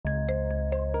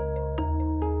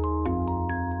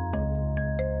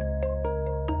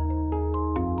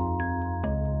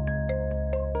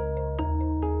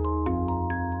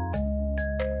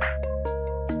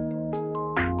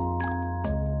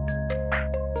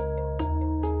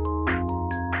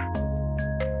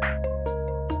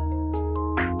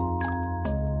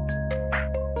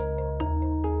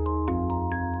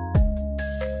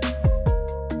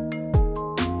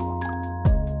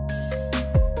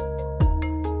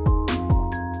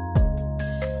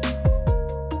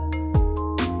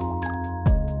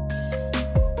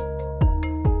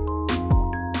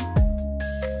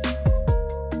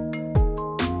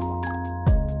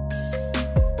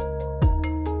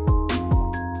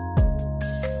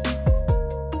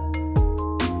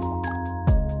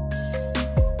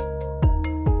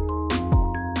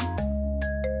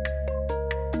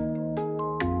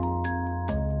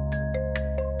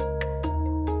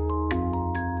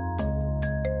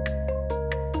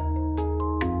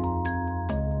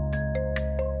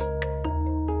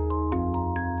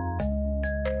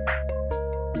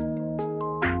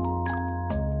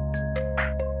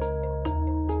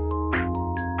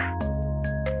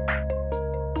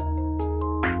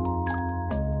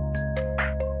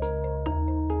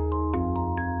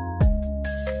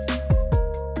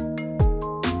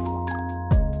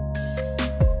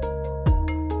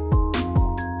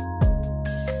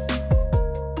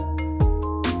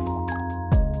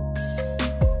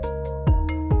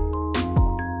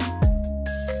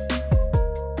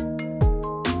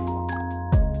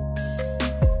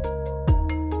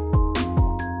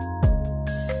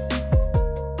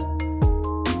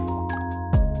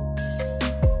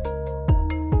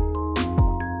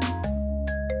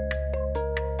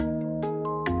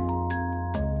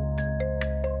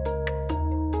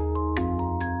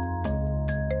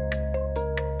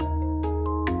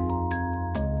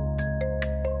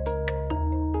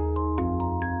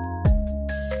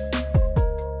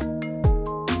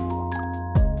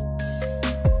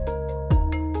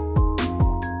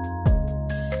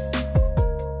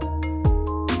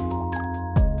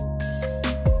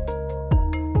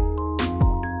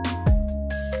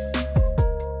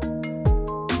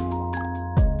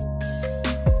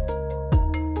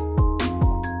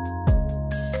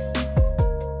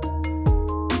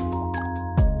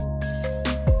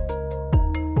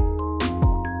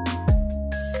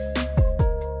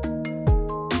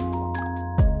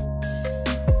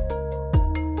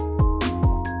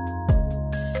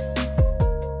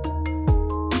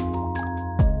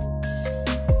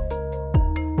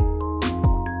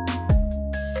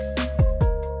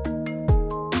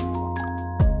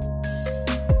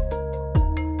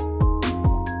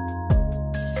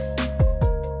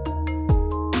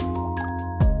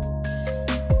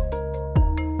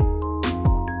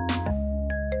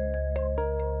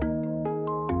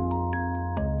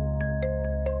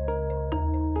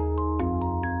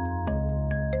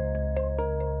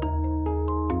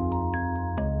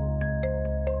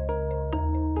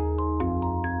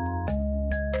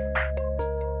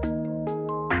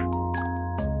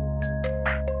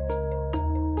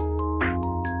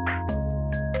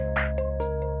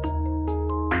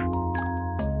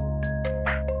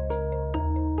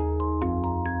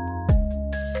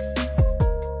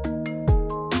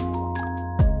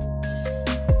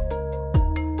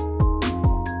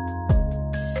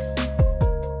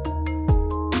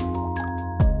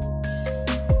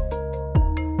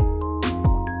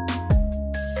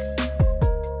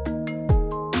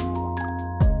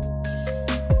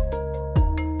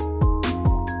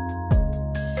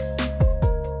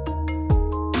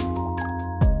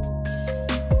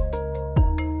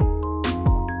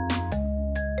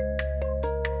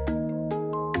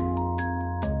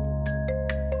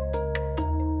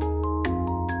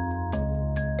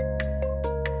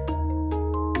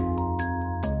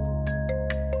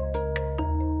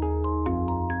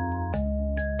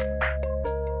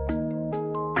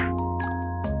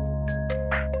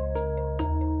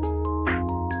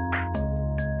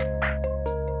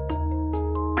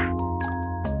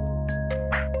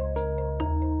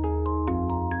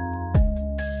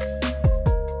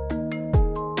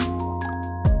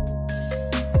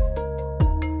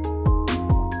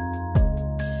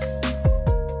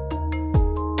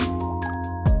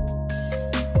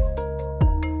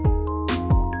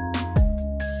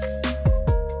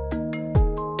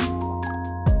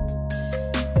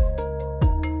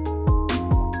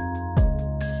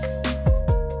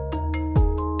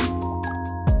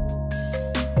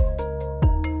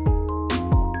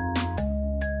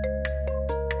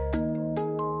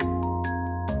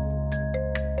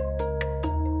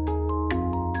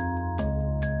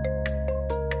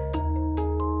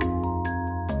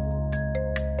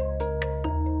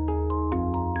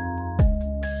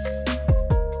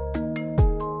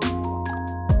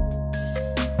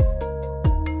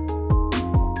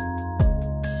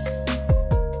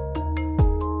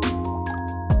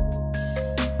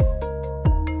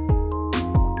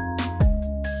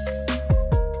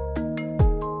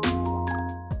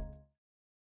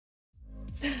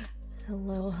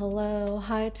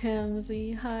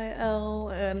Tamsy, hi Elle,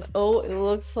 and oh, it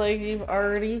looks like you've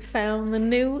already found the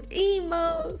new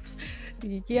emotes.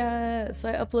 Yes,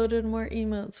 I uploaded more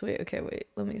emotes. Wait, okay, wait,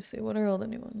 let me see. What are all the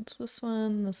new ones? This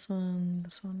one, this one,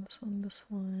 this one, this one, this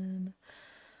one.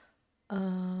 This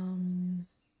one,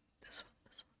 this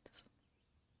one, this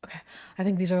one. Okay, I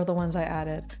think these are the ones I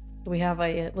added. We have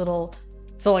a little,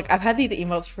 so like I've had these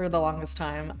emotes for the longest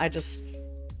time. I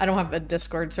don't have a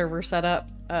Discord server set up.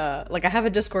 Like I have a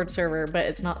Discord server, but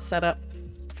it's not set up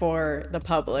for the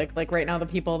public. Like right now, the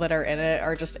people that are in it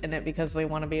are just in it because they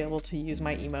want to be able to use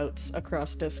my emotes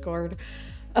across Discord.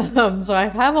 So I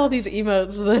have all these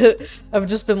emotes that have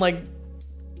just been like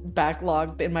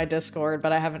backlogged in my Discord,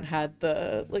 but I haven't had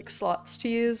the like slots to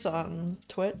use on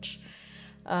Twitch.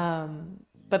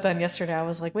 But then yesterday I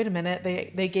was like, wait a minute,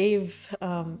 they gave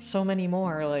so many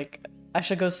more, like I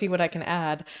should go see what I can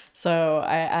add. So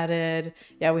I added,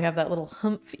 yeah, we have that little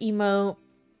humph emote,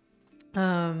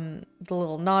 the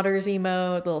little nodders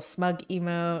emote, the little smug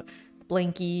emote,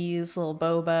 blinkies, little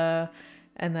boba,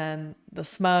 and then the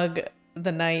smug,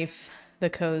 the knife, the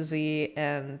cozy,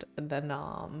 and the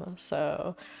nom.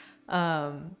 So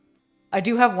I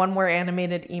do have one more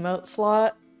animated emote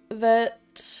slot that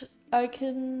I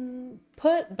can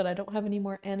put, but I don't have any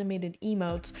more animated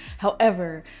emotes.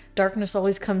 However, Darkness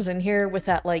always comes in here with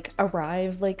that like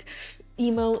arrive like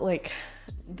emote, like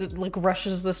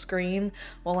rushes the screen.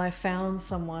 Well, I found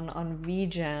someone on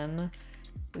VGen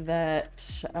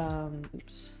that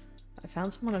oops, I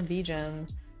found someone on VGen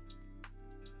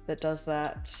that does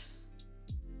that.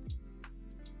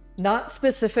 Not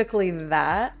specifically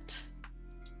that,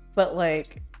 but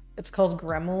like it's called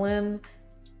Gremlin.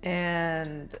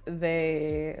 And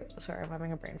sorry, I'm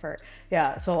having a brain fart.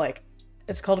 Yeah, so like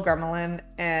it's called Gremlin,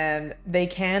 and they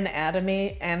can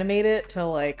animate it to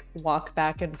like walk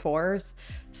back and forth.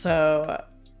 So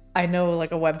I know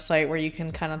like a website where you can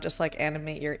kind of just like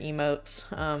animate your emotes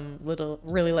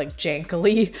really like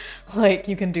jankily. Like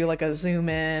you can do like a zoom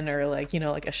in or like, you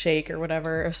know, like a shake or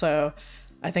whatever. So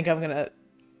I think I'm gonna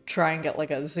try and get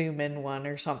like a zoom in one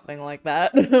or something like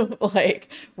that. Like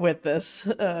with this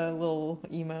little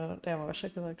emote. Damn, I wish I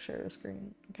could like share the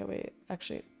screen. Okay, wait,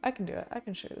 actually I can do it. I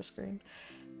can share the screen.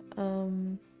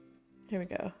 Here we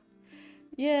go.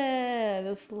 Yeah,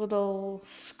 this little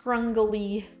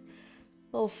scrungly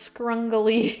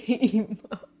emote.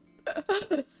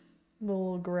 The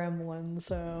little gremlin.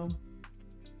 So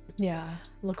yeah,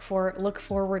 look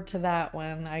forward to that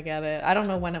when I get it. I don't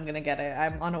know when I'm gonna get it.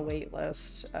 I'm on a wait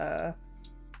list because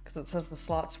it says the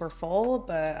slots were full,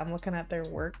 but I'm looking at their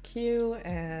work queue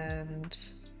and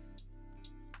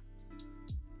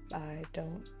I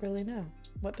don't really know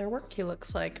what their work queue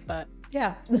looks like, but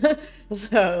yeah.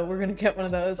 So we're gonna get one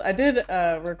of those. I did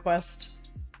request,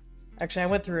 actually I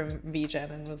went through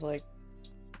VGen and was like,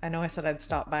 I know I said I'd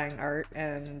stop buying art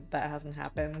and that hasn't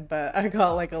happened, but I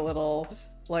got like a little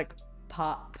like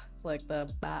pop, like the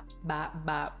bap bap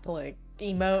bap like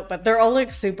emote, but they're all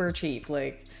like super cheap,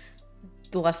 like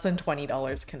less than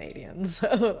 $20 Canadian.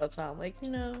 So that's why I'm like,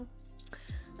 you know,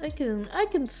 I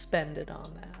can spend it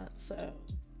on that. So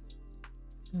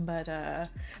but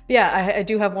yeah, I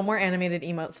do have one more animated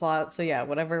emote slot. So yeah,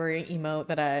 whatever emote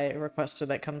that I requested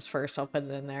that comes first, I'll put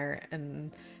it in there.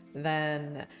 And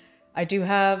then I do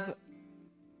have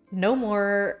no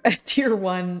more tier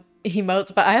 1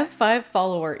 emotes, but I have 5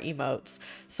 follower emotes.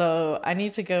 So I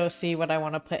need to go see what I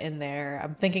want to put in there.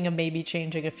 I'm thinking of maybe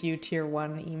changing a few tier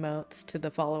 1 emotes to the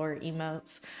follower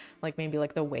emotes, like maybe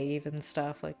like the wave and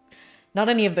stuff. Like not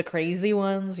any of the crazy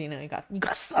ones, you know, you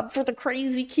got sub for the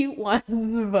crazy cute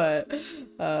ones, but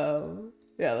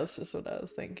yeah, that's just what I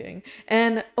was thinking.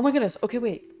 And oh my goodness, okay,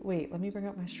 wait, let me bring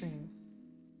up my stream.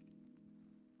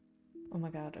 Oh my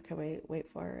god, okay, wait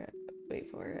for it.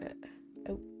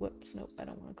 Oh, whoops, nope, I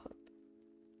don't want to clip.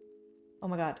 Oh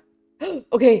my god.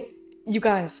 Okay, you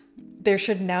guys, there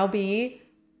should now be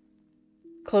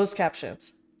closed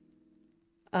captions.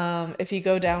 If you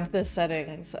go down to the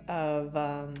settings of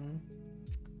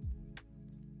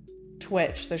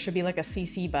Twitch, there should be like a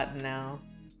CC button now.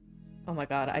 Oh my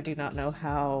god, I do not know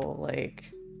how,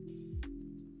 like,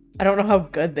 I don't know how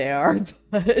good they are,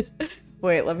 but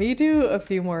wait, let me do a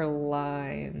few more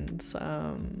lines.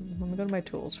 Let me go to my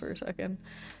tools for a second.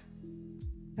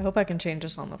 I hope I can change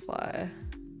this on the fly.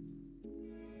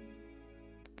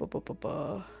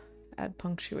 Add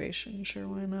punctuation, sure,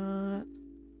 why not?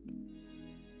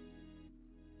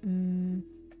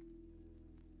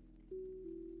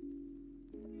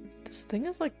 This thing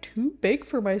is like too big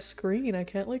for my screen. I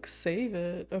can't like save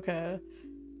it. Okay.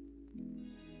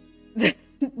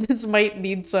 This might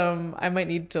need some, I might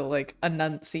need to like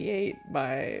enunciate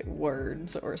my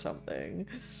words or something.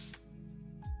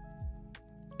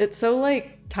 It's so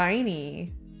like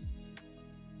tiny.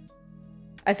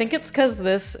 I think it's because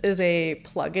this is a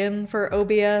plugin for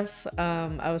OBS.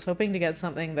 I was hoping to get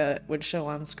something that would show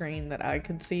on screen that I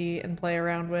could see and play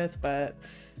around with, but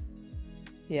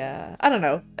yeah, I don't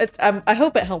know. I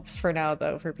hope it helps for now,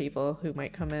 though, for people who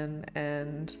might come in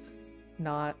and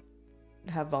not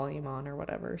have volume on or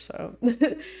whatever, so.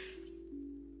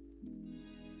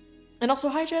 And also,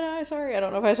 hi, Jedi! Sorry, I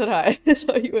don't know if I said hi. I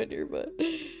saw you in here, but...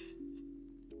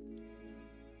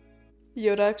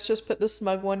 Yodax just put the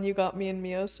smug one you got me in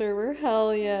Mio server.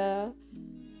 Hell yeah.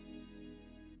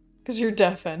 Because you're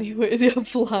deaf anyways. You have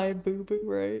fly boo-boo,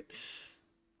 right?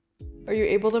 Are you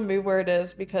able to move where it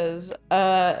is? Because,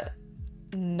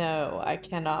 no, I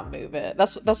cannot move it.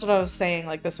 That's what I was saying.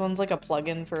 Like, this one's like a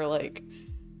plugin for, like,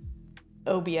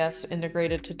 OBS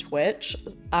integrated to Twitch.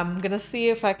 I'm gonna see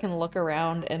if I can look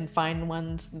around and find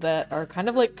ones that are kind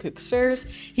of like Kooksters.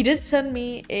 He did send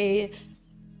me a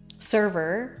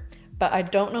server, but I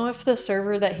don't know if the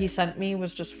server that he sent me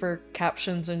was just for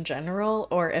captions in general,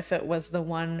 or if it was the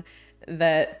one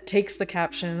that takes the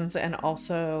captions and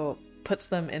also puts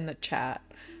them in the chat.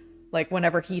 Like,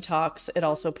 whenever he talks, it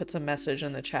also puts a message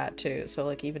in the chat too. So,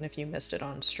 like, even if you missed it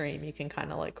on stream, you can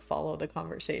kind of, like, follow the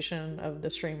conversation of the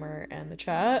streamer and the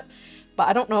chat. But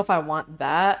I don't know if I want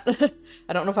that.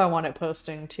 I don't know if I want it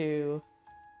posting to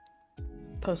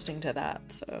that,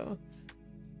 so.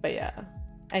 But yeah.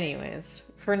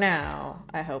 Anyways, for now,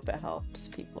 I hope it helps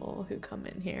people who come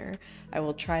in here. I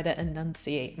will try to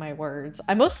enunciate my words.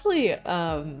 I mostly,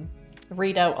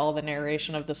 read out all the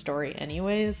narration of the story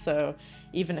anyways, so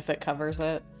even if it covers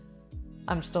it,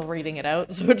 I'm still reading it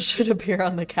out, so it should appear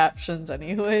on the captions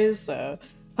anyways, so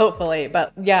hopefully.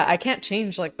 But yeah, I can't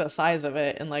change like the size of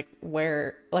it and like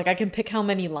where, like I can pick how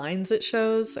many lines it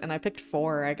shows, and I picked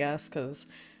 4, I guess, because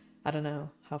I don't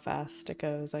know how fast it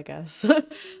goes, I guess.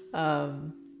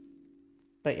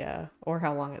 But yeah, or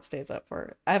how long it stays up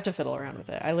for. I have to fiddle around with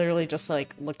it. I literally just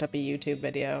like looked up a YouTube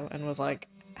video and was like,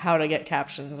 how to get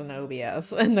captions in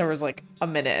OBS, and there was like a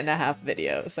 1.5-minute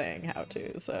video saying how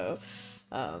to, so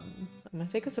I'm gonna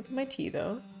take a sip of my tea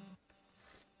though.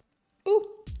 Ooh,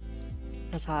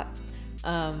 that's hot.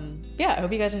 Yeah, I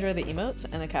hope you guys enjoy the emotes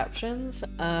and the captions.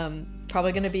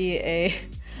 Probably gonna be a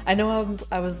I know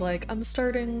I was like, I'm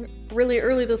starting really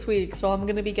early this week, so I'm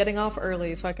gonna be getting off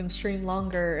early so I can stream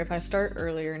longer if I start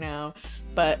earlier now,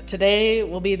 but today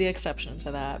will be the exception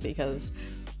to that, because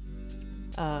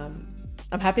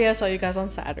I'm happy I saw you guys on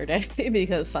Saturday,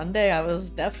 because Sunday I was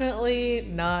definitely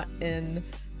not in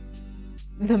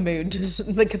the mood,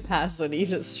 the capacity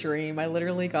to stream. I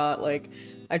literally got like,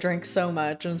 I drank so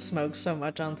much and smoked so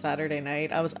much on Saturday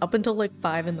night. I was up until like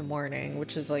 5 in the morning,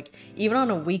 which is like, even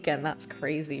on a weekend, that's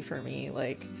crazy for me.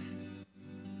 Like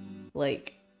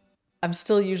I'm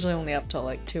still usually only up till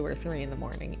like 2 or 3 in the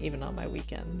morning, even on my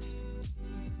weekends.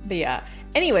 But yeah,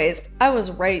 anyways, I was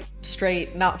right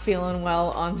straight not feeling well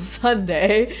on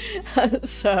Sunday,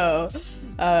 so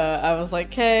I was like,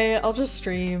 okay, I'll just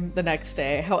stream the next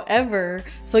day. However,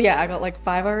 so yeah, I got like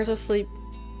 5 hours of sleep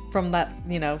from that,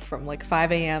 you know, from like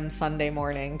 5 a.m. Sunday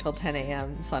morning till 10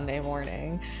 a.m. Sunday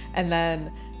morning, and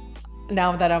then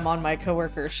now that I'm on my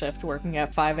coworker shift working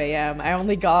at 5 a.m., I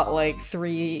only got like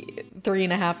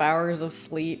 3.5 hours of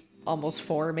sleep, almost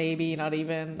 4 maybe, not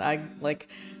even. I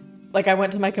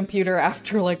went to my computer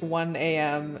after like 1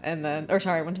 a.m. and then, or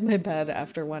sorry, I went to my bed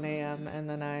after 1 a.m. and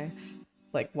then I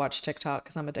like watched TikTok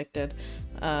because I'm addicted.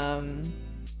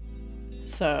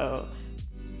 So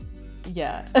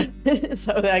yeah,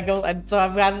 so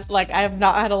I have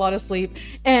not had a lot of sleep.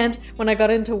 And when I got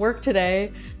into work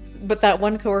today, but that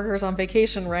one coworker's on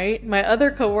vacation, right? My other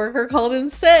coworker called in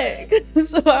sick,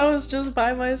 so I was just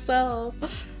by myself.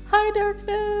 Hi,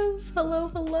 darkness. Hello,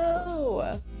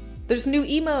 hello. There's new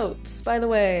emotes, by the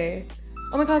way.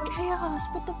 Oh my god, Chaos,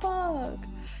 what the fuck?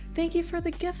 Thank you for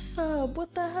the gift sub,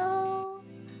 what the hell?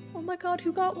 Oh my god,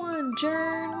 who got one?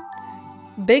 Jern?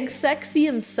 Big Sexy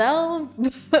himself?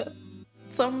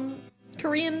 Some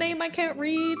Korean name I can't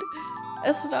read.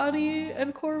 Esdadi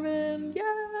and Corbin,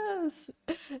 yes!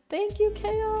 Thank you,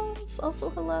 Chaos, also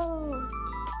hello.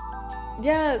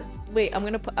 Yeah, wait, I'm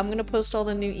gonna post all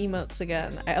the new emotes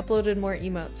again. I uploaded more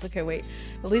emotes. Okay, wait.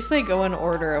 At least they go in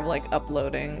order of like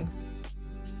uploading,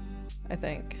 I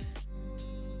think.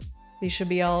 These should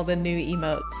be all the new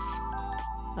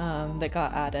emotes that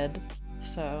got added.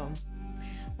 So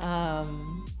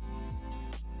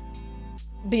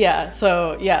but yeah,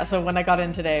 so when I got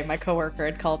in today, my coworker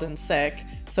had called in sick,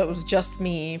 so it was just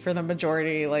me for the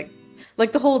majority, like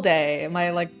the whole day.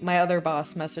 My other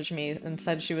boss messaged me and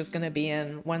said she was gonna be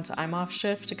in once I'm off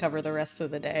shift to cover the rest of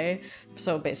the day,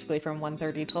 so basically from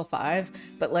 1:30 till 5.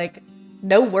 But like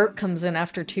no work comes in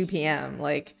after 2 p.m.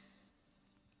 like,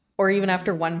 or even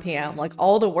after 1 p.m. Like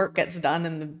all the work gets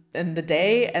done in the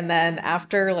day, and then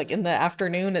after, like in the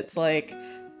afternoon, it's like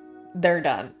they're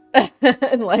done.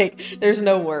 Like there's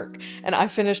no work, and I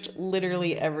finished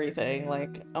literally everything.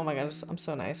 Like, oh my gosh, I'm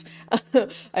so nice.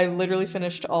 I literally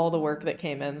finished all the work that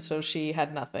came in, so she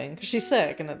had nothing because she's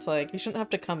sick, and it's like you shouldn't have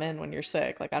to come in when you're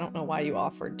sick. Like I don't know why you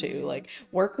offered to. Like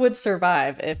work would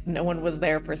survive if no one was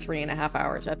there for 3.5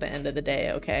 hours at the end of the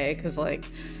day, okay? Because like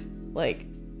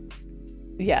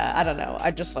yeah, I don't know.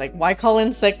 I just like, why call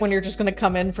in sick when you're just gonna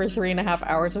come in for 3.5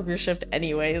 hours of your shift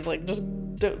anyways? Like, just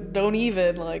don't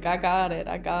even. Like, I got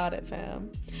it,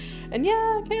 fam. And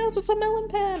yeah, Chaos, it's a melon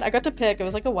pan. I got to pick. It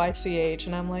was like a YCH,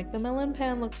 and I'm like, the melon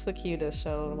pan looks the cutest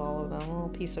out of all of them. A little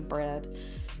piece of bread.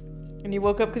 And you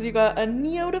woke up because you got a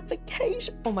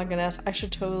notification. Oh my goodness, I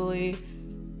should totally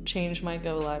change my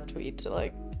go live tweet to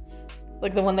like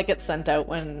the one that gets sent out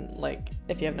when, like,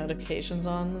 if you have notifications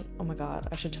on. Oh my god,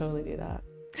 I should totally do that.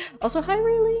 Also, hi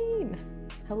Raylene!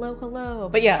 Hello.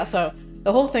 But yeah, so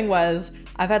the whole thing was,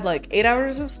 I've had like 8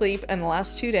 hours of sleep in the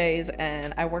last 2 days,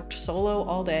 and I worked solo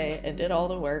all day and did all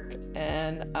the work,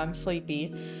 and I'm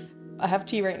sleepy. I have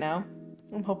tea right now.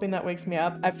 I'm hoping that wakes me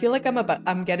up. I feel like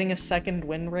I'm getting a second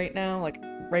wind right now, like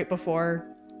right before,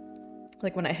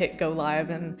 like when I hit go live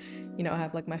and, you know, I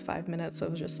have like my 5 minutes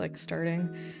of just like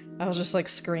starting. I was just like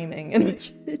screaming in the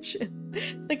kitchen.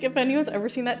 Like if anyone's ever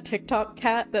seen that TikTok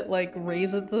cat that like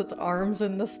raises its arms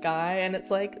in the sky and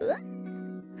it's like,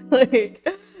 like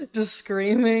just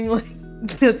screaming, like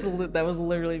that was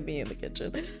literally me in the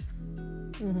kitchen.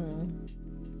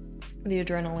 The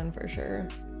adrenaline for sure.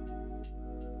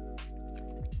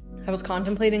 I was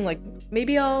contemplating like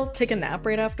maybe I'll take a nap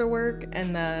right after work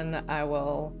and then I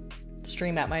will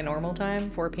stream at my normal time,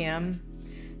 4 p.m.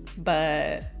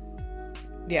 But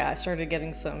yeah, I started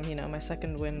getting some, you know, my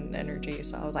second wind energy,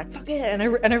 so I was like, fuck it, and I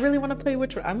really want to play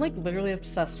Witchwood. I'm like literally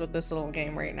obsessed with this little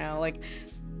game right now. Like,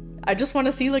 I just want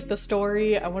to see like the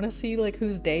story. I want to see like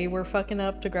whose day we're fucking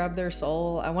up to grab their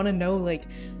soul. I want to know like,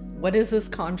 what is this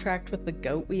contract with the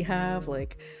goat we have?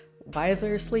 Like, why is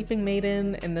there a sleeping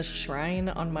maiden in this shrine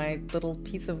on my little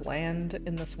piece of land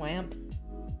in the swamp?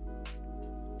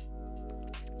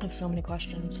 I have so many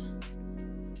questions.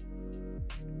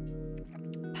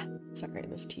 Sorry,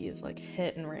 this tea is like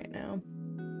hitting right now.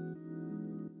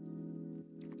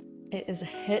 It is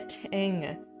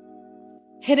hitting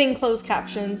closed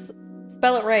captions.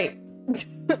 Spell it right.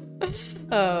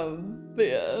 But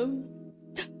yeah.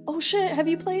 Oh shit, have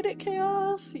you played it,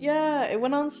 Chaos? Yeah, it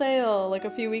went on sale like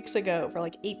a few weeks ago for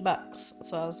like $8.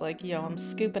 So I was like, yo, I'm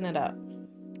scooping it up.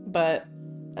 But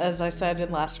as I said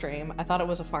in last stream, I thought it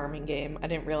was a farming game. I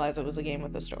didn't realize it was a game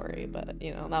with a story, but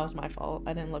you know, that was my fault.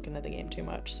 I didn't look into the game too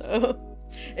much, so.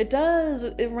 It does.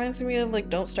 It reminds me of like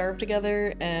Don't Starve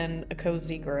Together and a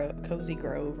Cozy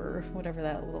Grove or whatever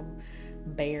that little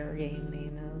bear game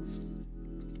name is.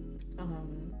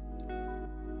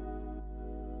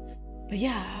 But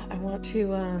yeah, I want to,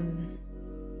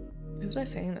 who was I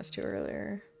saying this to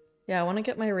earlier? Yeah, I want to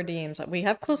get my redeems. We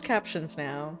have closed captions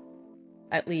now,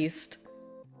 at least.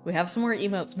 We have some more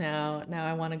emotes now. Now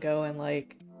I want to go and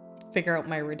like figure out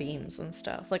my redeems and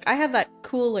stuff. Like I had that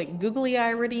cool like googly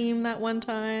eye redeem that one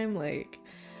time, like,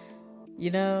 you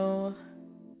know,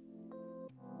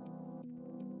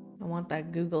 I want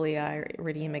that googly eye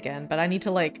redeem again, but I need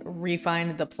to like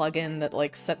refine the plugin that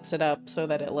like sets it up so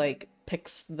that it like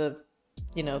picks the,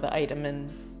 you know, the item in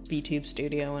VTube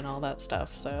Studio and all that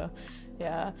stuff. So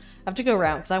yeah, I have to go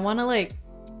around because I want to like,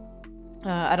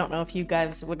 I don't know if you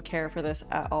guys would care for this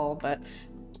at all, but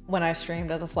when I streamed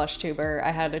as a flesh tuber,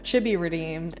 I had a chibi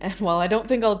redeem, and while I don't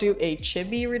think I'll do a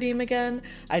chibi redeem again,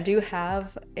 I do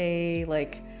have a,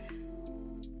 like,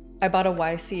 I bought a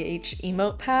YCH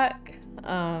emote pack,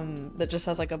 that just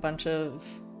has, like, a bunch of,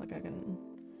 like,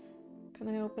 can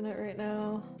I open it right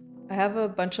now? I have a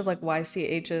bunch of, like,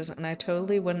 YCHs, and I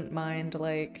totally wouldn't mind,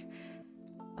 like,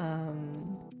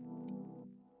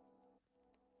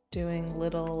 doing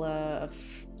little,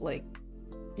 like,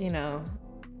 you know,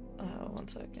 one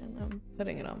second, I'm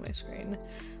putting it on my screen.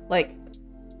 Like,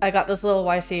 I got this little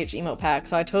YCH emote pack,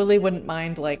 so I totally wouldn't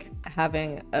mind, like,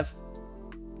 having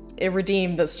a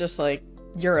redeem that's just, like,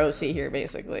 your OC here,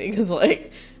 basically. Because,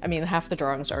 like, I mean, half the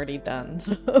drawing's already done,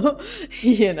 so,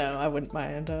 you know, I wouldn't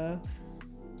mind,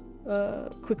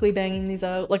 quickly banging these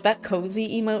out. Like, that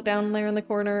cozy emote down there in the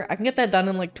corner, I can get that done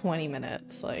in, like, 20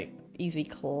 minutes. Like, easy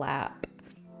clap.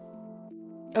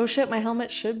 Oh shit, my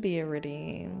helmet should be a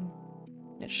redeem.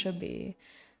 It should be.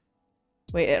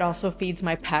 Wait, it also feeds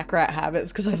my pack rat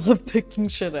habits because I love picking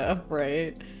shit up,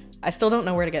 right? I still don't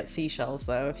know where to get seashells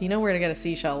though. If you know where to get a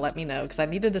seashell, let me know, because I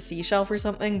needed a seashell for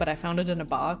something, but I found it in a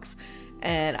box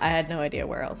and I had no idea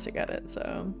where else to get it.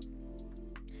 So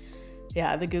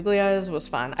yeah, the googly eyes was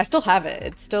fun. I still have it.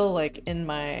 It's still like in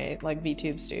my like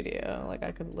VTube studio. Like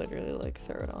I could literally like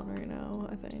throw it on right now,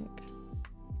 I think.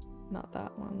 Not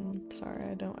that one. Sorry,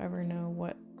 I don't ever know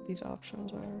what these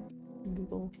options are.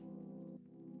 Google.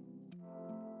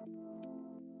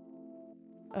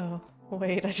 Oh,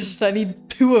 wait, I need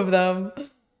 2 of them.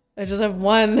 I just have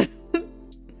 1.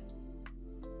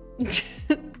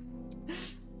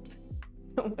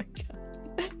 Oh my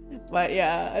god. But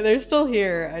yeah, they're still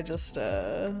here. I just, how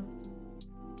do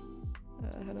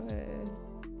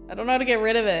I don't know how to get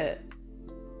rid of it.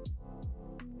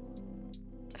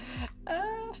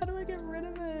 How do I get rid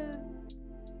of it?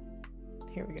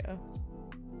 Here we go.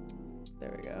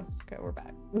 There we go. Okay, we're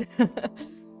back.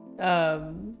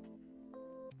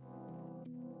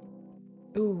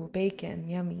 Ooh, bacon,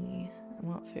 yummy. I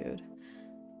want food.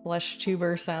 Flesh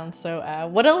tuber sounds so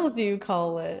what else do you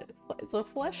call it? It's a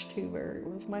flesh tuber.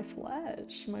 It was my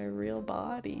flesh, my real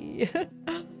body.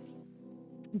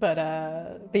 But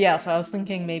yeah, so I was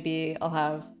thinking maybe I'll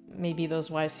have maybe those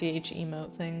YCH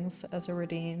emote things as a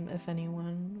redeem if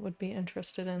anyone would be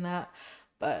interested in that.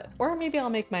 But, or maybe I'll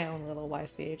make my own little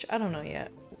YCH. I don't know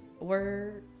yet.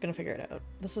 We're gonna figure it out.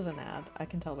 This is an ad. I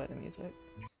can tell by the music.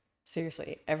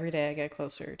 Seriously, every day I get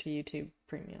closer to YouTube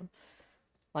Premium.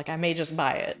 Like, I may just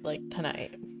buy it, like,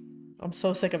 tonight. I'm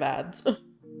so sick of ads.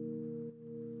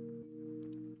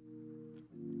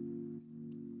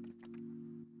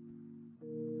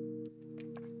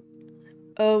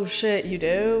 Oh shit, you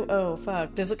do? Oh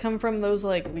fuck. Does it come from those,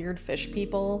 like, weird fish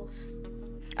people?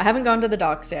 I haven't gone to the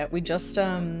docks yet. We just,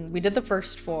 we did the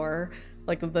first 4.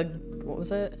 Like, the, what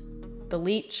was it? The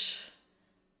leech,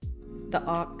 the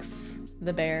ox,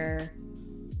 the bear,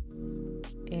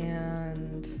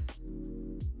 and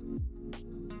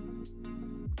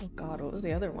oh god, what was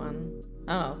the other one?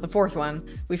 I don't know, the 4th one.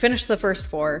 We finished the first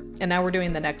 4, and now we're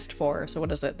doing the next 4. So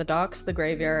what is it? The docks, the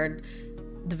graveyard,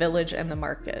 the village, and the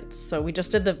markets. So we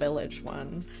just did the village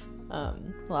one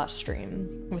last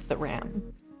stream with the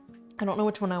ram. I don't know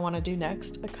which one I want to do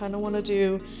next. I kind of want to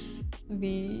do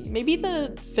maybe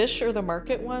the fish or the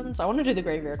market ones. I want to do the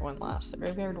graveyard one last. The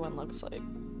graveyard one looks like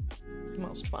the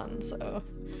most fun, so.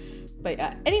 But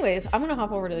yeah, anyways, I'm gonna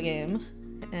hop over to the game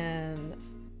and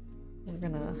we're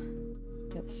gonna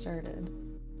get started.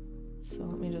 So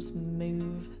let me just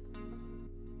move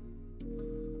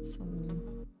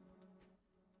some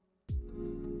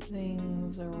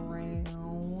things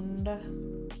around.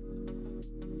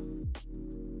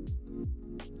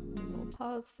 We'll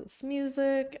pause this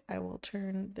music. I will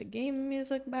turn the game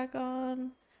music back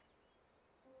on.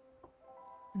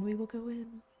 And we will go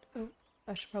in. Oh,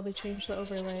 I should probably change the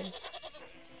overlay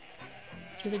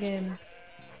to the game.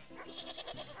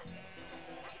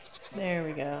 There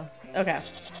we go. Okay.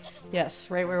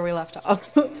 Yes, right where we left off.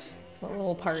 A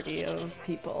little party of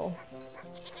people.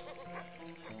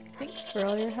 Thanks for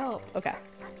all your help. Okay.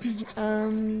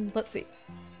 Let's see.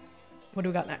 What do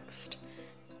we got next?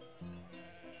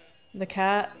 The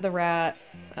cat, the rat.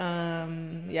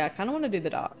 Yeah, I kind of want to do the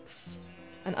docks.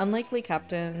 An unlikely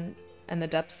captain and the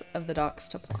depths of the docks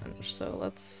to plunge. So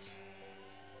let's...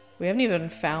 We haven't even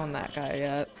found that guy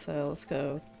yet, so let's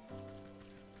go.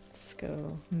 Let's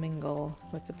go mingle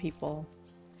with the people.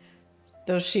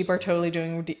 Those sheep are totally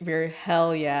doing very...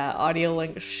 Hell yeah. Audio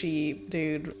link sheep.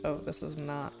 Dude. Oh, this is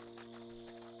not...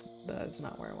 That's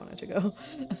not where I wanted to go.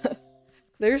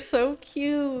 They're so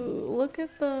cute. Look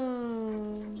at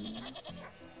them.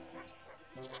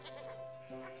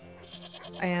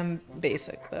 I am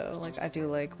basic though. Like I do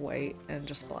like white and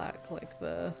just black, like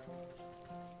the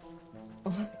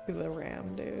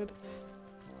ram, dude.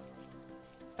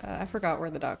 I forgot where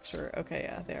the docks were. Okay,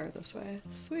 yeah, they are this way.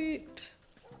 Sweet.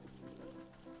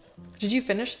 Did you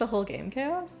finish the whole game,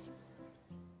 Chaos?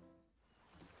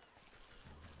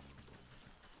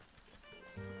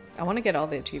 I want to get all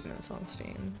the achievements on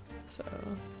Steam, so...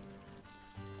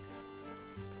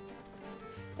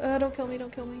 don't kill me,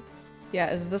 don't kill me.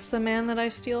 Yeah, is this the man that I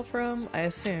steal from? I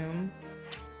assume.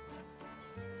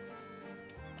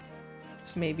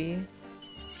 Maybe.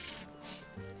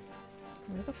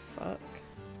 Where the fuck?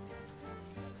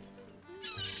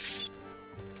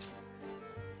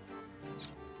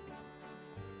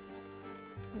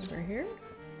 Over here?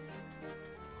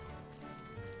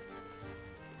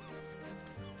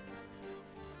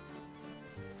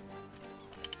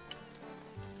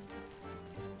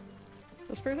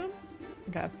 This person?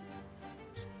 Okay.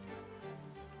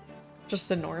 Just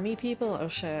the normie people? Oh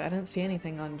shit, I didn't see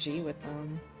anything on G with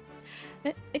them.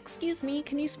 Excuse me,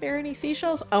 can you spare any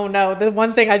seashells? Oh no, the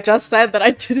one thing I just said that I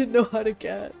didn't know how to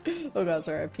get. Oh god,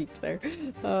 sorry, I peeked there.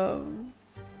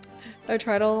 I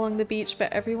tried all along the beach,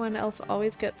 but everyone else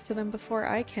always gets to them before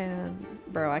I can.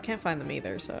 Bro, I can't find them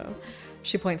either, so...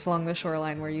 She points along the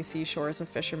shoreline where you see shores of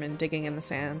fishermen digging in the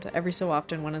sand. Every so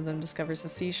often, one of them discovers a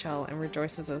seashell and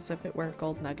rejoices as if it were a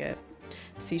gold nugget.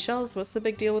 Seashells? What's the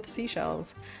big deal with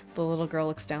seashells? The little girl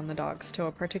looks down the docks to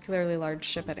a particularly large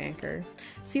ship at anchor.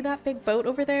 See that big boat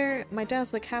over there? My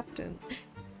dad's the captain.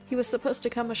 He was supposed to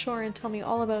come ashore and tell me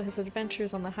all about his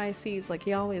adventures on the high seas like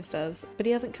he always does, but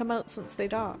he hasn't come out since they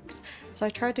docked. So I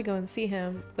tried to go and see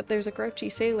him, but there's a grouchy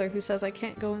sailor who says I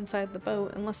can't go inside the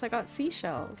boat unless I got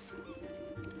seashells.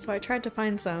 So I tried to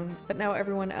find some, but now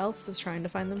everyone else is trying to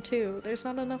find them too. There's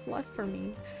not enough left for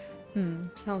me.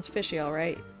 Sounds fishy,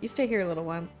 alright. You stay here, little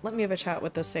one. Let me have a chat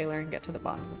with this sailor and get to the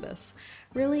bottom of this.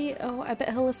 Really? Oh, I bet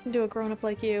he'll listen to a grown-up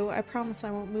like you. I promise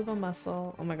I won't move a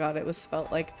muscle. Oh my god, it was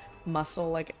spelt like muscle,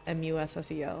 like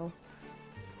M-U-S-S-E-L.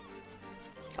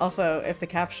 Also, if the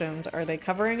captions, are they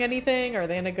covering anything? Are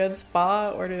they in a good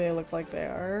spot? Or do they look like they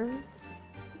are?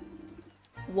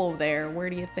 Whoa there, where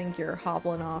do you think you're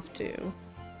hobbling off to?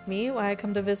 Me? Why I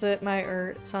come to visit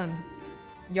my, son.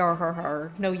 Yar har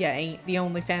har. No ya ain't. The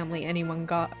only family anyone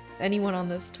on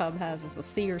this tub has is the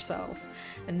sea herself.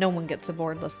 And no one gets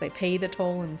aboard unless they pay the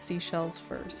toll and seashells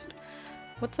first.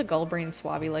 What's a gull-brained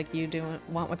swabby like you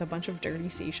want with a bunch of dirty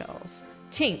seashells?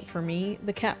 T'ain't for me.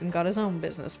 The captain got his own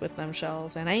business with them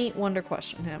shells, and I ain't one to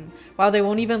question him. Wow, they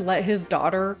won't even let his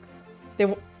daughter... They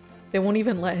won't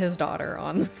even let his daughter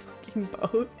on the fucking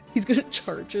boat. He's gonna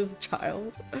charge his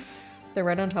child. They're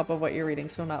right on top of what you're reading,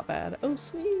 so not bad. Oh,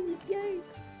 sweet. Yay.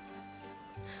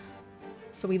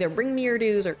 So either bring me your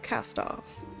dues or cast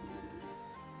off.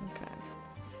 Okay.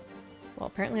 Well,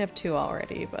 apparently I have 2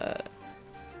 already, but...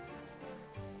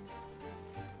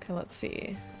 Okay, let's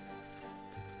see.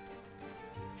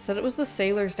 Said it was the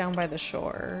sailors down by the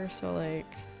shore, so like...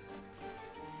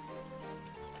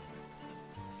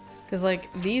 Because like,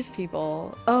 these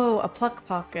people... Oh, a pluck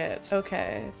pocket.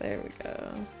 Okay, there we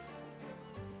go.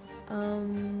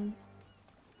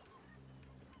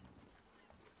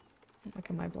 Like,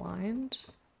 am I blind?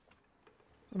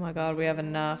 Oh my god, we have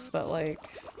enough, but like...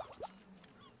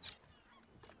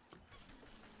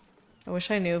 I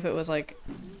wish I knew if it was like...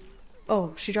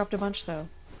 Oh, she dropped a bunch though.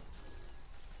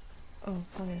 Oh,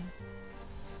 hell yeah.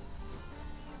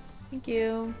 Thank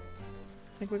you.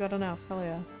 I think we got enough, hell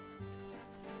yeah.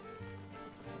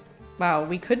 Wow,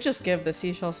 we could just give the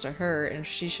seashells to her and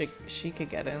she could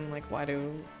get in. Like, why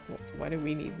do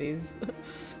we need these?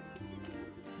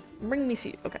 Bring me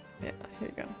okay, yeah,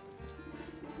 here you go.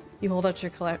 You hold out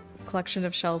your collection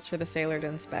of shells for the sailor to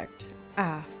inspect.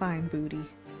 Ah, fine booty.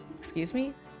 Excuse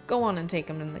me? Go on and take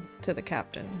him to the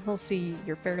captain. He'll see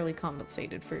you're fairly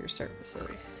compensated for your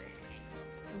services.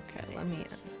 Okay, let me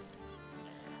in.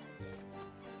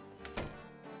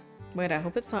 Wait, I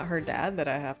hope it's not her dad that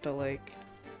I have to, like,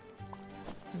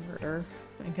 murder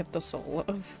and get the soul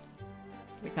of.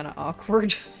 It'd be kind of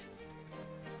awkward.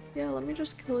 Yeah, let me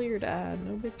just kill your dad.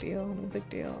 No big deal, no big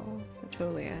deal. I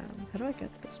totally am. How do I get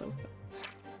this open?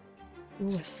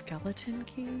 Ooh, a skeleton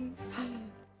key?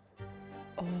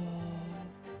 Oh.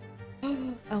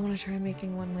 I want to try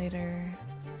making one later.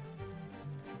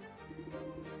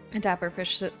 A dapper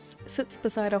fish sits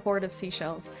beside a hoard of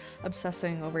seashells,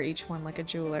 obsessing over each one like a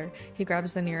jeweler. He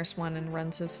grabs the nearest one and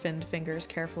runs his finned fingers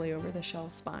carefully over the shell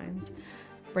spines.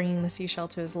 Bringing the seashell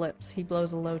to his lips, he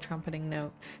blows a low trumpeting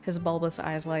note. His bulbous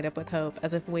eyes light up with hope,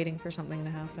 as if waiting for something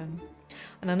to happen.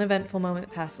 An uneventful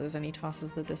moment passes, and he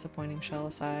tosses the disappointing shell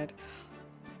aside.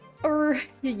 "Urgh,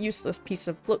 you useless piece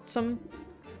of flotsam."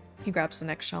 He grabs the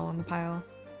next shell on the pile.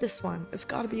 "This one. It's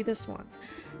gotta be this one."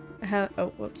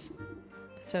 Oh, whoops.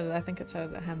 I think it said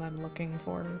him I'm looking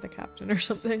for the captain or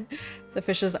something. The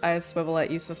fish's eyes swivel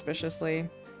at you suspiciously.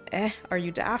 Are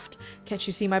you daft? Can't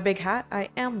you see my big hat? I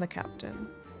am the captain.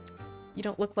 You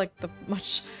don't look like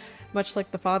much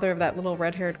like the father of that little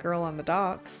red-haired girl on the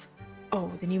docks.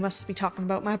 Oh, then you must be talking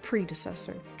about my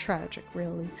predecessor. Tragic,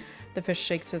 really. The fish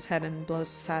shakes his head and blows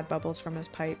sad bubbles from his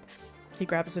pipe. He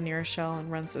grabs the nearest shell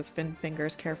and runs his finned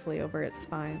fingers carefully over its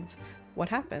spines. What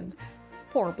happened?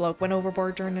 Poor bloke went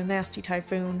overboard during a nasty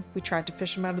typhoon. We tried to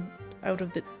fish him out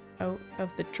of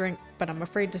the drink, but I'm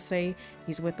afraid to say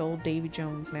he's with old Davy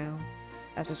Jones now.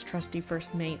 As his trusty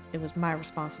first mate, it was my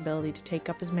responsibility to take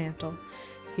up his mantle.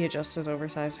 He adjusts his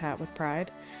oversized hat with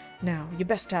pride. Now, you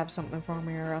best have something for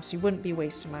me or else you wouldn't be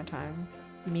wasting my time.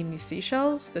 You mean these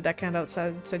seashells? The deckhand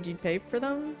outside said you'd pay for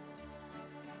them?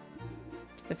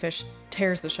 The fish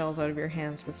tears the shells out of your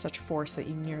hands with such force that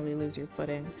you nearly lose your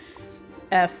footing.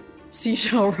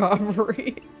 Seashell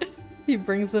robbery. He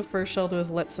brings the first shell to his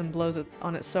lips and blows it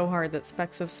on it so hard that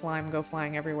specks of slime go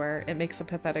flying everywhere. It makes a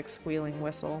pathetic squealing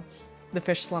whistle. The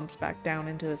fish slumps back down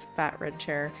into his fat red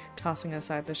chair, tossing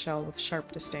aside the shell with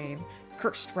sharp disdain.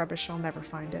 Cursed rubbish, I'll never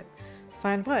find it.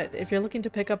 Find what? If you're looking to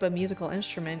pick up a musical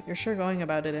instrument, you're sure going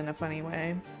about it in a funny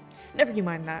way. Never you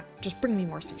mind that. Just bring me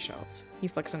more seashells. He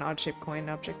flicks an odd-shaped coin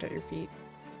object at your feet.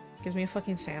 Gives me a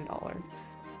fucking sand dollar.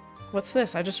 What's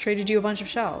this? I just traded you a bunch of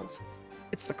shells.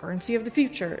 It's the currency of the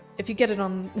future. If you get in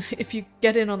on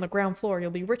the ground floor,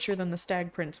 you'll be richer than the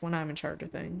Stag Prince when I'm in charge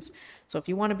of things. So if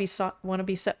you want to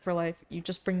be set for life, you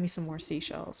just bring me some more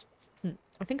seashells.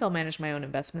 I think I'll manage my own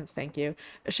investments, thank you.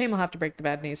 A shame I'll have to break the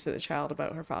bad news to the child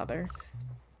about her father.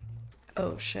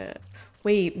 Oh shit.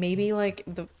 Wait,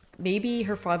 maybe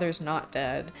her father's not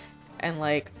dead, and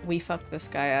like we fuck this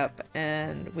guy up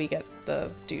and we get the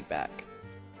dude back.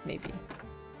 Maybe.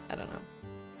 I don't know.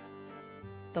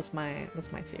 That's my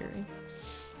theory.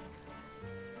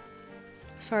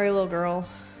 Sorry, little girl.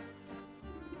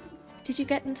 Did you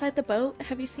get inside the boat?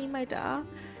 Have you seen my da?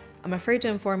 I'm afraid to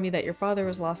inform you that your father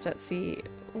was lost at sea.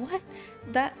 What?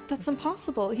 That's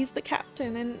impossible. He's the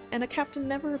captain, and a captain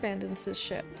never abandons his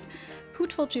ship. Who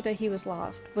told you that he was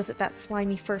lost? Was it that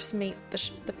slimy first mate, the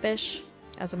fish?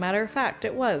 As a matter of fact,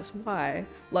 it was. Why?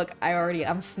 Look,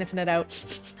 I'm sniffing it out.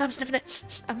 I'm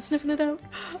sniffing it out.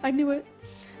 I knew it.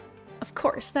 Of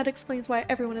course, that explains why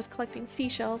everyone is collecting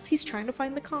seashells. He's trying to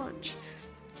find the conch.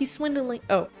 He's swindling-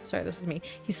 oh, sorry, this is me.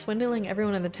 He's swindling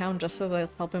everyone in the town just so they'll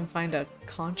help him find a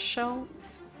conch shell.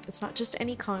 It's not just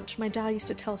any conch. My dad used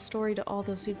to tell a story to all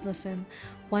those who'd listen.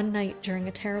 One night, during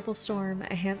a terrible storm,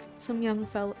 a handsome young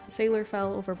sailor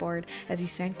fell overboard. As he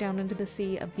sank down into the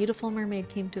sea, a beautiful mermaid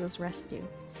came to his rescue.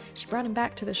 She brought him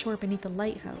back to the shore beneath a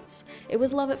lighthouse. It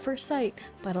was love at first sight,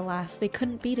 but alas, they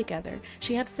couldn't be together.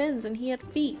 She had fins and he had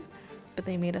feet. But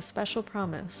they made a special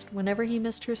promise. Whenever he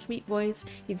missed her sweet voice,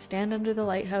 he'd stand under the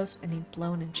lighthouse and he'd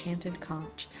blow an enchanted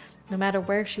conch. No matter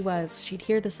where she was, she'd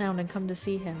hear the sound and come to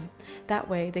see him. That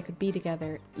way, they could be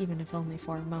together, even if only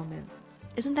for a moment.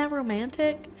 Isn't that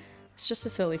romantic? It's just a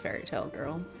silly fairy tale,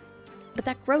 girl. But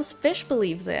that gross fish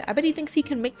believes it. I bet he thinks he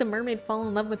can make the mermaid fall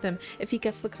in love with him if he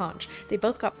gets the conch. They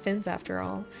both got fins after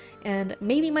all. And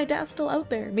maybe my dad's still out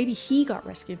there. Maybe he got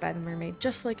rescued by the mermaid,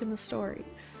 just like in the story.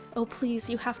 Oh please,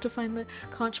 you have to find the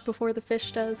conch before the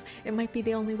fish does. It might be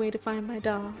the only way to find my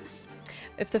da.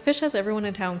 If the fish has everyone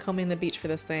in town combing the beach for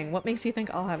this thing, what makes you think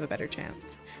I'll have a better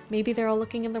chance? Maybe they're all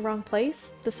looking in the wrong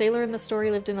place? The sailor in the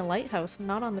story lived in a lighthouse,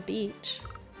 not on the beach.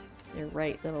 You're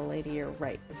right, little lady, you're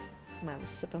right. I'm having a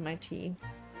sip of my tea.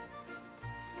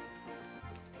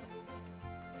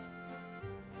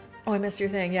 Oh, I missed your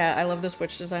thing. Yeah, I love this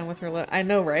witch design with her I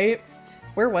know, right?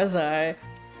 Where was I?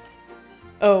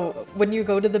 Oh, when you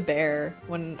go to the bear,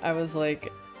 when I was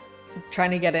like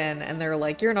trying to get in and they're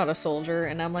like, you're not a soldier,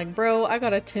 and I'm like, bro, I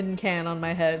got a tin can on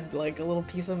my head, like a little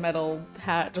piece of metal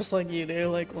hat just like you do,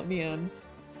 like let me in.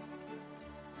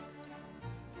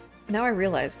 Now I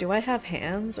realize, do I have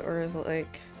hands or is it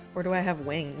like, or do I have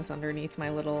wings underneath my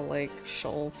little like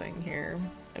shoal thing here?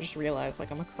 I just realized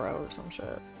like I'm a crow or some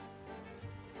shit.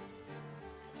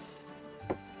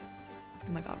 Oh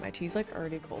my god, my tea's like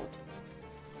already cold.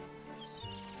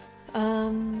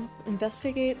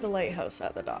 Investigate the lighthouse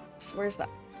at the docks. Where's that?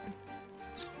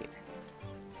 Here.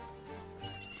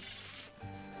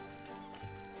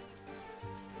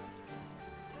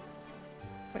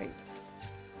 Wait.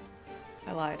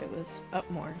 I lied, it was up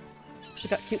more. She's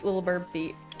got cute little bird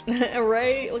feet.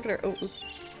 Right? Look at her. Oh,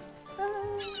 oops.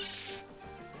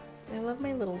 I love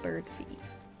my little bird feet.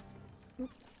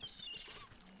 Oops.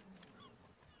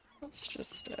 Let's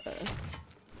just,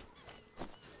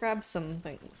 grab some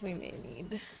things we may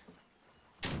need.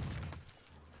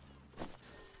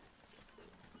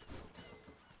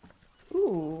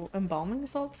 Ooh, embalming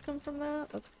salts come from that?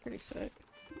 That's pretty sick.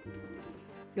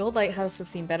 The old lighthouse has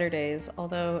seen better days.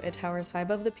 Although it towers high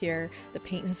above the pier, the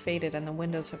paint has faded and the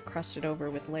windows have crusted over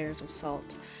with layers of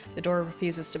salt. The door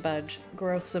refuses to budge.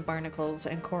 Growths of barnacles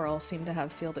and coral seem to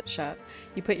have sealed it shut.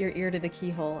 You put your ear to the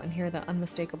keyhole and hear the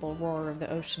unmistakable roar of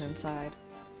the ocean inside.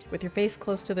 With your face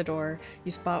close to the door,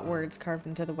 you spot words carved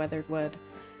into the weathered wood.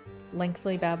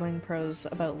 Lengthily babbling prose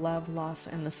about love, loss,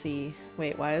 and the sea.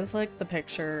 Wait, why is, like, the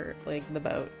picture, like, the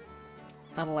boat?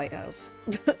 Not a lighthouse.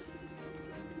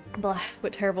 Blah,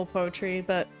 what terrible poetry,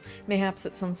 but mayhaps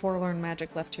it's some forlorn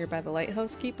magic left here by the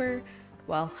lighthouse keeper.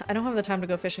 Well, I don't have the time to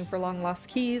go fishing for long-lost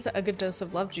keys. A good dose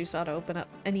of love juice ought to open up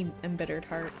any embittered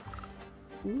heart.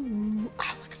 Ooh,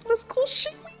 oh, look at this cool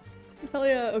shit! Hell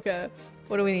yeah, okay.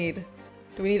 What do we need?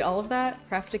 Do we need all of that?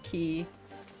 Craft a key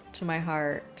to my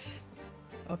heart.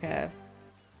 Okay.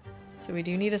 So we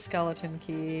do need a skeleton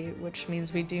key, which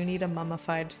means we do need a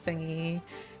mummified thingy,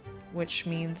 which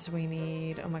means we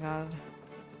need, oh my god.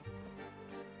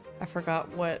 I forgot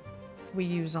what we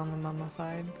use on the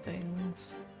mummified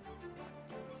things.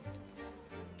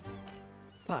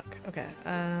 Fuck, okay.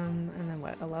 And then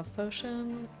what? A love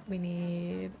potion. We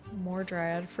need more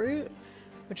dryad fruit,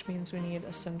 which means we need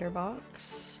a cinder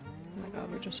box. Oh my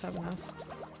god, we just have enough.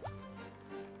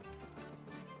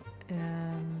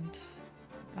 And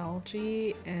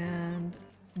algae and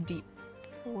deep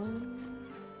one.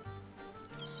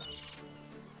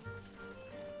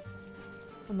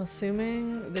 I'm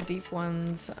assuming the deep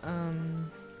ones,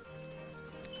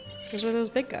 those are those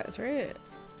big guys, right?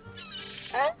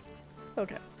 Ah!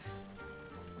 Okay.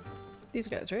 These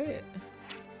guys, right?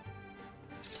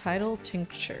 Tidal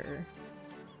tincture.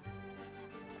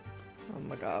 Oh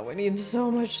my god, we need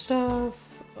so much stuff.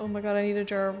 Oh my god, I need a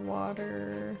jar of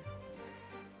water.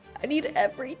 I need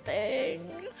everything.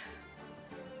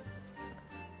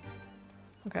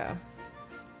 Okay.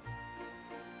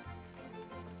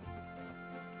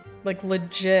 Like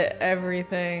legit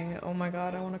everything. Oh my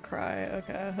god, I want to cry.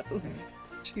 Okay.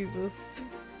 Jesus.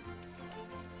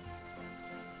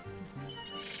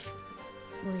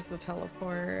 Where's the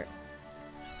teleport?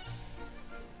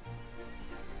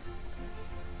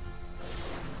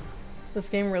 This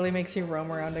game really makes you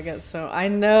roam around to get so— I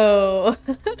know!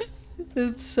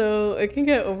 It's so— it can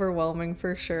get overwhelming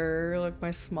for sure. Like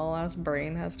my small ass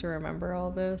brain has to remember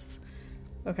all this.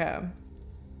 Okay.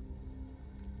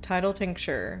 Tidal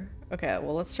tincture. Okay,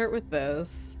 well let's start with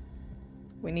this.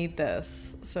 We need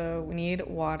this. So we need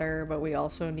water, but we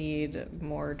also need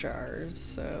more jars.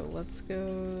 So let's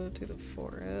go to the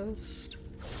forest.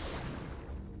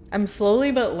 I'm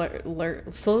slowly but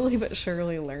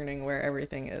surely learning where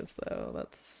everything is though.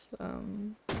 That's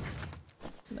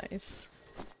nice.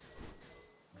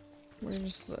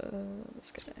 Where's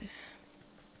this guy?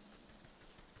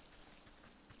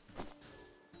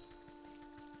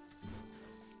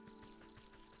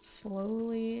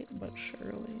 Slowly but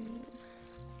surely.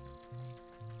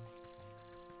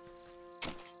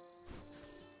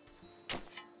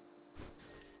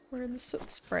 Where are the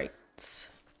soot sprites?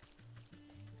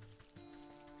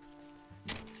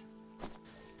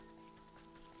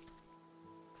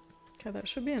 Okay, that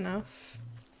should be enough.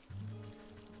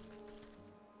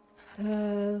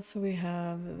 So we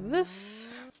have this.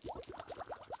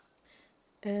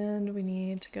 And we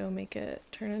need to go make it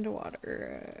turn into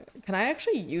water. Can I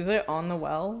actually use it on the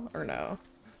well or no?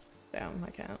 Damn, I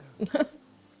can't.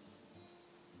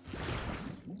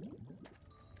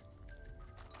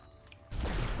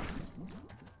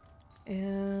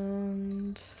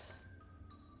 And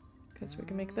because we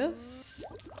can make this.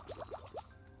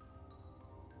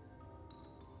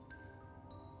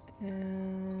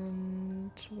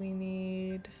 And we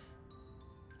need—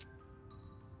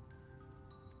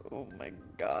 oh my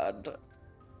god.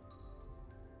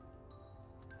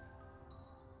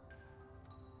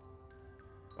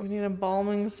 We need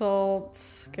embalming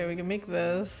salts. Okay, we can make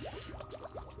this.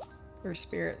 Or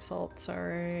spirit salt,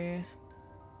 sorry.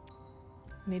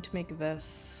 I need to make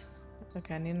this.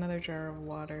 Okay, I need another jar of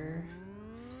water.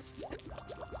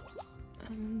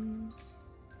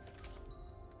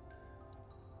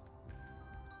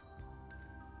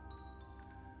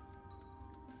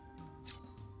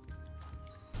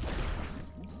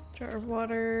 Jar of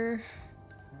water.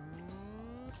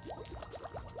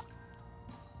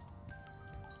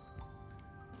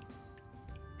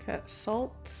 Okay,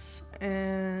 salts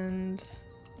and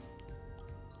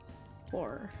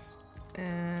flour.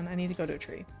 And I need to go to a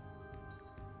tree.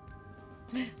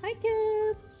 Hi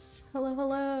kids! Hello,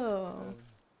 hello.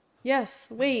 Yes,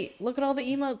 wait, look at all the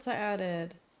emotes I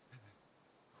added.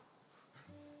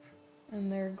 And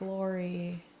their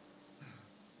glory.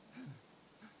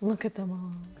 Look at them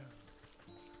all.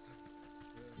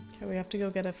 Okay, we have to go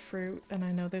get a fruit, and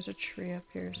I know there's a tree up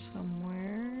here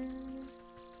somewhere.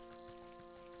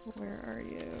 Where are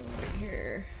you? Right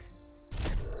here.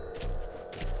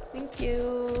 Thank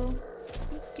you.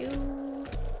 Thank you.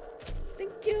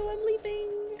 Thank you, I'm leaving.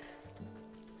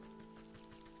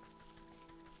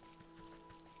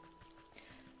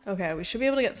 Okay, we should be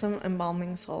able to get some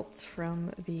embalming salts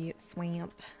from the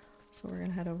swamp. So we're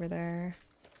gonna head over there.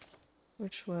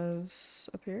 Which was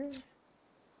up here?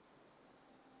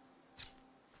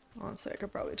 Honestly, I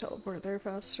could probably teleport there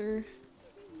faster.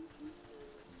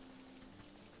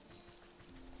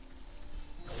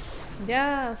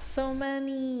 Yeah, so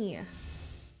many!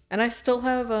 And I still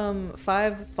have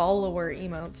 5 follower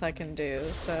emotes I can do,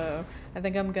 so I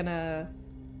think I'm gonna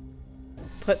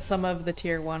put some of the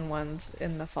tier 1 ones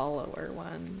in the follower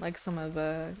one. Like some of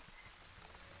the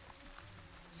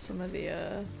some of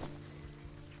the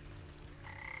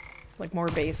like more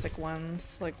basic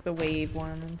ones, like the wave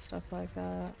one and stuff like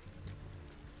that.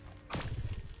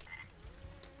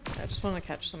 I just want to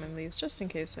catch some of these just in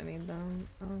case I need them.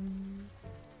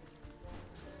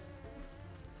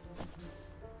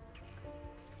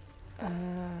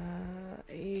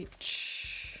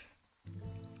 H.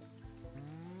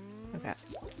 Okay.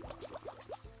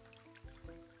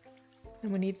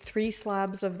 And we need 3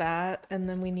 slabs of that, and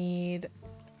then we need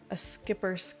a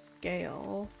skipper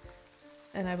scale.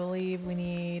 And I believe we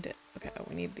need, okay,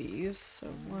 we need these. So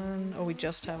 1, oh, we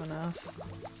just have enough.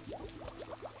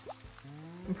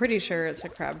 I'm pretty sure it's a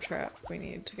crab trap we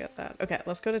need to get that. Okay,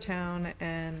 let's go to town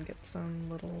and get some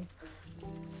little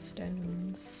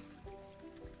stones.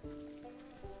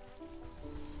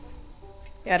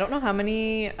 Yeah, I don't know how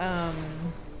many,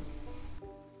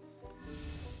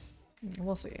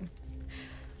 we'll see.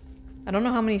 I don't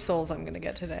know how many souls I'm gonna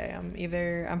get today.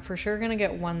 I'm for sure gonna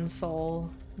get 1 soul,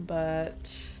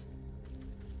 but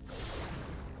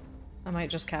I might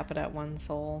just cap it at 1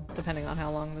 soul, depending on how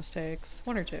long this takes.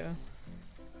 1 or 2.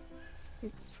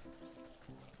 Oops.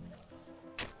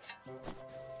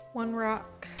 1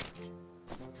 rock,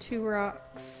 2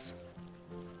 rocks,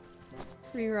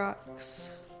 3 rocks.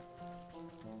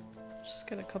 Just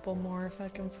get a couple more if I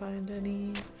can find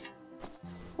any.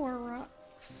 4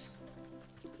 rocks.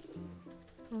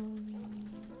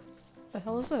 The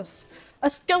hell is this? A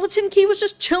skeleton key was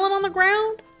just chilling on the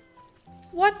ground?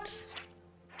 What?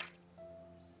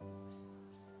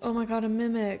 Oh my god, a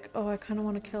mimic. Oh, I kind of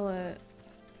want to kill it.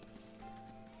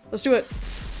 Let's do it.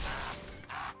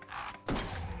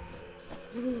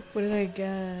 What did I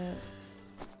get?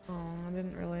 Oh, I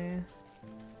didn't really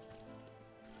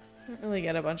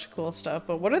get a bunch of cool stuff,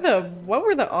 but what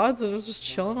were the odds that it was just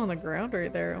chilling on the ground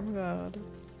right there? Oh my god.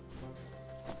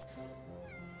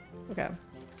 Okay.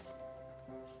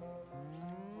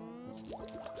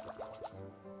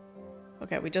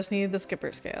 Okay, we just need the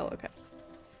skipper scale. Okay.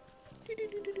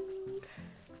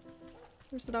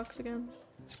 Where's the docks again?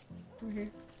 Over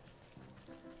here.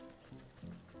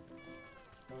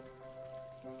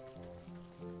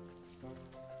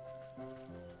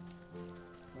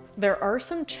 There are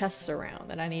some chests around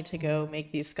that I need to go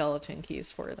make these skeleton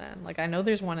keys for then. Like, I know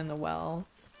there's one in the well.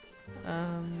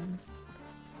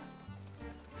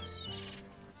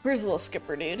 Where's the little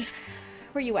skipper dude?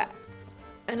 Where you at?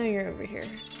 I know you're over here.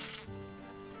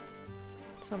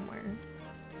 Somewhere.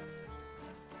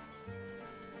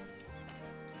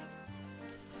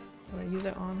 Do I use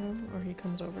it on him, or he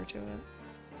comes over to it?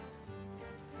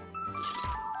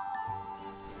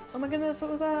 Oh my goodness,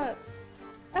 what was that?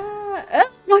 Ah,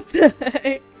 what the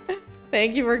heck?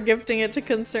 Thank you for gifting it to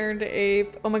Concerned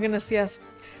Ape. Oh my goodness, yes.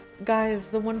 Guys,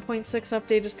 the 1.6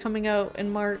 update is coming out in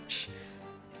March.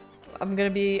 I'm gonna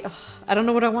be... Ugh, I don't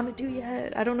know what I want to do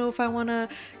yet. I don't know if I want to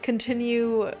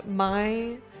continue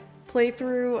my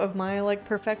playthrough of my, like,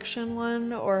 perfection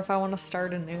one, or if I want to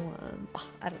start a new one. Ugh,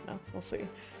 I don't know. We'll see.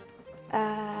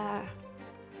 I'm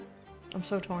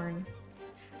so torn.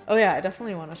 Oh yeah, I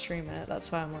definitely want to stream it.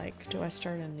 That's why I'm like, do I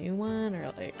start a new one,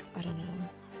 or like, I don't know.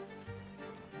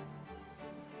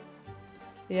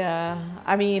 Yeah,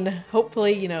 I mean,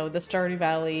 hopefully, you know, the Stardew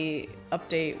Valley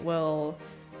update will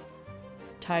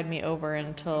tide me over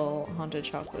until Haunted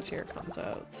Chocolatier comes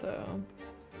out, so...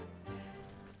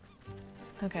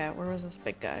 Okay, where was this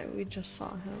big guy? We just saw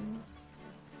him.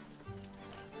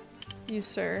 You,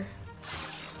 sir.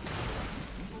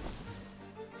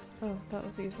 Oh, that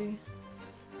was easy.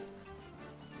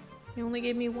 He only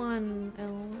gave me 1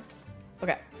 L.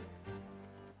 Okay.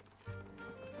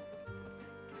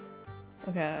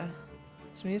 Okay.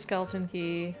 So we need a skeleton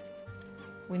key.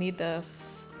 We need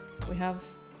this. We have...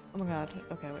 Oh my god.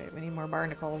 Okay, wait. We need more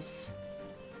barnacles.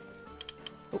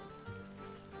 Oh.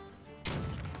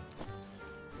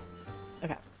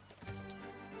 Okay.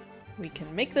 We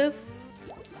can make this.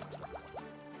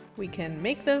 We can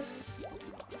make this.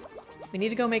 We need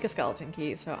to go make a skeleton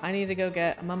key, so I need to go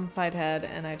get a mummified head,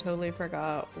 and I totally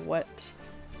forgot what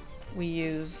we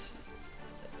use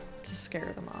to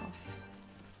scare them off.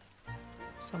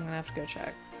 So I'm gonna have to go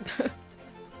check.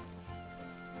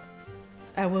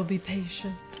 I will be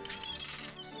patient.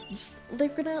 Just, they're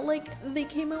gonna, like, they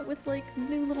came out with, like,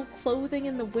 new little clothing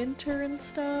in the winter and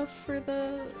stuff for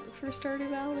Stardew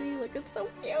Valley. Like, it's so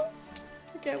cute.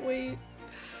 I can't wait.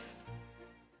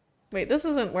 Wait, this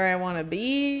isn't where I want to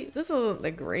be. This isn't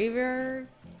the graveyard.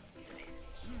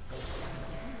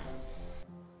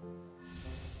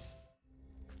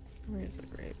 Where's the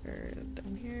graveyard?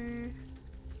 Down here.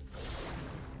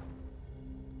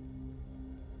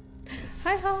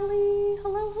 Hi, Holly.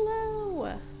 Hello,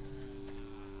 hello.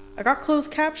 I got closed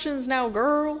captions now,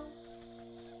 girl.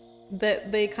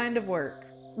 That they kind of work.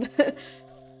 Wait,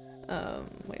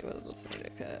 what is this?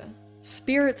 Okay.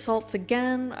 Spirit salts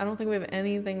again. I don't think we have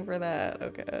anything for that.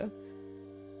 Okay.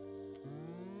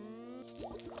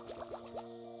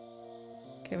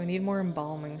 Okay, we need more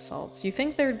embalming salts. You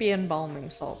think there'd be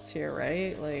embalming salts here,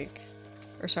 right? Like,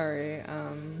 or sorry,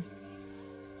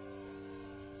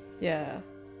 yeah.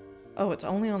 Oh, it's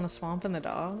only on the swamp and the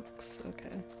docks?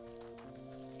 Okay.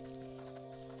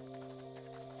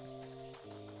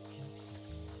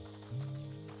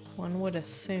 One would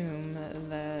assume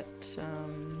that,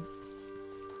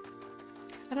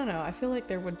 I don't know, I feel like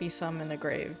there would be some in a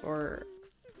grave or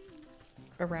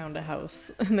around a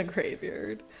house in the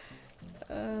graveyard.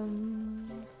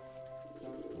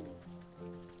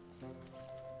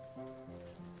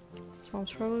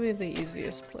 Swamp's probably the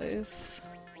easiest place.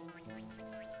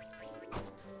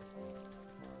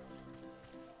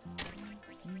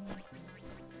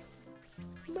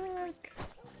 Back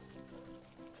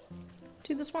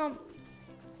to the swamp.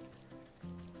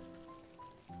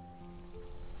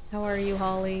 How are you,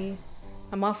 Holly?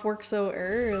 I'm off work so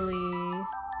early.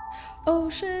 Oh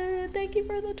shit, thank you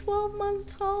for the 12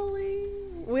 months, Holly.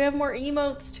 We have more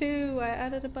emotes too. I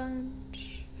added a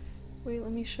bunch. Wait,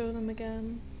 let me show them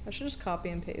again. I should just copy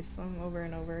and paste them over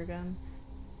and over again.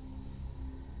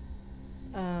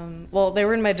 Well, they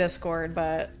were in my Discord,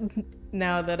 but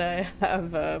now that I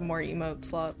have more emote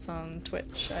slots on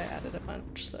Twitch, I added a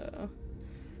bunch, so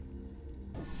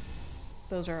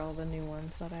those are all the new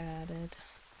ones that I added.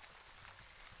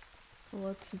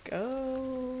 Let's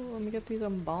go. Let me get these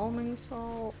embalming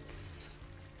salts.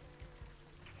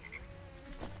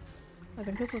 I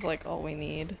think this is like all we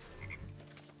need.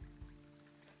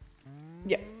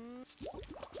 Yeah.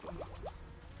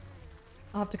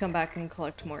 I'll have to come back and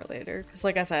collect more later, because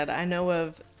like I said, I know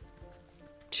of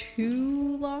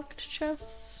 2 locked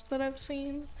chests that I've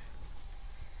seen.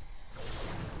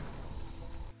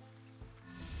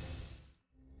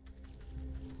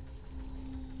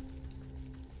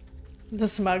 The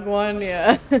smug one,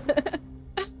 yeah.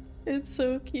 It's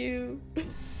so cute.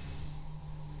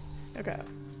 Okay.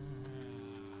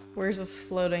 Where's this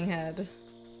floating head?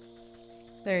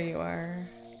 There you are.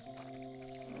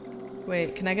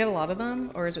 Wait, can I get a lot of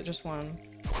them? Or is it just one?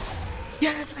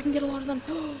 Yes, I can get a lot of them!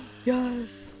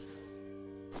 Yes!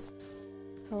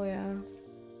 Hell yeah.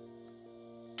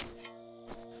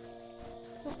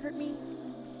 Don't hurt me.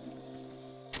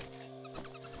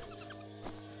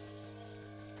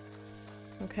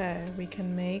 Okay, we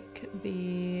can make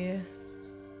the...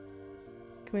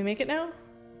 Can we make it now?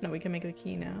 No, we can make the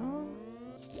key now.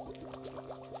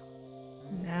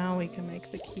 Now we can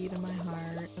make the key to my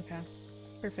heart. Okay.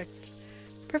 Perfect.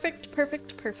 Perfect,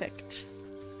 perfect, perfect.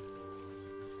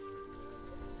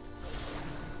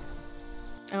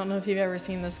 I don't know if you've ever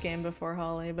seen this game before,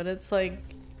 Holly, but it's like...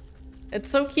 It's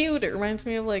so cute! It reminds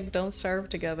me of like Don't Starve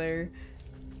Together.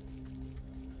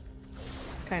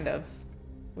 Kind of.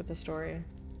 With the story.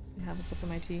 I have a sip of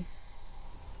my tea.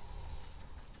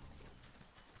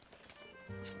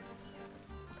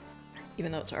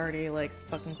 Even though it's already like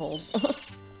fucking cold.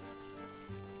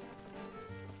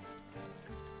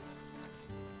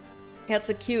 Yeah, it's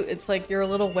so cute. It's like you're a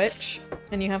little witch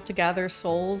and you have to gather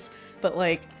souls, but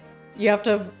like you have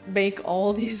to make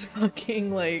all these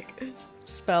fucking like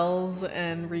spells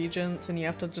and regents and you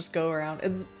have to just go around.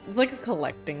 It's like a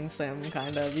collecting sim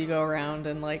kind of. You go around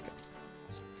and like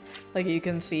you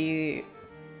can see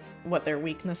what their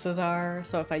weaknesses are.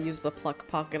 So if I use the pluck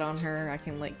pocket on her, I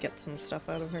can like get some stuff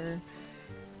out of her.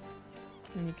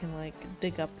 And you can like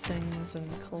dig up things and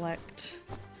collect.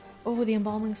 Oh, the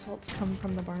embalming salts come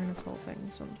from the barnacle thing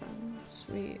sometimes.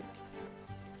 Sweet.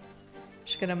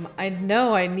 Should get them. I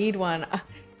know I need one.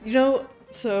 You know,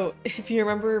 so if you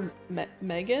remember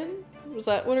Megan, was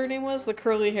that what her name was? The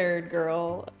curly-haired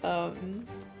girl.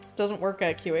 Doesn't work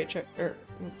at QH, or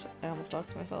I almost talked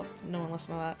to myself. No one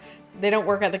listened to that. They don't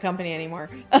work at the company anymore.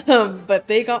 But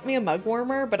they got me a mug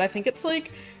warmer, but I think it's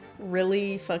like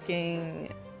really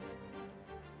fucking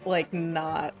like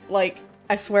not like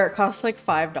I swear it costs like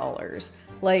 $5.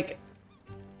 Like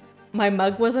my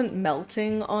mug wasn't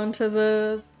melting onto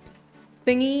the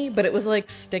thingy, but it was like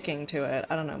sticking to it.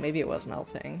 I don't know, maybe it was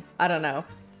melting. I don't know.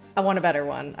 I want a better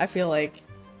one. I feel like,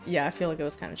 yeah, I feel like it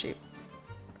was kind of cheap.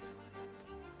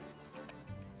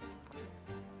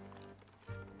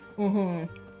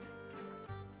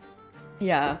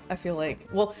 Yeah, I feel like,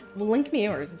 well, link me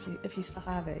yours if you still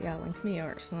have it. Yeah, link me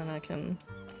yours and then I can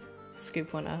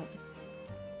scoop one up.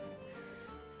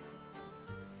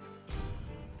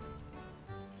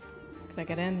 Can I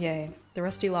get in? Yay. The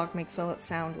rusty lock makes it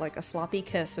sound like a sloppy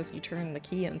kiss as you turn the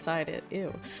key inside it.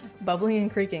 Ew. Bubbling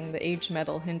and creaking, the aged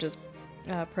metal hinges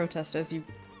protest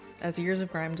as years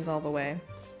of grime dissolve away.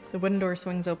 The wooden door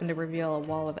swings open to reveal a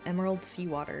wall of emerald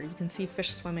seawater. You can see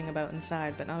fish swimming about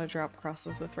inside, but not a drop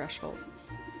crosses the threshold.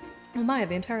 Oh my,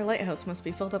 the entire lighthouse must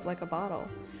be filled up like a bottle.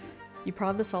 You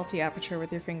prod the salty aperture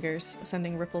with your fingers,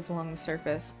 sending ripples along the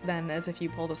surface. Then, as if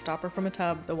you pulled a stopper from a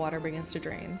tub, the water begins to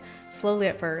drain. Slowly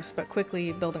at first, but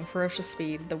quickly, building ferocious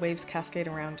speed, the waves cascade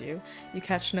around you. You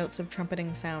catch notes of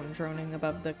trumpeting sound droning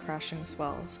above the crashing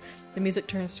swells. The music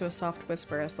turns to a soft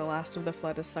whisper as the last of the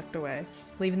flood is sucked away,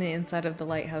 leaving the inside of the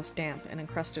lighthouse damp and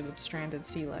encrusted with stranded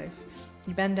sea life.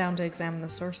 You bend down to examine the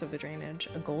source of the drainage.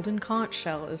 A golden conch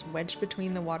shell is wedged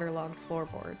between the waterlogged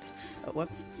floorboards. Oh,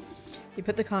 whoops. You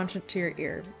put the conch to your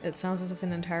ear. It sounds as if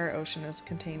an entire ocean is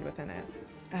contained within it.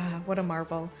 Ah, what a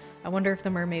marvel. I wonder if the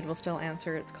mermaid will still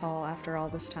answer its call after all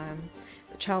this time.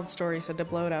 The child's story said to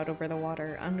blow it out over the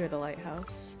water under the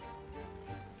lighthouse.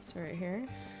 So right here.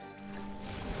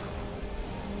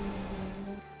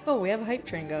 Oh, we have a hype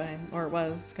train going. Or it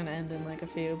was. It's gonna end in like a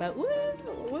few, but woo!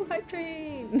 Woo, hype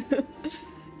train!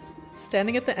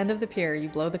 Standing at the end of the pier, you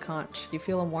blow the conch. You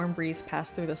feel a warm breeze pass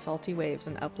through the salty waves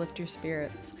and uplift your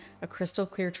spirits. A crystal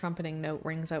clear trumpeting note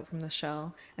rings out from the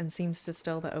shell and seems to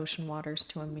still the ocean waters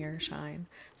to a mirror shine.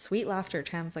 Sweet laughter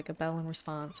chimes like a bell in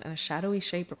response, and a shadowy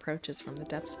shape approaches from the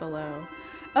depths below.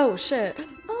 Oh shit!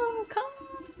 Oh, come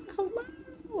on!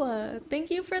 Hello!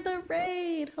 Thank you for the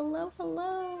raid! Hello,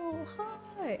 hello!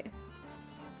 Hi!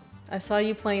 I saw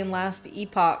you playing last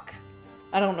epoch.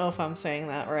 I don't know if I'm saying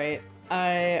that right.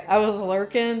 I was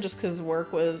lurking just because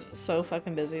work was so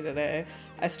fucking busy today.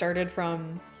 I started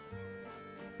from,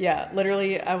 yeah,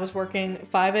 literally I was working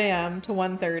 5 a.m. to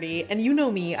 1:30, and you know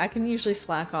me, I can usually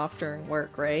slack off during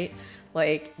work, right?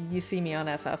 Like, you see me on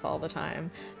FF all the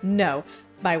time. No,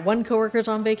 my one coworker's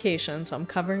on vacation, so I'm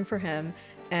covering for him,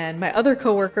 and my other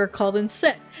coworker called in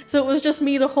sick, so it was just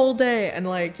me the whole day, and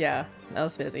like, yeah, I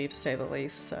was busy to say the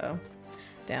least, so,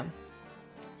 damn.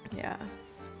 Yeah,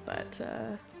 but,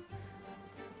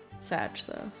 Sag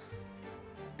though.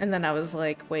 And then I was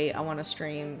like, wait, I want to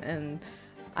stream, and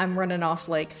I'm running off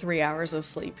like 3 hours of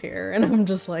sleep here, and I'm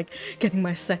just like getting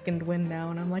my second win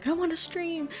now, and I'm like, I want to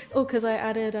stream. Oh, because I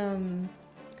added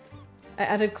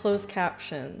closed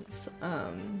captions.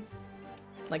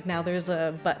 Like now there's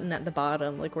a button at the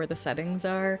bottom, like where the settings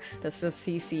are, that says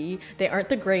CC. They aren't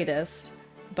the greatest,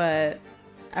 but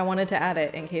I wanted to add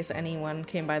it in case anyone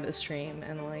came by the stream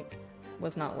and like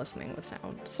was not listening with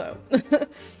sound, so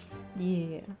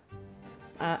yeah.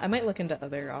 I might look into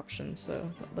other options though,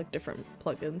 like different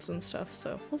plugins and stuff,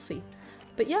 so we'll see.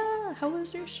 But yeah, how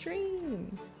was your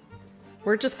stream?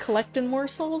 We're just collecting more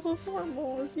souls as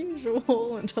normal, as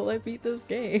usual, until I beat this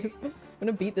game. I'm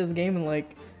gonna beat this game in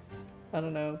like, I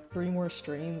don't know, 3 more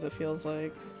streams, it feels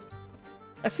like.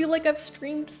 I feel like I've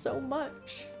streamed so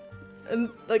much. And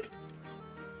like,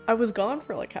 I was gone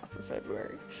for like half of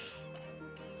February.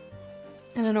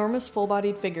 An enormous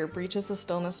full-bodied figure breaches the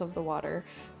stillness of the water,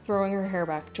 throwing her hair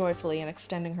back joyfully and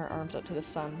extending her arms out to the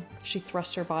sun. She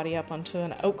thrusts her body up onto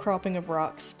an outcropping of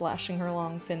rocks, splashing her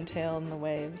long fin tail in the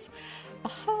waves.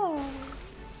 Aha!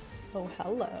 Oh,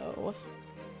 hello.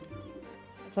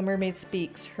 As the mermaid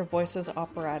speaks, her voice is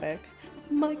operatic.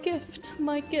 My gift,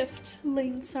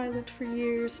 lain silent for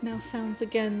years, now sounds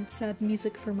again sad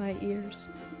music for my ears.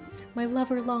 My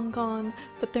lover long gone,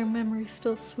 but their memory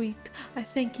still sweet. I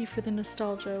thank you for the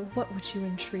nostalgia. What would you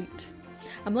entreat?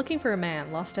 I'm looking for a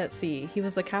man, lost at sea. He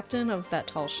was the captain of that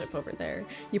tall ship over there.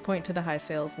 You point to the high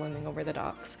sails looming over the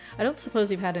docks. I don't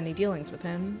suppose you've had any dealings with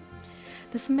him.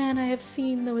 This man I have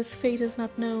seen, though his fate is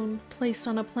not known. Placed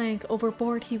on a plank,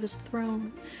 overboard he was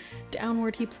thrown.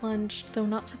 Downward he plunged, though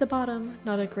not to the bottom.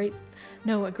 A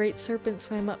great serpent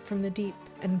swam up from the deep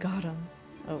and got him.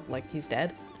 Oh, like he's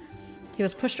dead? He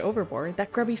was pushed overboard.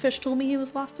 That grubby fish told me he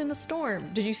was lost in a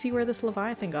storm. Did you see where this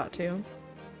Leviathan got to?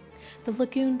 The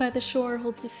lagoon by the shore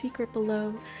holds a secret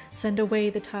below. Send away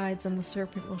the tides and the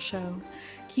serpent will show.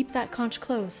 Keep that conch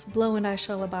close, blow and I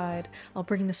shall abide. I'll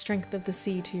bring the strength of the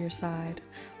sea to your side.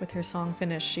 With her song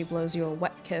finished, she blows you a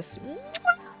wet kiss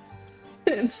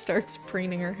and starts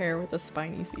preening her hair with a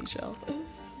spiny seashell.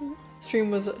 Stream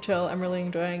was chill. I'm really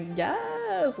enjoying.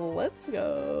 Yes, let's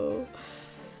go.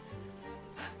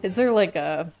 Is there like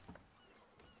a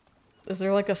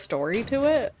story to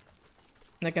it?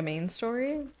 Like a main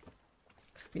story?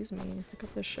 Excuse me, pick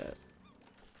up this shit.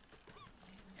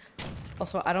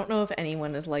 Also, I don't know if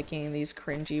anyone is liking these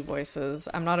cringy voices.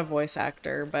 I'm not a voice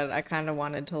actor, but I kind of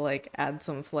wanted to like add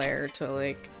some flair to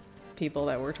like people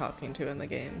that we're talking to in the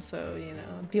game, so you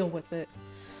know, deal with it.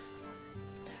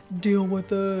 Deal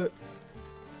with it.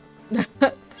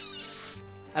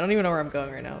 I don't even know where I'm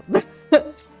going right now.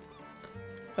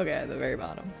 Okay, at the very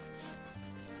bottom.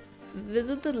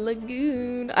 Visit the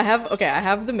lagoon. I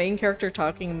have the main character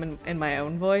talking in my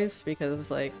own voice because,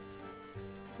 like,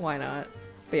 why not?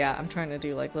 But yeah, I'm trying to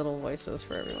do, like, little voices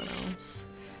for everyone else.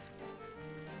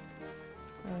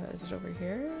 Is it over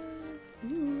here?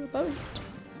 Ooh, a boat.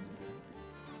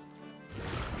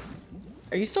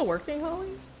 Are you still working, Holly?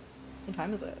 What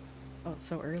time is it? Oh, it's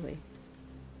so early.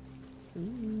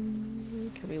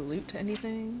 Ooh, can we loot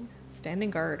anything?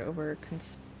 Standing guard over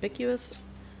conspicuous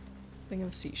thing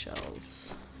of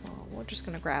seashells. Well, we're just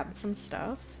gonna grab some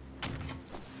stuff.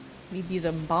 Need these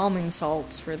embalming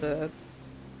salts for the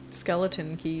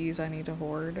skeleton keys I need to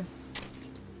hoard.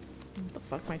 What the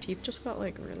fuck? My teeth just got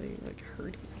like really like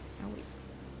hurty. Owie.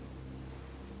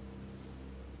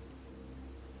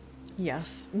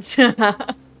 Yes.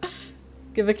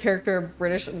 Give a character a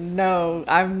British. No,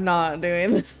 I'm not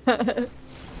doing that.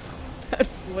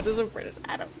 What is a British?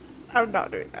 I'm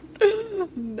not doing that.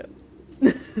 No.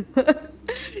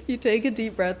 You take a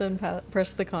deep breath and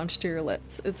press the conch to your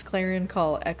lips. Its clarion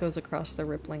call echoes across the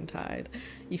rippling tide.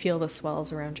 You feel the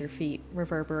swells around your feet,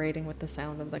 reverberating with the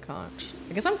sound of the conch.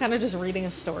 I guess I'm kind of just reading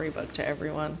a storybook to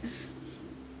everyone.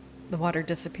 The water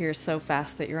disappears so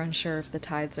fast that you're unsure if the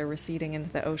tides are receding into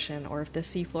the ocean or if the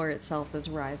seafloor itself is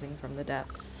rising from the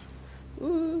depths.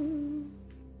 Ooh.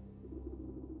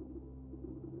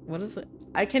 What is it?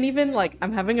 I can't even, like,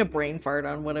 I'm having a brain fart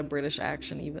on what a British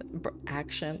accent even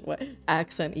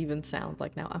sounds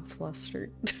like now. I'm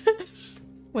flustered.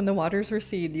 When the waters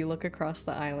recede, you look across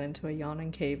the island to a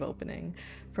yawning cave opening.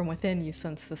 From within, you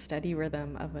sense the steady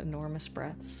rhythm of enormous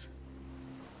breaths.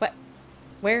 What?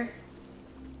 Where?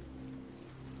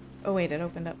 Oh wait, it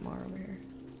opened up more over here.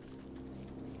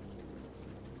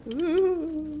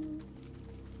 Ooh.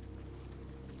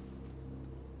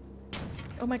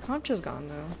 Oh, my conch is gone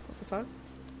though. What the fuck?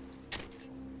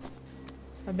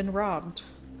 I've been robbed.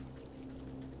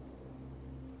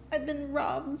 I've been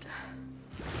robbed.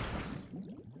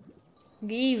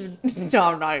 Give. No,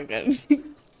 I'm not good.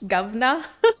 Governor.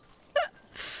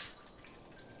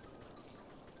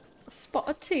 A spot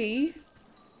of tea.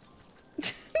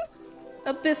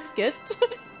 A biscuit.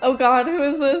 Oh god, who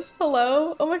is this?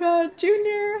 Hello? Oh my god,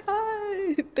 Junior,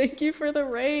 hi! Thank you for the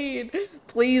raid.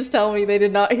 Please tell me they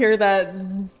did not hear that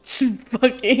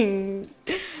fucking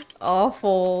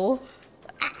awful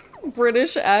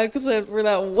British accent for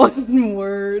that one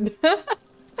word.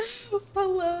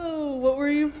 Hello, what were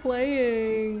you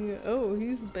playing? Oh,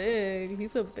 he's big.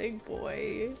 He's a big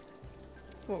boy.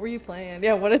 What were you playing?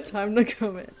 Yeah, what a time to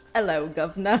come in. Hello,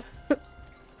 governor.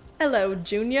 Hello,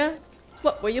 Junior.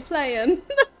 What were you playing?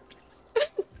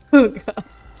 Oh god.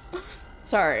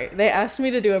 Sorry, they asked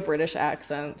me to do a British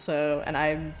accent, so, and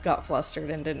I got flustered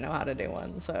and didn't know how to do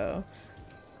one, so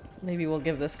maybe we'll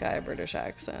give this guy a British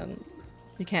accent.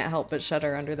 You can't help but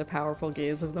shudder under the powerful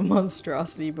gaze of the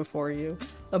monstrosity before you.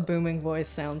 A booming voice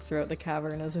sounds throughout the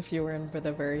cavern as if you were in for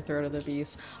the very throat of the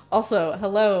beast. Also,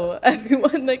 hello,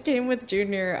 everyone that came with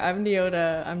Junior. I'm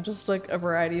Neota. I'm just like a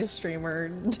variety streamer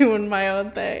doing my own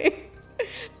thing.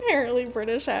 Apparently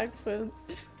British accents.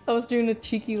 I was doing a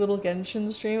cheeky little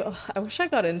Genshin stream. Ugh, I wish I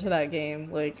got into that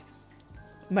game. Like,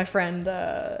 my friend,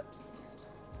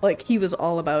 like, he was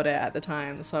all about it at the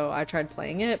time, so I tried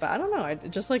playing it, but I don't know,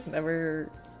 it just, like, never,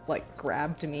 like,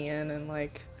 grabbed me in and,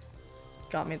 like,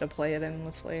 got me to play it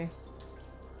endlessly.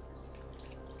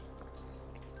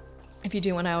 If you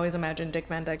do one, I always imagine Dick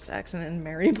Van Dyke's accent in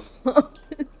Mary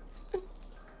Poppins.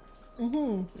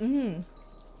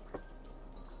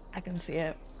 I can see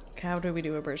it. Okay, how do we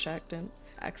do a British accent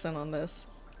on this?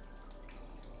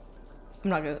 I'm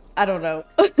not gonna- I don't know.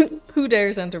 Who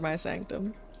dares enter my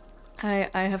sanctum? I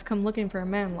have come looking for a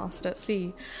man lost at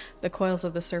sea. The coils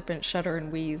of the serpent shudder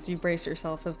and wheeze. You brace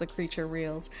yourself as the creature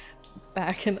reels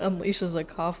back and unleashes a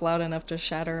cough loud enough to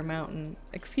shatter a mountain.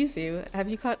 Excuse you, have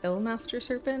you caught ill, Master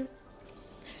Serpent?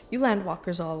 You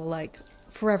landwalkers all alike,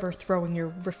 forever throwing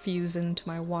your refuse into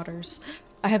my waters.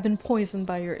 I have been poisoned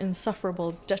by your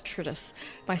insufferable detritus.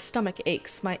 My stomach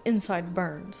aches, my inside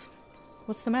burns.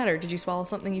 What's the matter? Did you swallow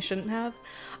something you shouldn't have?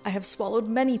 I have swallowed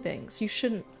many things. You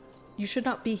should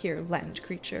not be here, land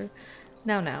creature.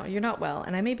 Now, you're not well,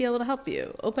 and I may be able to help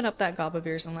you. Open up that gob of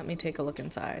yours and let me take a look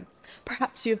inside.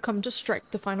 Perhaps you have come to strike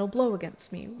the final blow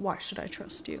against me. Why should I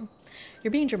trust you?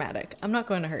 You're being dramatic. I'm not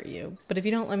going to hurt you, but if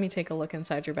you don't let me take a look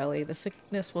inside your belly, the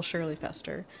sickness will surely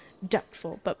fester.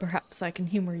 Doubtful, but perhaps I can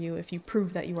humor you if you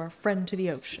prove that you are a friend to the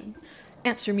ocean.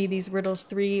 Answer me these riddles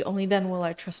 3, only then will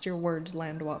I trust your words,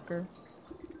 landwalker.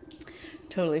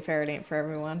 Totally fair, it ain't for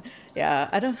everyone. Yeah,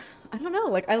 I don't know,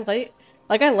 like, I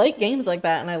Like, I like games like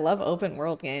that, and I love open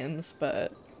world games,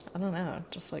 but I don't know,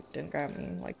 it just like didn't grab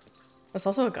me. Like, it's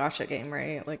also a gacha game,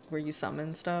 right? Like, where you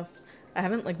summon stuff. I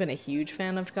haven't like been a huge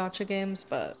fan of gacha games,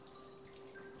 but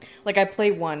like I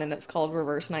play one and it's called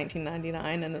Reverse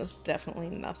 1999, and it's definitely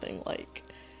nothing like,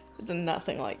 it's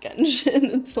nothing like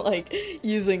Genshin. It's like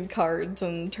using cards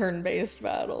and turn-based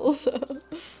battles.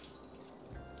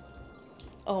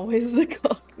 Always the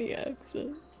Cockney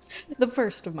accent. The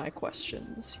first of my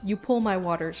questions. You pull my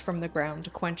waters from the ground to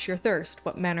quench your thirst.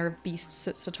 What manner of beast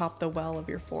sits atop the well of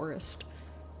your forest?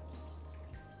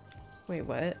 Wait,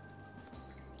 what?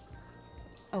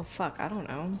 Oh fuck, I don't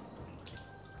know.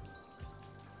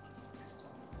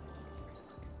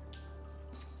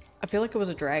 I feel like it was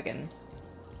a dragon.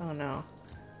 Oh no.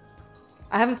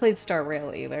 I haven't played Star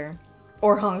Rail either.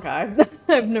 Or Honkai.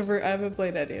 I haven't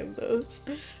played any of those.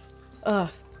 Ugh.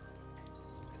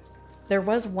 There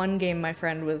was one game my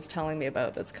friend was telling me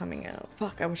about that's coming out.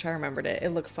 Fuck, I wish I remembered it.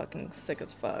 It looked fucking sick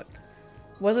as fuck.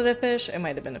 Was it a fish? It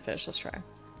might have been a fish. Let's try.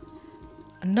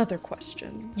 Another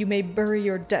question. You may bury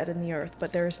your dead in the earth,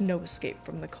 but there is no escape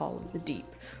from the call of the deep.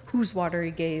 Whose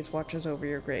watery gaze watches over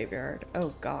your graveyard?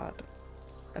 Oh god.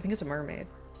 I think it's a mermaid.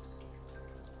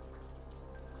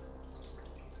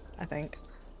 I think.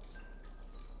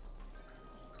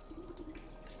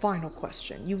 Final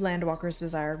question. You landwalkers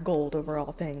desire gold over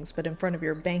all things, but in front of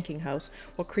your banking house,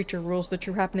 what creature rules the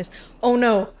true happiness? Oh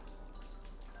no!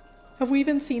 Have we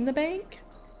even seen the bank?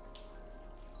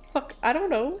 Fuck, I don't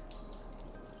know.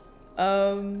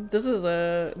 This is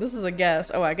a guess.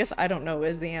 Oh, I guess I don't know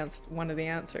is the one of the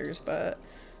answers, but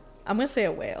I'm gonna say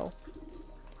a whale.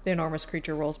 The enormous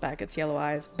creature rolls back its yellow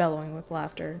eyes, bellowing with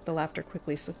laughter. The laughter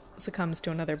quickly succumbs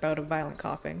to another bout of violent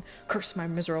coughing. Curse my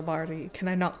miserable body. Can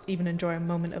I not even enjoy a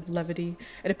moment of levity?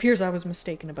 It appears I was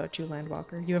mistaken about you,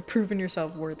 Landwalker. You have proven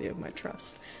yourself worthy of my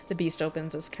trust. The beast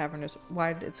opens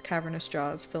wide its cavernous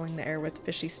jaws, filling the air with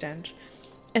fishy stench.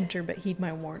 Enter, but heed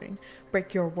my warning.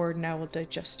 Break your word and I will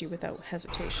digest you without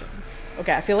hesitation.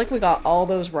 Okay, I feel like we got all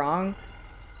those wrong,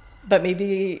 but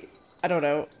maybe... I don't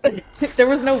know. There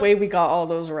was no way we got all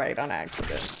those right on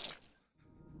accident.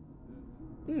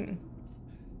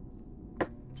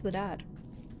 It's the dad.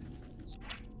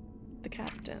 The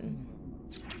captain.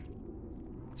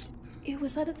 Ew,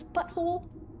 was that its butthole?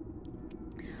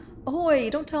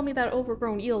 Ahoy, don't tell me that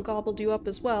overgrown eel gobbled you up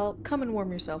as well. Come and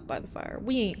warm yourself by the fire.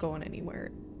 We ain't going anywhere.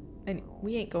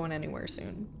 We ain't going anywhere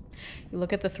soon. You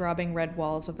look at the throbbing red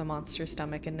walls of the monster's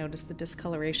stomach and notice the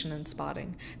discoloration and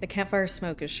spotting. The campfire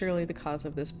smoke is surely the cause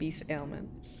of this beast's ailment.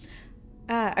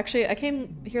 Actually, I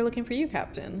came here looking for you,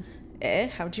 Captain. Eh?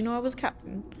 How'd you know I was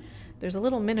captain? There's a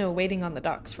little minnow waiting on the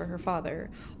docks for her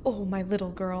father. Oh, my little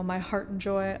girl, my heart and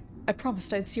joy. I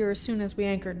promised I'd see her as soon as we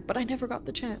anchored, but I never got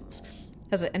the chance.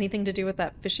 Has it anything to do with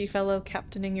that fishy fellow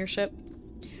captaining your ship?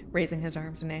 Raising his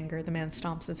arms in anger, the man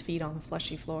stomps his feet on the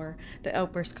fleshy floor. The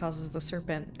outburst causes the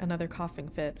serpent another coughing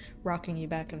fit, rocking you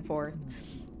back and forth.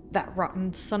 That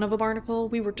rotten son of a barnacle,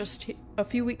 we were just a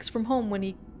few weeks from home when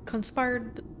he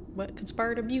conspired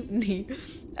a mutiny.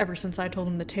 Ever since I told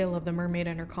him the tale of the mermaid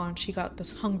and her conch, he got this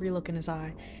hungry look in his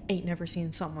eye. Ain't never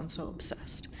seen someone so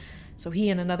obsessed. So he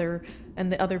and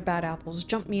the other bad apples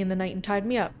jumped me in the night and tied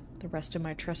me up. The rest of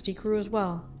my trusty crew as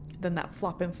well. Then that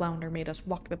flopping flounder made us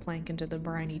walk the plank into the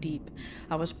briny deep.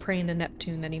 I was praying to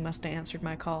Neptune that he must have answered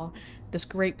my call. This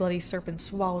great bloody serpent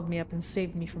swallowed me up and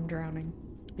saved me from drowning.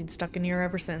 Been stuck in here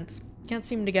ever since. Can't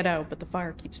seem to get out, but the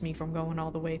fire keeps me from going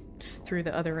all the way through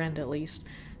the other end at least.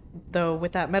 Though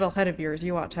with that metal head of yours,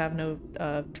 you ought to have no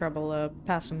trouble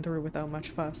passing through without much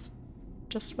fuss.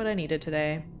 Just what I needed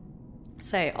today.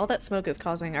 Say, all that smoke is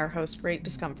causing our host great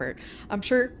discomfort. I'm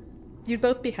sure you'd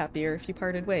both be happier if you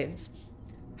parted ways.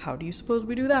 How do you suppose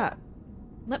we do that?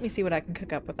 Let me see what I can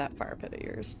cook up with that fire pit of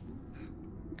yours.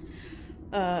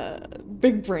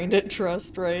 Big brained at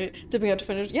trust, right? Dipping out to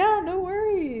finish. Yeah, no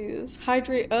worries.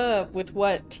 Hydrate up with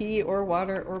what? Tea or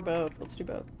water or both? Let's do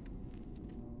both.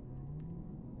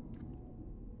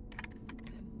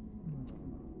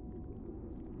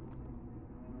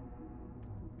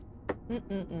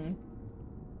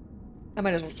 I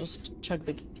might as well just chug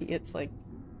the tea. It's like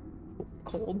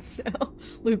cold now.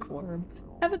 Lukewarm.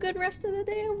 Have a good rest of the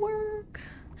day at work.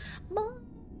 Bye.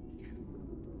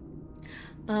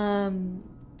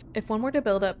 If one were to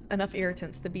build up enough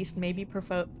irritants, the beast may be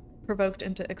provoked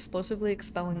into explosively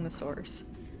expelling the source.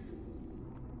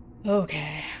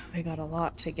 Okay, we got a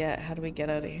lot to get. How do we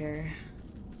get out of here?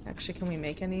 Actually, can we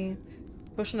make any?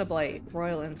 Potion of Blight,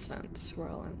 Royal Incense.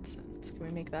 Royal Incense. Can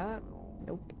we make that?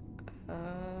 Nope.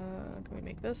 Can we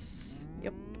make this?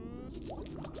 Yep.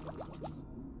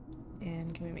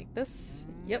 And can we make this?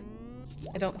 Yep.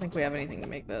 I don't think we have anything to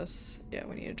make this. Yeah,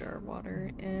 we need a jar of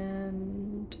water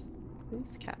and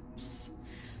leaf caps.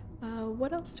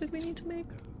 What else did we need to make?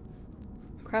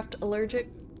 Craft allergenic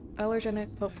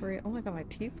potpourri. Oh my god, my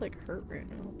teeth like hurt right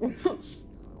now.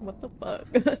 What the fuck?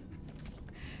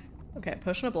 Okay,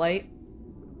 potion of blight.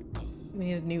 We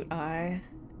need a newt eye.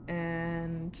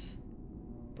 And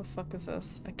the fuck is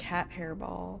this? A cat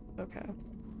hairball. Okay.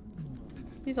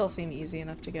 These all seem easy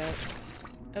enough to get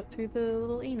out through the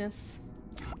little anus.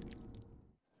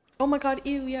 Oh my god,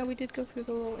 ew, yeah, we did go through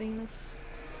the little anus.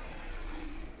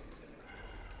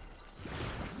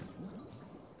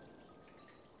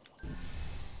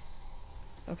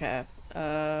 Okay,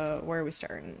 where are we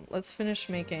starting? Let's finish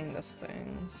making this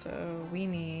thing. So we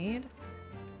need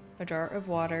a jar of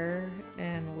water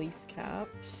and leaf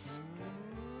caps.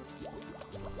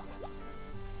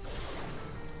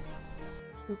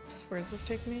 Oops, where does this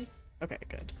take me? Okay,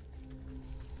 good.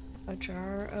 A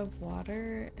jar of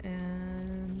water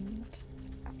and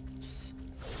caps.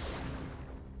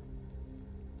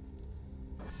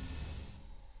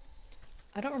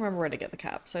 I don't remember where to get the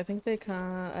caps. I think they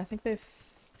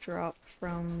drop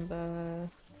from the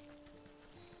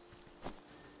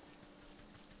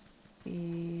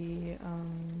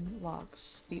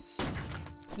logs. These.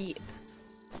 Yeah.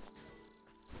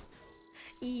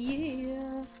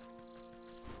 Yeah.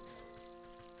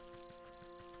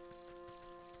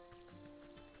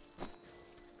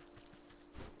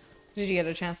 Did you get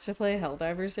a chance to play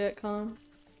Helldivers yet, Con?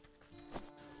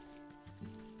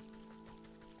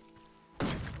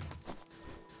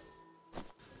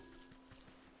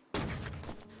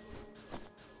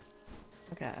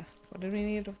 Okay, what do we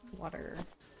need? Water.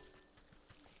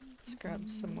 Let's grab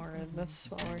some more of this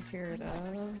while we're here to...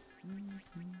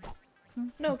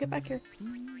 No, get back here.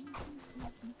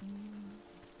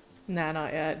 Nah,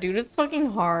 not yet. Dude, it's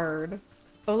fucking hard.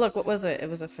 Oh look, what was it? It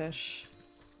was a fish.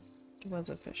 It was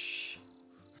a fish.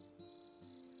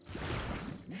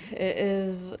 It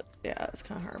is... yeah, it's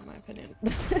kind of hard in my opinion.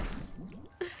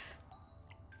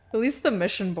 At least the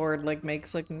mission board, like,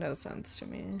 makes, like, no sense to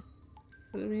me.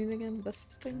 What do we need again? This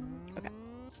thing? Okay.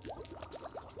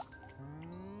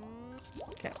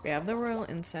 Okay, we have the royal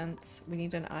incense. We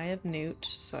need an eye of newt,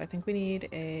 so I think we need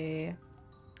a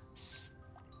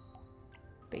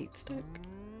bait stick.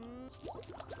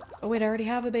 Oh wait, I already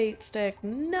have a bait stick.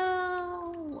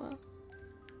 No!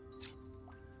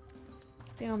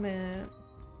 Damn it.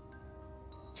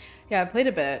 Yeah, I played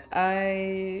a bit.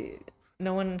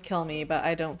 No one kill me, but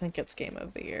I don't think it's game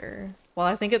of the year. Well,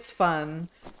 I think it's fun.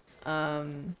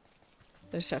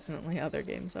 There's definitely other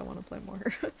games I want to play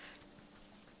more.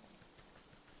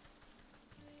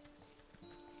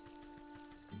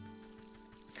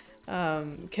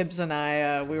 Kibbs and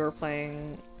I, we were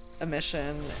playing a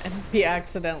mission and we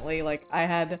accidentally, like, I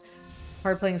had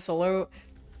hard playing solo,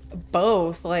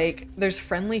 both, like, there's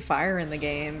friendly fire in the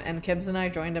game and Kibbs and I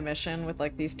joined a mission with,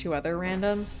 like, these two other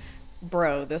randoms.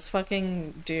 Bro, this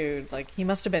fucking dude, like, he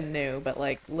must have been new, but,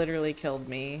 like, literally killed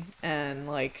me. And,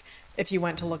 like, if you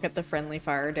went to look at the friendly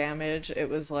fire damage, it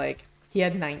was, like, he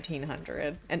had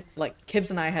 1900. And, like, Kibbs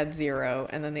and I had 0,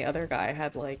 and then the other guy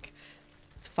had, like,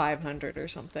 500 or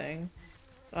something.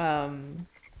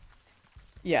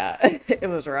 Yeah, it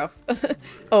was rough.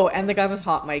 Oh, and the guy was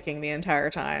hot micing the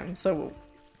entire time, so,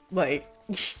 like,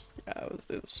 yeah,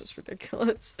 it was just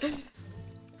ridiculous.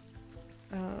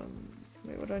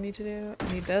 Wait, what do I need to do?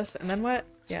 I need this, and then what?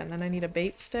 Yeah, and then I need a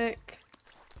bait stick.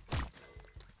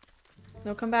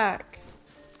 No, come back.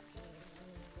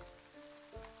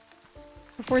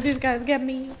 Before these guys get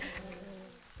me.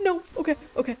 No, okay,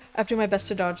 okay. I have to do my best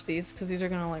to dodge these, because these are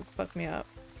gonna, like, fuck me up.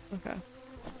 Okay.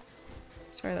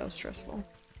 Sorry, that was stressful.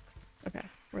 Okay,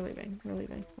 we're leaving, we're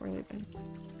leaving, we're leaving.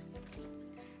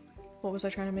 What was I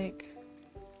trying to make?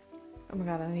 Oh my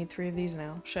god, I need 3 of these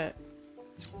now. Shit.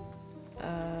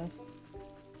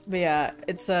 But yeah,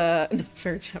 it's not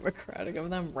very democratic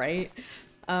of them, right?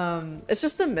 It's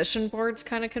just the mission board's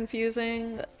kind of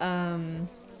confusing.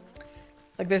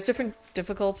 Like, there's different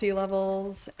difficulty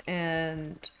levels,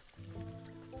 and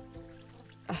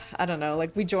I don't know,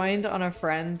 like, we joined on a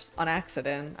friend on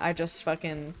accident. I just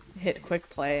fucking hit quick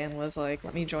play and was like,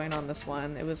 let me join on this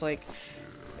one. It was like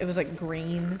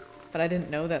green, but I didn't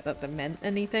know that meant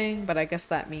anything, but I guess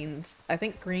that means, I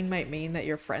think green might mean that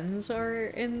your friends are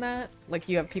in that. Like,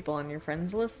 you have people on your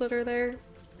friends list that are there.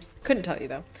 Couldn't tell you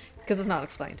though, because it's not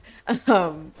explained.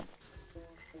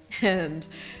 And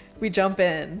we jump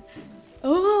in.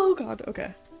 Oh god,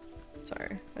 okay.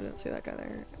 Sorry, I didn't see that guy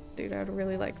there. Dude, I'd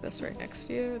really like this right next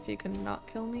to you if you can not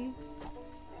kill me.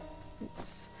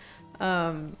 Oops.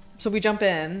 So we jump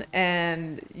in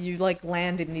and you like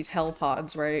land in these hell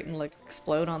pods, right? And like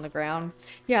explode on the ground.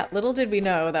 Yeah, little did we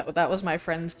know that that was my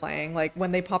friends playing. Like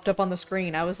when they popped up on the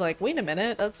screen, I was like, wait a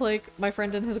minute, that's like my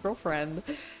friend and his girlfriend.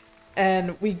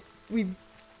 And we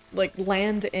like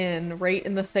land in right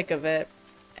in the thick of it.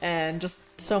 And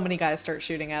just so many guys start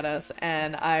shooting at us.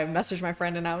 And I messaged my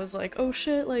friend and I was like, oh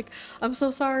shit, like, I'm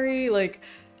so sorry. Like,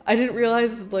 I didn't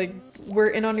realize, like, we're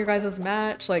in on your guys'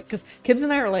 match. Like, because Kibbs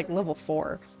and I are, like, level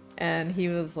 4. And he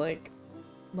was, like,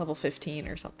 level 15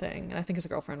 or something. And I think his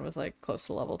girlfriend was, like, close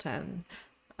to level 10.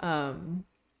 But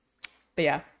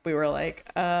yeah, we were like,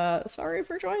 sorry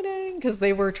for joining. Because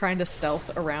they were trying to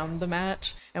stealth around the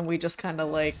match. And we just kind of,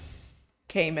 like,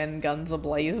 came in guns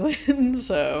a-blazing.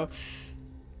 So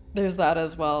there's that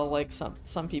as well. Like,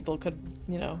 some people could,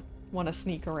 you know, want to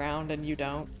sneak around and you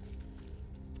don't.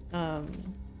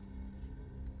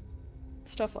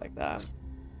 Stuff like that.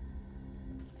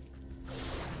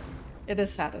 It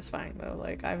is satisfying though.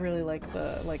 Like, I really like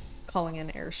the, like, calling in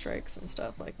airstrikes and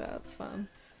stuff like that. It's fun.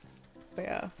 But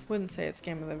yeah, wouldn't say it's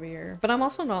game of the year. But I'm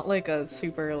also not like a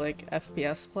super like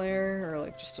FPS player or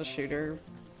like just a shooter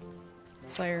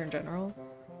player in general.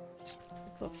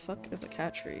 What the fuck is a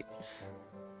cat treat?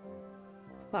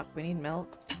 Fuck, we need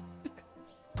milk.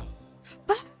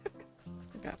 Fuck.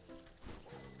 Okay.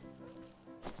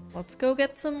 Let's go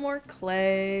get some more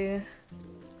clay.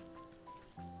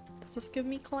 Does this give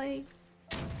me clay?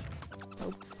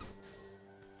 Nope.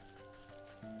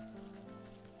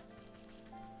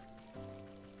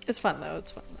 It's fun though,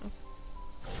 it's fun though.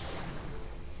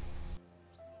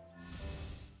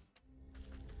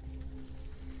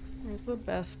 Where's the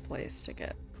best place to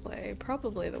get clay?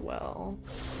 Probably the well.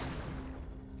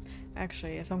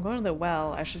 Actually, if I'm going to the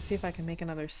well, I should see if I can make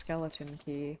another skeleton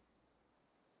key.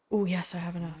 Oh yes, I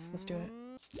have enough. Let's do it.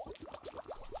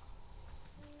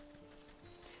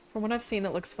 From what I've seen,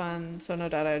 it looks fun, so no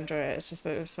doubt I enjoy it. It's just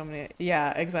that there's so many—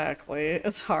 yeah, exactly.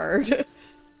 It's hard.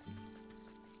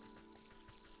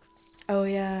 Oh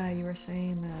yeah, you were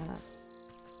saying that.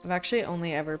 I've actually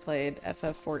only ever played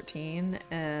FF14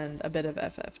 and a bit of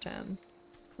FF10. And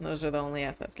those are the only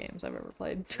FF games I've ever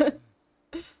played. Okay.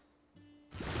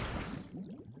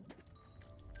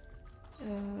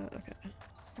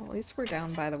 Well, at least we're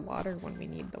down by the water when we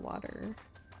need the water.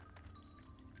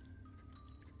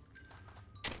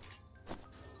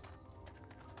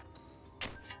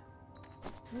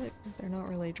 Look, they're not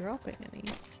really dropping any.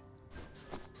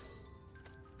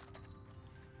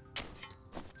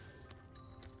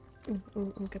 Ooh,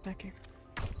 ooh, ooh, get back here.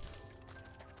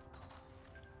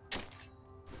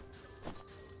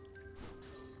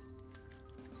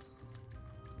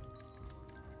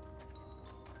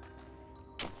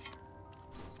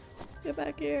 Get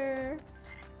back here.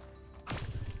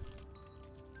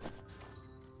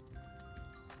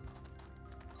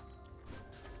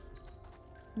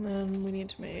 And then we need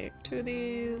to make 2 of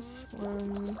these.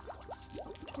 1,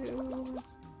 2. 1,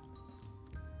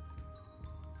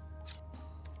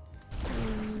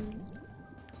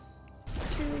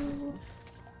 2.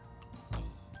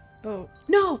 Oh,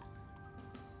 no!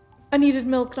 I needed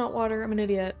milk, not water. I'm an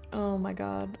idiot. Oh my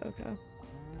god. Okay.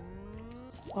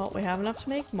 Well, we have enough to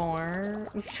make more.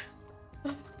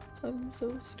 I'm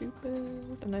so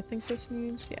stupid. And I think this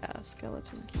needs— yeah,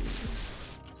 skeleton key.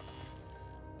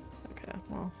 Okay,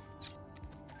 well.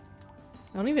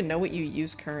 I don't even know what you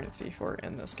use currency for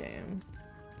in this game.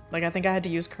 Like, I think I had to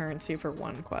use currency for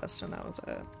 1 quest and that was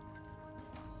it.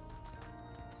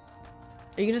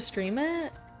 Are you gonna stream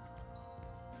it?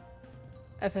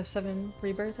 FF7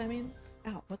 Rebirth, I mean?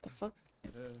 Ow, what the fuck?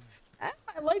 Ah,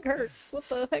 my leg hurts. What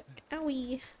the heck?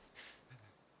 Owie.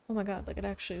 Oh my god, like it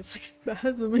actually is like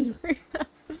spasming right now.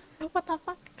 What the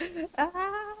fuck?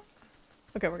 Ah.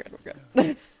 Okay, we're good, we're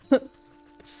good.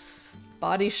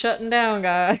 Body's shutting down,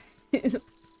 guys.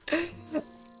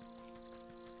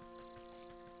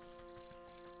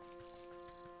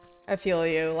 I feel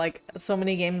you. Like, so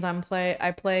many games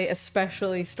I play,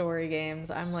 especially story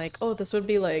games, I'm like, oh, this would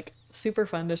be like super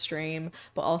fun to stream,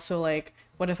 but also like,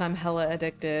 what if I'm hella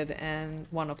addicted and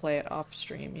want to play it off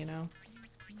stream, you know?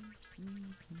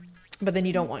 But then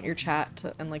you don't want your chat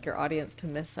to, and like your audience to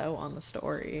miss out on the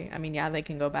story. I mean, yeah, they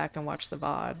can go back and watch the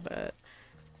VOD, but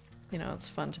you know, it's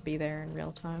fun to be there in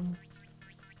real time.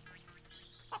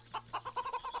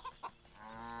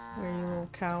 Where are you, little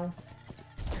cow?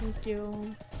 Thank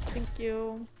you. Thank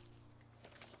you.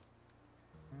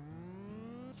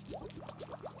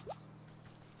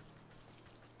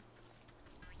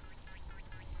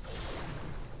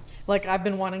 Like, I've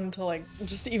been wanting to like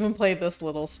just even play this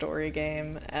little story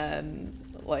game, and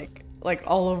like like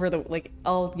all over the, like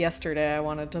all yesterday I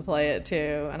wanted to play it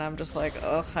too, and I'm just like,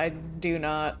 ugh, I do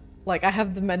not, like I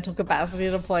have the mental capacity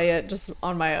to play it just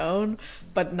on my own,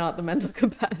 but not the mental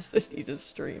capacity to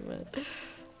stream it.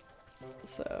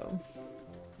 So,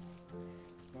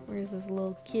 where's this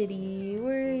little kitty?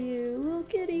 Where are you? Little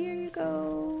kitty, here you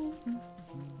go.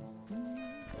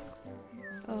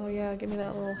 Oh yeah, give me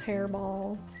that little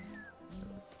hairball.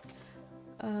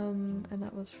 And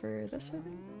that was for this, I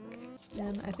think.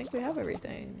 And I think we have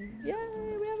everything. Yay,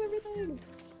 we have everything!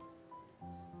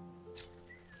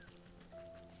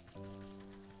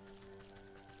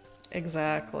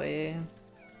 Exactly.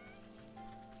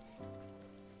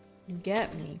 You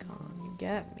get me, Con. You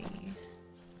get me.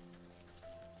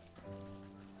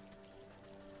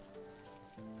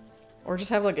 Or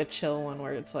just have like a chill one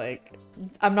where it's like,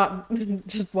 I'm not,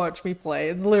 just watch me play.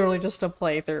 It's literally just a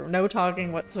playthrough. No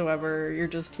talking whatsoever. You're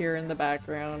just here in the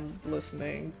background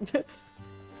listening. I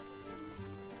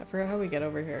forgot how we get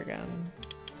over here again.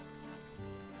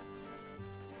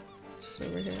 Just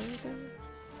over here again.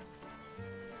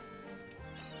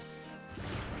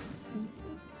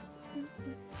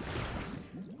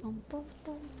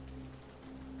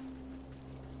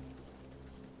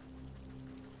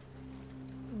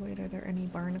 Wait, are there any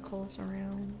barnacles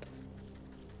around?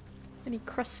 Any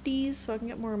crusties so I can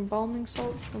get more embalming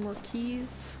salts for more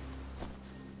keys?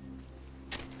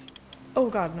 Oh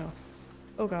god, no.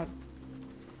 Oh god.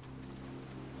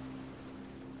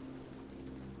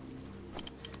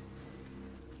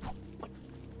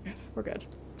 We're good.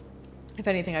 If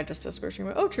anything, I just discourage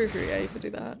you. Oh, true, yeah, you could do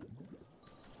that.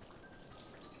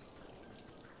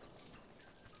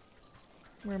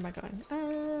 Where am I going?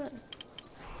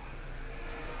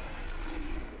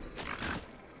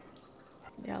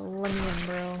 Yeah, let me in,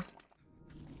 bro.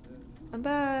 I'm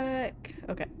back.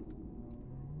 Okay.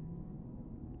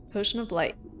 Potion of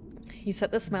Light. You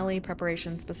set the smelly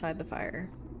preparations beside the fire.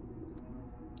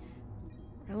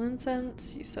 Real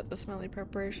incense. You set the smelly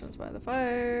preparations by the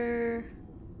fire.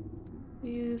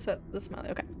 You set the smelly.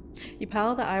 Okay. You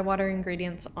pile the eye-watering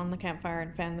ingredients on the campfire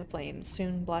and fan the flames.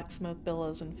 Soon black smoke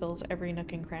billows and fills every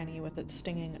nook and cranny with its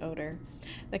stinging odor.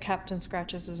 The captain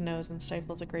scratches his nose and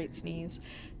stifles a great sneeze.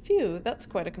 Phew, that's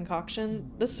quite a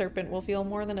concoction. This serpent will feel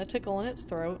more than a tickle in its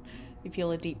throat. You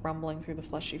feel a deep rumbling through the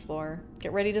fleshy floor.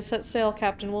 Get ready to set sail,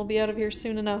 Captain. We'll be out of here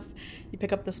soon enough. You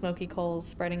pick up the smoky coals,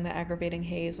 spreading the aggravating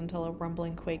haze until a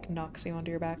rumbling quake knocks you onto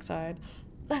your backside.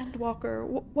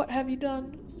 Landwalker, what have you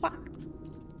done? What?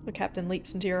 The captain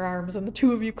leaps into your arms, and the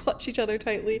two of you clutch each other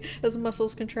tightly as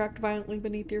muscles contract violently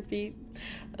beneath your feet.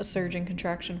 A surging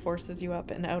contraction forces you up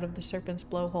and out of the serpent's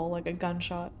blowhole like a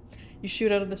gunshot. You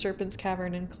shoot out of the serpent's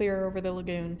cavern and clear over the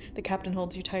lagoon. The captain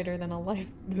holds you tighter than a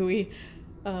life buoy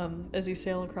as you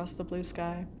sail across the blue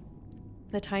sky.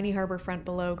 The tiny harbor front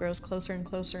below grows closer and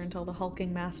closer until the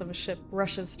hulking mass of a ship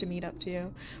rushes to meet up to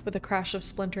you. With a crash of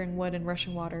splintering wood and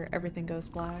rushing water, everything goes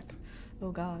black. Oh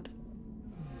god.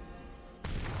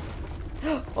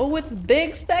 Oh, it's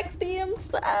big, sexy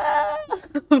himself!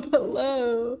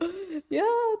 Hello! Yeah,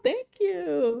 thank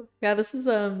you! Yeah, this is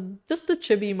just the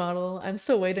chibi model. I'm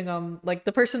still waiting on, like,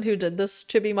 the person who did this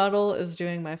chibi model is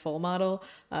doing my full model.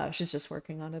 She's just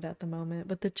working on it at the moment,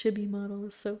 but the chibi model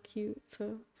is so cute,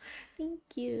 so thank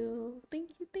you.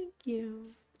 Thank you, thank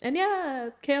you. And yeah,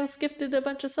 Chaos gifted a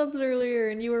bunch of subs earlier,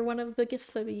 and you were one of the gift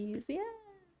subbies. Yeah!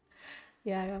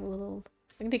 Yeah, I got a little...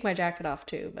 I can take my jacket off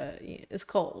too, but it's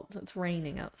cold. It's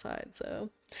raining outside,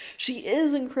 so... She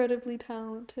is incredibly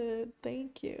talented.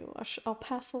 Thank you. I'll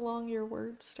pass along your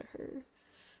words to her.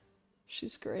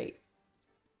 She's great.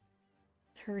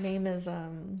 Her name is,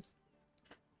 how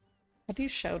do you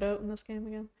shout out in this game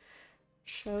again?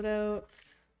 Shout out...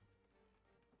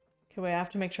 Okay, wait, I have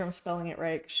to make sure I'm spelling it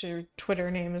right, because your Twitter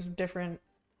name is different.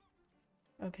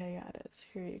 Okay, yeah, it is.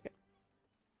 Here you go.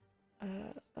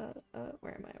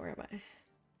 Where am I?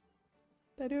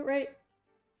 Did I do it right?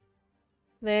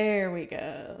 There we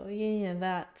go. Yeah,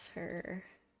 that's her.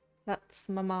 That's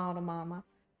my model mama.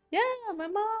 Yeah, my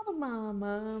model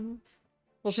mama.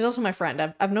 Well, she's also my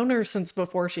friend. I've known her since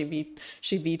before she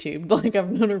VTubed. Like,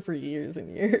 I've known her for years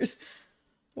and years.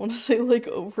 I want to say, like,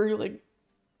 over, like,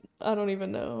 I don't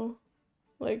even know.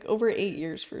 Like, over 8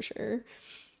 years for sure.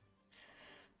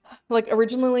 Like,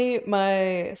 originally,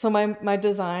 my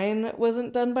design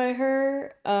wasn't done by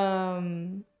her,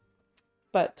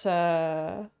 but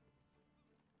I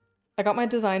got my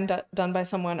design done by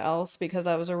someone else because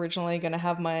I was originally gonna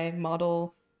have my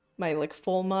like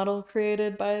full model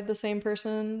created by the same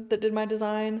person that did my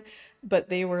design, but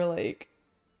they were like,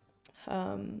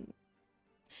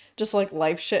 just like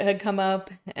life shit had come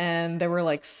up and there were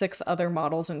like 6 other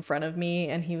models in front of me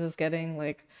and he was getting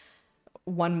like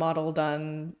one model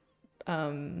done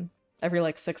every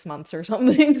like 6 months or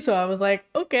something. So I was like,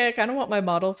 okay, I kind of want my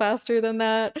model faster than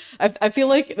that. I feel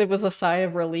like it was a sigh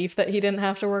of relief that he didn't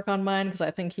have to work on mine, because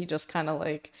I think he just kind of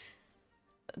like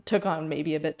took on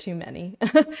maybe a bit too many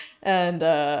and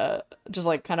just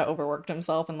like kind of overworked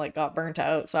himself and like got burnt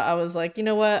out. So I was like, you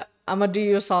know what, I'm gonna do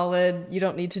you a solid, you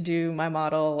don't need to do my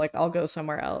model, like I'll go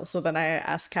somewhere else. So then I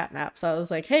asked Catnaps, I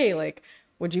was like, hey, like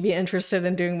would you be interested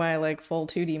in doing my like full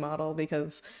 2D model,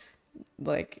 because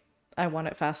like I want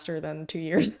it faster than 2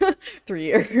 years 3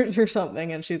 years or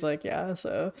something. And she's like, yeah.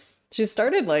 So she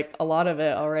started like a lot of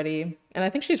it already, and I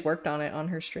think she's worked on it on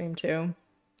her stream too.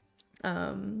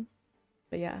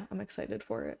 But yeah, I'm excited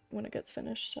for it when it gets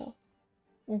finished, so.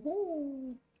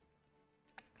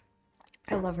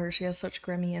 I love her. She has such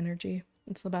grimy energy.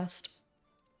 It's the best.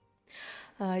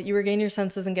 You regain your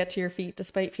senses and get to your feet.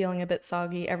 Despite feeling a bit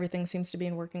soggy, everything seems to be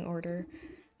in working order.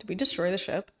 Did we destroy the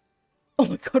ship? Oh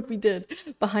my god, we did.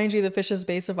 Behind you, the fish's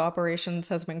base of operations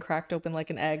has been cracked open like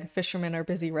an egg. Fishermen are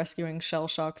busy rescuing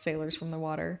shell-shocked sailors from the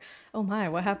water. Oh my,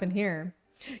 what happened here?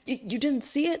 You didn't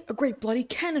see it? A great bloody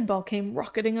cannonball came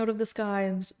rocketing out of the sky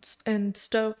and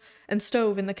stove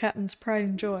in the captain's pride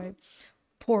and joy.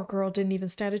 Poor girl didn't even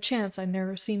stand a chance. I'd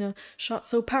never seen a shot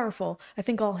so powerful. I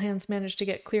think all hands managed to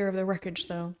get clear of the wreckage,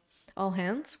 though. All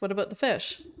hands? What about the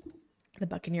fish? The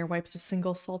buccaneer wipes a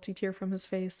single salty tear from his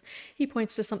face. He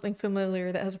points to something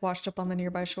familiar that has washed up on the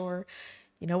nearby shore.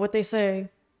 You know what they say?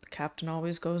 The captain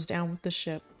always goes down with the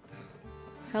ship.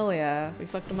 Hell yeah, we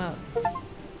fucked him up.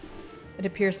 It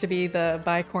appears to be the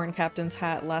bicorn captain's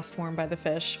hat last worn by the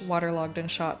fish, waterlogged and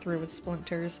shot through with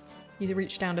splinters. You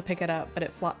reach down to pick it up, but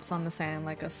it flops on the sand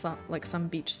like some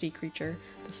beach sea creature,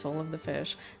 the soul of the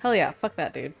fish. Hell yeah, fuck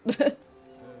that dude.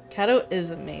 Kato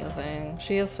is amazing.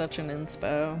 She is such an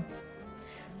inspo.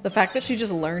 The fact that she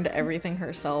just learned everything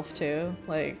herself too,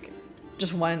 like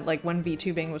just when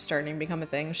VTubing was starting to become a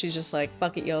thing, she's just like,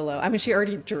 fuck it, YOLO. I mean, she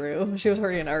already drew, she was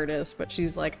already an artist, but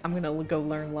she's like, I'm gonna go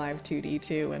learn live 2D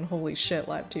too, and holy shit,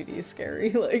 live 2D is scary.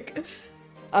 Like,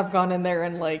 I've gone in there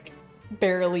and like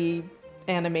barely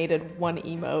animated one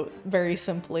emote very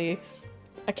simply.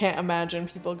 I can't imagine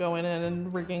people going in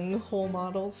and rigging whole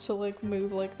models to like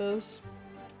move like this.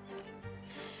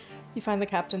 You find the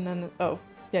captain and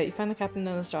you find the captain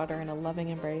and his daughter in a loving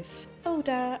embrace. Oh,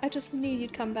 Dad, I just knew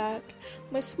you'd come back.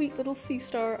 My sweet little sea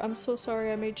star, I'm so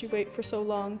sorry I made you wait for so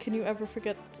long. Can you ever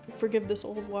forgive this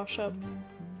old wash-up?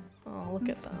 Oh, look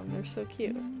at them. They're so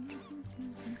cute.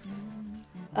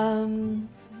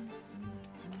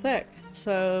 Sick.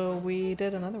 So we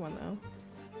did another one, though.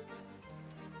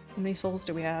 How many souls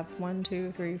do we have? 1,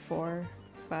 2, 3, 4,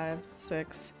 5,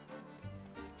 6.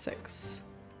 6.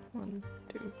 1,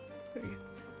 2, 3.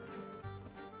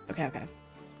 Okay.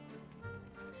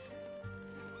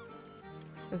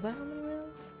 Is that how many we have?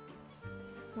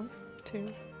 1,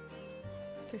 2,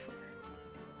 3, 4.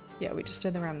 Yeah, we just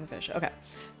did the ram and the fish. Okay.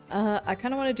 I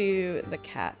kind of want to do the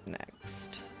cat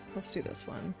next. Let's do this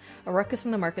one. A ruckus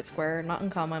in the market square. Not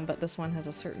uncommon, but this one has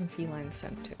a certain feline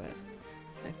scent to it.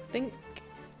 I think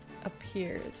up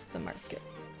here is the market.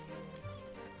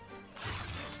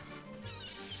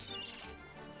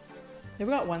 We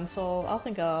got 1 soul. I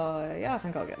think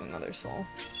I'll get another soul.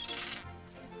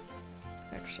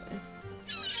 Actually.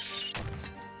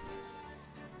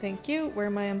 Thank you. Where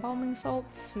are my embalming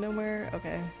salts? Nowhere?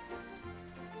 Okay.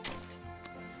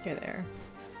 You're there.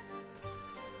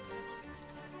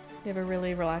 You have a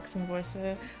really relaxing voice.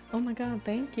 Oh my god,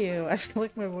 thank you. I feel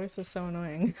like my voice is so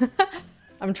annoying.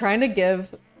 I'm trying to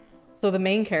give... So the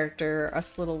main character,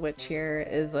 us little witch here,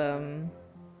 is, I'm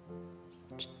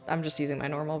just using my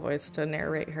normal voice to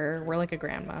narrate her. We're like a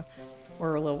grandma.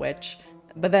 We're a little witch.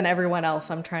 But then everyone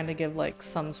else I'm trying to give like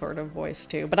some sort of voice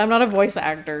to. But I'm not a voice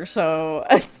actor, so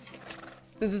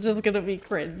this is just gonna be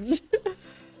cringe.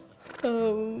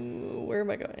 Where am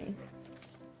I going?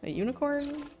 A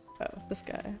unicorn? Oh, this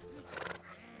guy.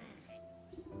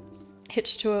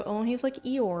 Hitched to a... Oh, he's like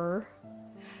Eeyore.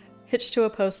 Hitched to a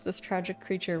post, this tragic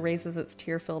creature raises its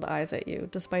tear-filled eyes at you.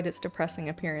 Despite its depressing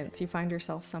appearance, you find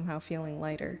yourself somehow feeling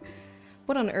lighter.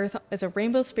 What on earth is a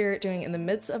rainbow spirit doing in the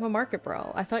midst of a market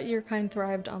brawl? I thought your kind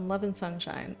thrived on love and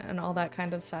sunshine, and all that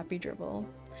kind of sappy dribble.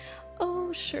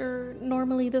 Oh, sure,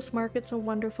 normally this market's a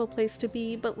wonderful place to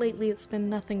be, but lately it's been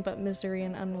nothing but misery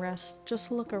and unrest.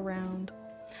 Just look around.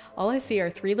 All I see are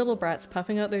 3 little brats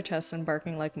puffing out their chests and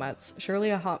barking like mutts. Surely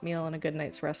a hot meal and a good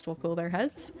night's rest will cool their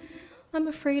heads? I'm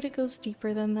afraid it goes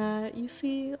deeper than that. You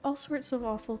see, all sorts of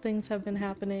awful things have been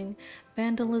happening.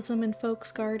 Vandalism in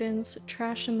folks' gardens,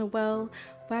 trash in the well,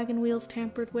 wagon wheels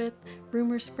tampered with,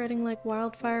 rumors spreading like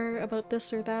wildfire about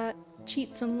this or that,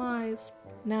 cheats and lies.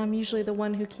 Now I'm usually the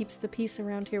one who keeps the peace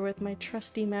around here with my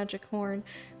trusty magic horn.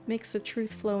 Makes the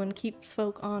truth flow and keeps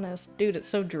folk honest. Dude, it's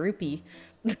so droopy.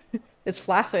 It's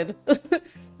flaccid.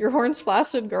 Your horn's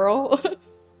flaccid, girl.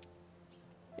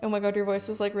 Oh my god, your voice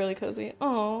is like really cozy.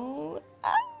 Oh,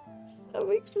 that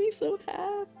makes me so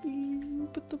happy.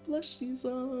 Put the blushies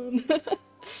on.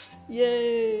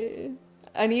 Yay.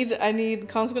 I need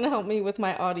Con's gonna help me with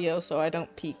my audio so I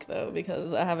don't peak though,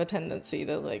 because I have a tendency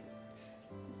to like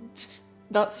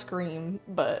not scream,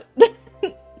 but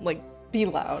like be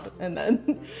loud and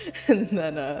then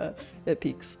it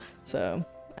peaks. So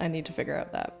I need to figure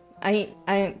out that. I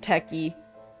ain't techie.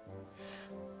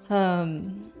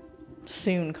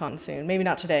 Soon, Con, soon. Maybe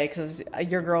not today, because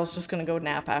your girl's just gonna go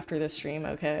nap after this stream,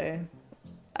 okay?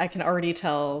 I can already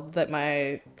tell that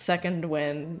my second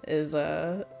win is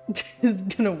is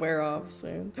gonna wear off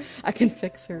soon. I can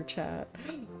fix her chat.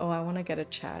 Oh, I want to get a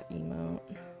chat emote.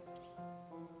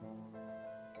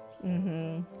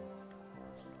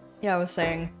 Yeah, I was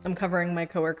saying, I'm covering my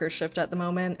coworker's shift at the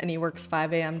moment, and he works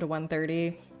 5 a.m. to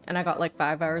 1:30, and I got like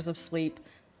 5 hours of sleep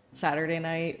Saturday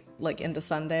night, like into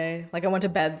Sunday. Like I went to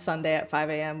bed Sunday at 5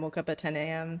 a.m., woke up at 10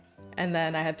 a.m., and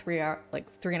then I had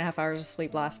 3.5 hours of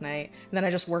sleep last night, and then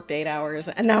I just worked 8 hours,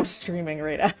 and now I'm streaming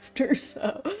right after,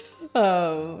 so,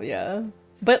 oh, yeah.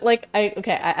 But like, I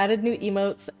added new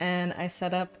emotes, and I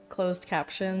set up closed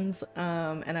captions,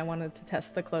 and I wanted to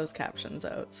test the closed captions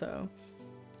out, so,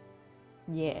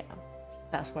 yeah,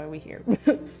 that's why we're here.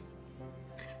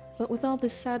 But with all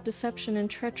this sad deception and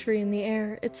treachery in the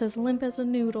air, it's as limp as a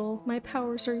noodle. My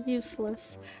powers are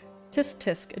useless. Tisk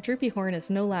tisk, a droopy horn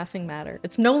is no laughing matter.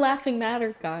 It's no laughing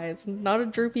matter, guys, not a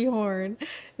droopy horn.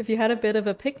 If you had a bit of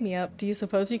a pick-me-up, do you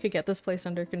suppose you could get this place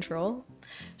under control?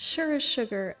 Sure as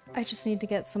sugar, I just need to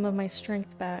get some of my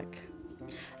strength back.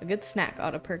 A good snack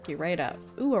ought to perk you right up.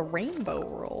 Ooh, a rainbow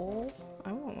roll.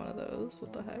 I want one of those,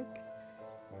 what the heck?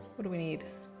 What do we need?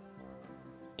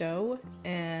 Dough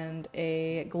and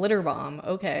a glitter bomb.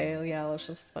 Okay, yeah, let's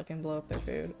just fucking blow up their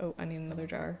food. Oh, I need another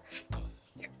jar.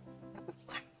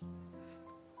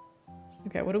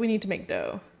 Okay, what do we need to make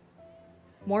dough?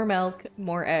 More milk,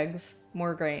 more eggs,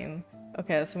 more grain.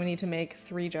 Okay, so we need to make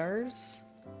 3 jars?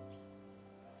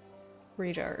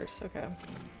 3 jars, okay.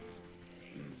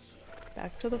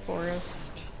 Back to the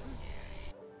forest.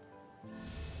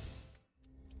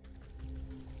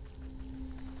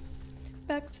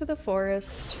 Back to the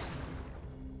forest.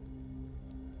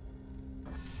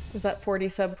 Is that 40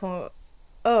 sub point?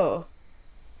 Oh,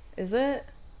 is it?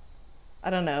 I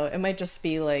don't know. It might just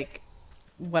be like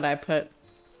what I put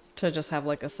to just have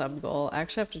like a sub goal. I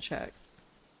actually have to check.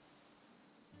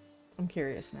 I'm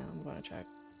curious now. I'm gonna check.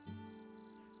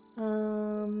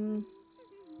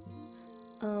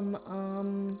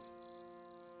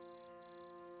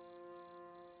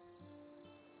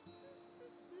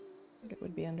 It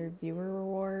would be under viewer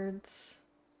rewards.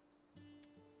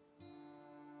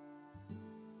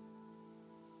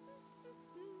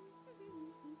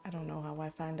 I don't know how I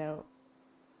find out.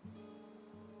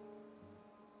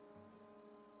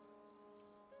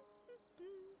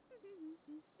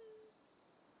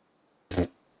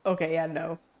 Okay, yeah,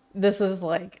 no. This is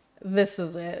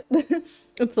it.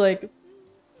 It's like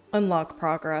unlock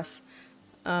progress.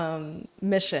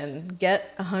 Mission,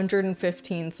 get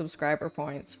 115 subscriber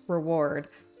points, reward,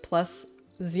 plus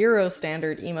 0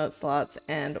 standard emote slots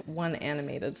and 1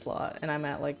 animated slot, and I'm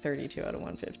at like 32 out of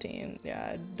 115.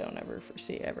 Yeah, I don't ever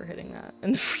foresee ever hitting that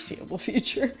in the foreseeable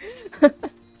future.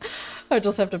 I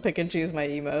just have to pick and choose my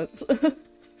emotes.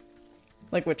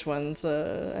 Like which ones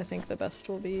I think the best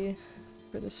will be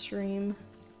for the stream.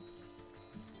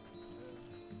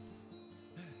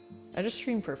 I just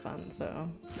stream for fun, so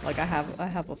like I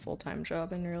have a full-time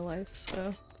job in real life,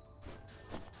 so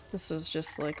this is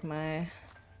just like I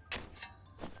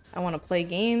want to play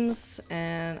games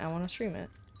and I want to stream it.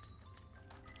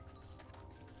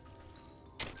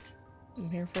 I'm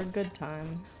here for a good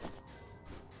time.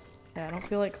 Yeah, I don't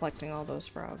feel like collecting all those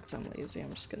frogs. I'm lazy.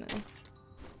 I'm just gonna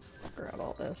grab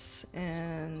all this,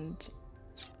 and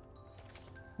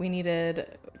we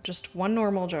needed just 1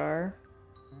 normal jar.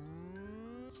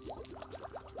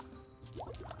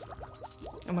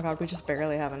 Oh my god, we just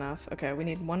barely have enough. Okay, we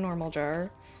need 1 normal jar.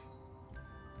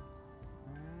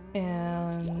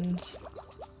 And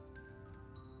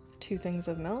 2 things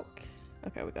of milk.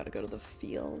 Okay, we gotta go to the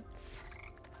fields.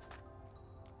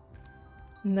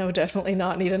 No, definitely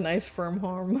not need a nice firm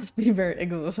horn. Must be very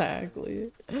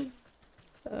exactly.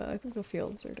 I think the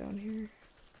fields are down here.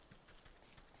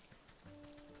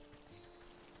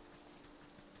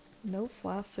 No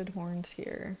flaccid horns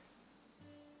here.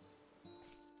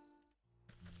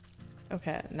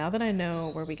 Okay, now that I know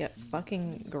where we get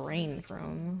fucking grain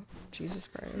from, Jesus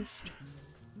Christ.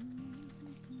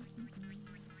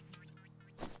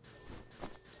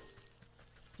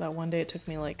 That one day it took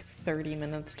me like 30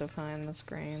 minutes to find this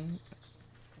grain.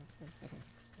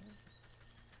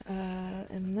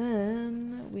 And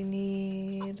then we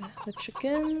need the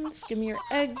chickens. Give me your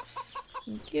eggs.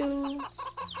 Thank you.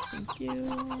 Thank you.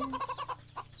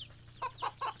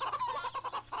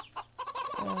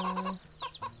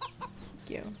 Thank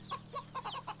you.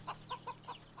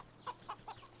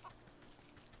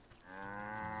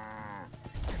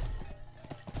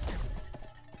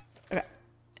 Okay.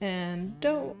 And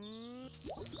dough.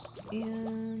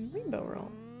 And rainbow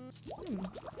roll.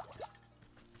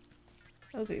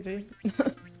 That was easy.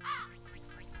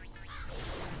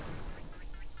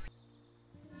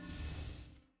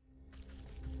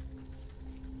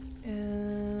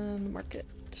 And market.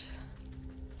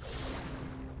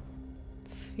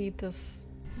 Let's feed this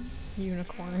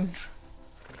unicorn.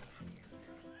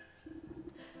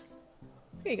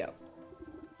 Here you go.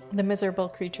 The miserable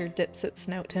creature dips its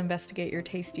snout to investigate your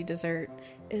tasty dessert.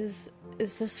 Is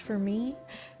this for me?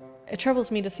 It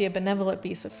troubles me to see a benevolent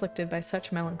beast afflicted by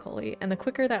such melancholy, and the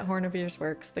quicker that horn of yours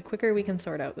works, the quicker we can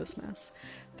sort out this mess.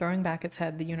 Throwing back its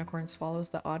head, the unicorn swallows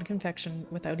the odd confection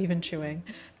without even chewing.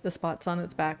 The spots on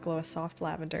its back glow a soft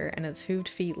lavender, and its hooved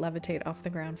feet levitate off the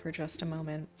ground for just a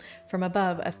moment. From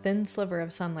above, a thin sliver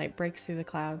of sunlight breaks through the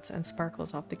clouds and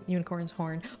sparkles off the unicorn's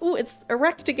horn. Ooh, it's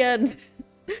erect again!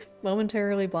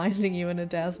 Momentarily blinding you in a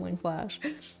dazzling flash.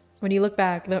 When you look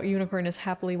back, the unicorn is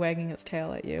happily wagging its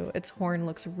tail at you. Its horn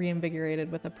looks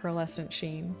reinvigorated with a pearlescent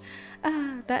sheen.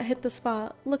 Ah, that hit the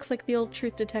spot. Looks like the old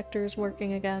truth detector is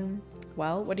working again.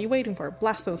 Well, what are you waiting for?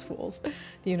 Blast those fools.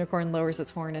 The unicorn lowers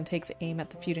its horn and takes aim at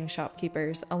the feuding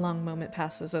shopkeepers. A long moment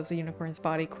passes as the unicorn's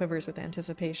body quivers with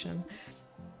anticipation.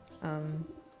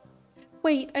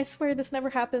 Wait, I swear this never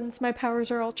happens. My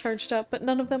powers are all charged up, but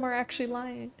none of them are actually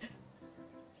lying.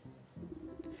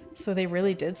 So they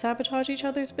really did sabotage each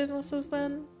other's businesses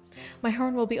then? My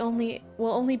horn will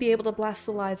only be able to blast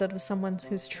the lies out of someone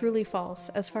who's truly false.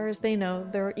 As far as they know,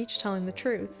 they're each telling the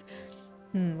truth.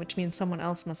 Which means someone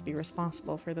else must be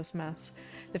responsible for this mess.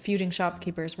 The feuding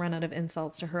shopkeepers run out of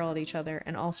insults to hurl at each other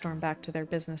and all storm back to their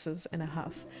businesses in a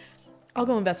huff. I'll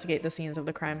go investigate the scenes of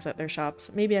the crimes at their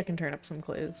shops. Maybe I can turn up some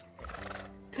clues.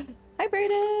 Hi,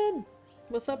 Brayden!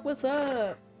 What's up, what's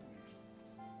up?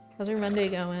 How's your Monday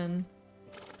going?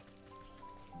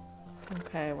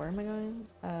 Okay, where am I going?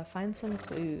 Find some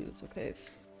clues. Okay.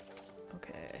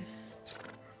 Okay.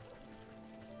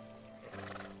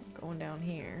 Going down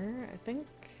here, I think.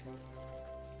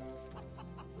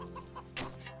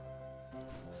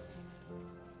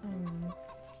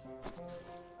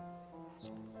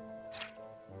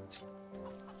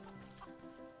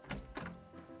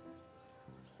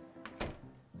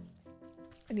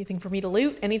 Anything for me to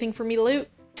loot? Anything for me to loot?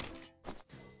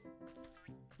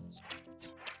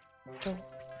 Oh.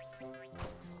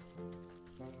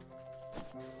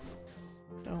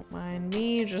 Don't mind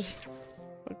me, just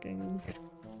fucking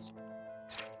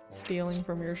stealing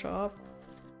from your shop.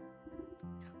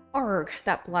 Arg,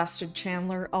 that blasted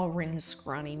Chandler. I'll wring his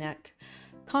scrawny neck.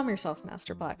 Calm yourself,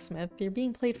 Master Blacksmith. You're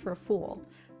being played for a fool.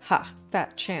 Ha,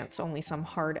 fat chance only some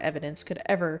hard evidence could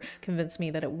ever convince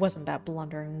me that it wasn't that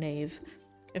blundering knave.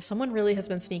 If someone really has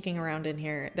been sneaking around in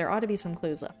here, there ought to be some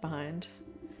clues left behind.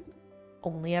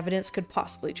 Only evidence could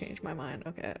possibly change my mind.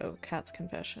 Okay, oh, Cat's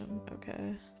confession.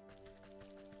 Okay.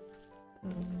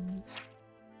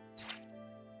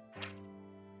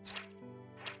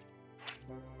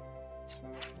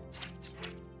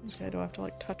 Okay, do I have to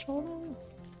like touch all of them?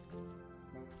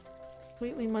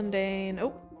 Completely mundane.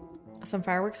 Oh, some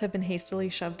fireworks have been hastily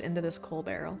shoved into this coal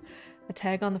barrel. A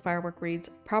tag on the firework reads,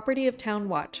 "Property of Town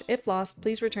Watch. If lost,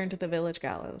 please return to the village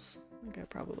gallows." Okay,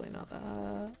 probably not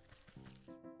that.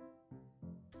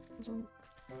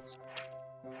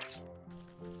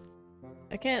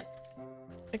 I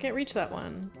can't reach that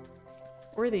one.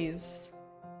 Or these.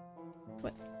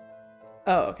 What?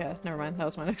 Oh, okay. Never mind. That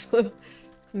was my next clue.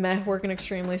 Meh, working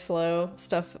extremely slow.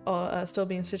 Stuff still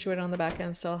being situated on the back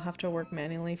end. Still have to work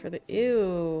manually for the...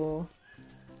 Ew.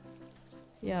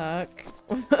 Yuck.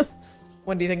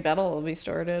 When do you think that'll be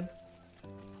started?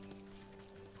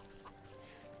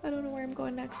 I don't know where I'm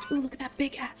going next. Ooh, look at that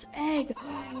big ass egg.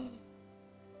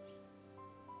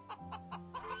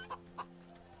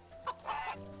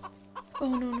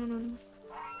 Oh, no.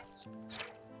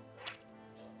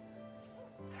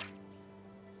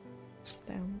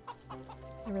 Damn.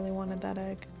 I really wanted that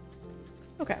egg.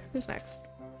 Okay, who's next?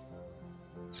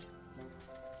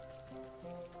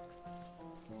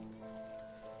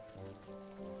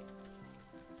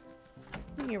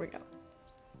 Here we go.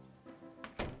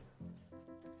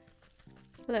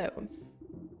 Hello.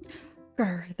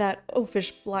 Grr, that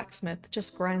oafish blacksmith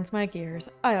just grinds my gears.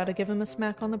 I ought to give him a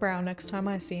smack on the brow next time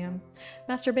I see him.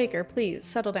 Master Baker, please,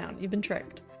 settle down. You've been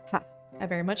tricked. Ha, I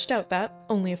very much doubt that.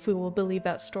 Only a fool will believe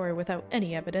that story without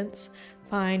any evidence.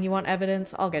 Fine, you want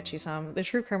evidence? I'll get you some. The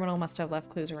true criminal must have left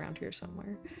clues around here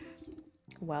somewhere.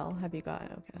 Well, have you got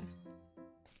it? Okay.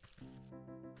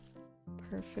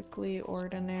 Perfectly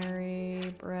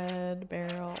ordinary bread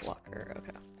barrel locker.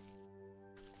 Okay.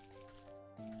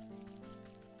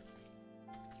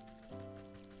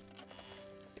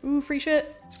 Ooh, free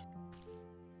shit.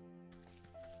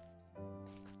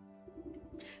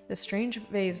 This strange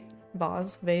vase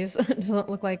doesn't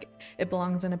look like it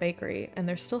belongs in a bakery, and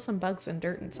there's still some bugs and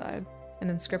dirt inside. An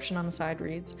inscription on the side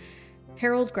reads,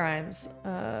 Harold Grimes,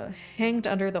 hanged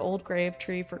under the old grave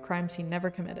tree for crimes he never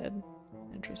committed.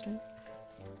 Interesting.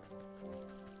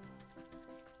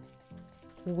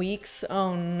 Weeks?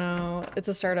 Oh no. It's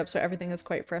a startup, so everything is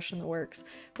quite fresh in the works.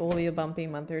 But will be a bumpy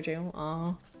month or two.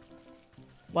 Aw.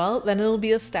 Well, then it'll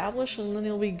be established and then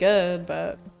it'll be good,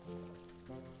 but...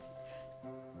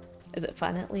 Is it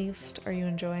fun at least? Are you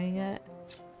enjoying it?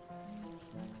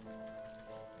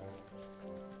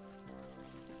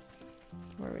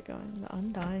 Where are we going? The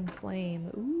Undying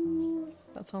Flame. Ooh,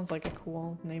 that sounds like a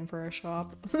cool name for a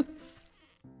shop.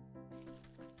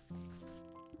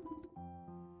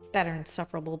 That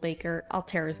insufferable baker. I'll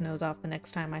tear his nose off the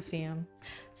next time I see him.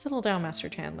 Settle down, Master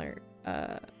Chandler.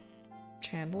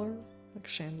 Chandler? Like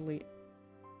chandelier?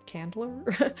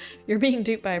 Candler? You're being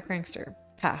duped by a prankster.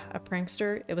 Ha, a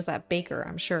prankster? It was that baker,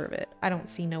 I'm sure of it. I don't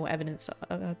see no evidence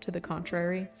to the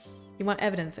contrary. You want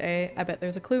evidence, eh? I bet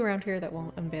there's a clue around here that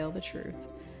won't unveil the truth.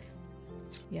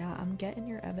 Yeah, I'm getting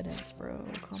your evidence, bro.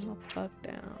 Calm the fuck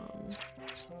down.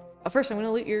 First, I'm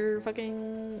gonna loot your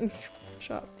fucking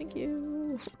shop. Thank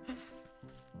you.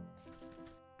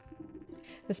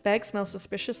 This bag smells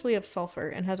suspiciously of sulfur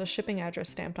and has a shipping address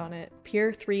stamped on it.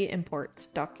 Pier 3 Imports,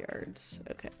 Dockyards.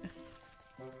 Okay.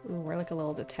 Ooh, we're like a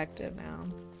little detective now.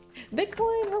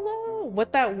 Bitcoin, hello!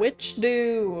 What that witch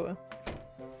do?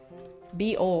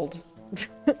 Be old.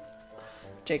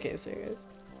 JK, serious.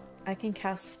 I can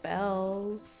cast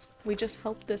spells. We just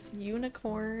helped this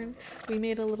unicorn. We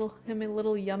made him a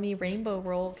little yummy rainbow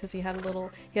roll because he had a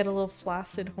little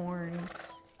flaccid horn,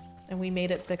 and we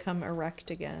made it become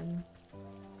erect again.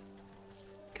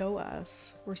 Go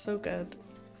us. We're so good.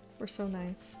 We're so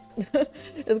nice.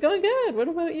 It's going good. What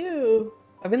about you?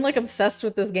 I've been like obsessed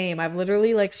with this game. I've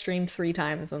literally like streamed 3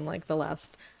 times in like the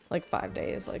last like 5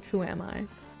 days. Like, who am I?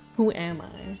 Who am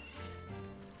I?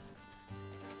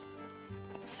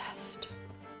 Obsessed.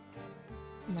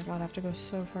 Oh my god, I have to go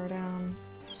so far down.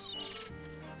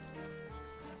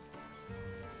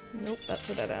 Nope, that's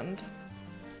a dead end.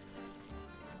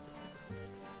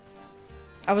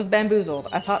 I was bamboozled.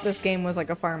 I thought this game was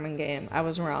like a farming game. I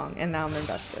was wrong, and now I'm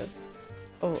invested.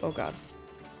 Oh god.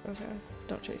 Okay,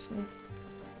 don't chase me.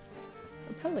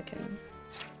 A pelican.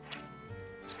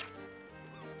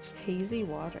 Hazy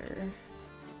water.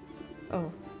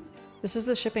 Oh. This is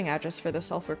the shipping address for the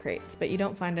sulfur crates, but you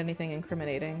don't find anything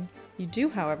incriminating. You do,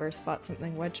 however, spot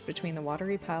something wedged between the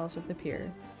watery piles of the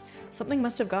pier. Something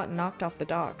must have gotten knocked off the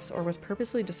docks, or was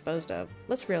purposely disposed of.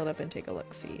 Let's reel it up and take a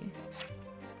look-see.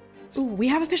 Ooh, we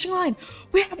have a fishing line!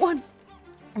 We have one!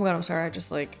 Oh my god, I'm sorry, I just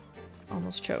like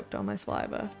almost choked on my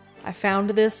saliva. I found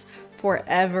this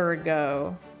forever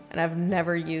ago, and I've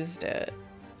never used it.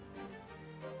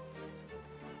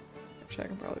 Actually, I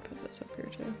can probably put this up here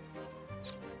too.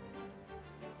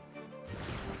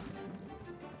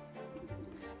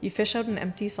 You fish out an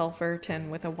empty sulfur tin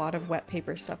with a wad of wet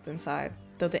paper stuffed inside.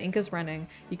 Though the ink is running,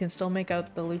 you can still make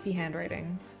out the loopy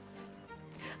handwriting.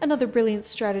 Another brilliant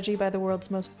strategy by the world's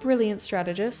most brilliant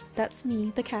strategist. That's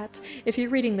me, the cat. If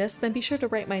you're reading this, then be sure to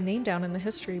write my name down in the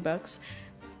history books.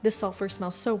 This sulfur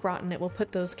smells so rotten it will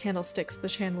put those candlesticks the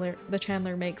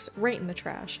chandler makes right in the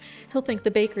trash. He'll think the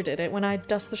baker did it when I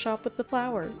dust the shop with the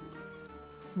flour.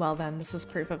 Well then, this is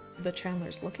proof of the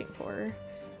Chandler's looking for.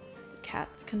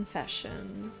 Cat's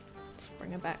confession. Let's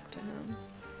bring it back to him.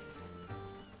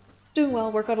 Doing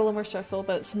well, work got a little more stressful,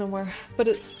 but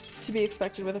it's to be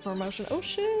expected with a promotion. Oh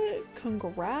shit!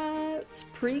 Congrats!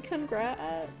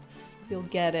 Pre-congrats! You'll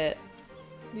get it.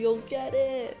 You'll get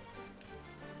it!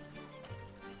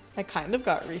 I kind of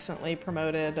got recently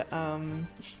promoted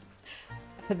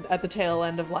at the tail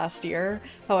end of last year.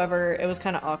 However, it was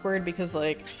kind of awkward because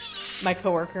like my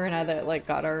coworker and I that like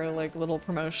got our like little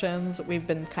promotions, we've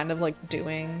been kind of like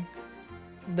doing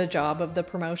the job of the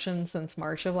promotion since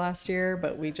March of last year,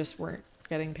 but we just weren't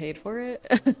getting paid for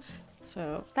it.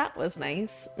 So that was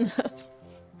nice.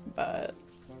 But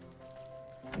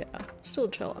Yeah, still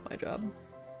chill at my job.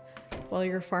 While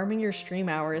you're farming your stream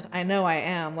hours, I know I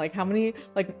am. Like, how many,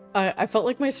 like, I felt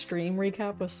like my stream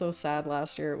recap was so sad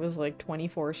last year. It was like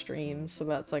 24 streams, so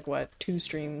that's like, what, 2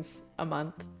 streams a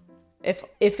month? If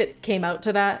it came out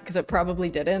to that, because it probably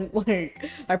didn't. Like,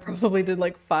 I probably did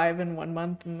like 5 in one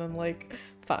month and then like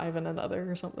 5 in another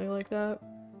or something like that.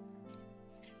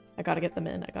 I gotta get them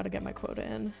in. I gotta get my quota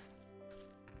in.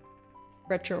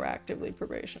 Retroactively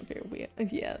probation period.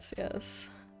 Yes, yes.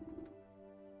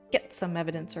 Get some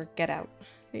evidence or get out.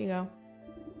 There you go.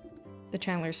 The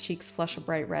Chandler's cheeks flush a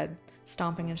bright red,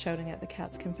 stomping and shouting at the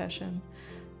cat's confession.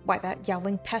 Why, that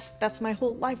yowling pest, that's my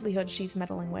whole livelihood she's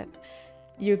meddling with.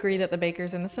 You agree that the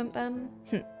baker's innocent then?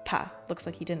 Pah, looks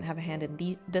like he didn't have a hand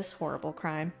in this horrible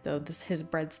crime, though his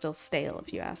bread's still stale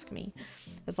if you ask me.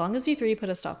 As long as you 3 put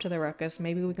a stop to the ruckus,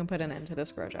 maybe we can put an end to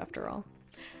this grudge after all.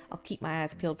 I'll keep my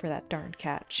eyes peeled for that darned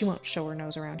cat. She won't show her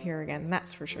nose around here again,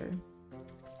 that's for sure.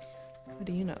 How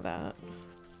do you know that?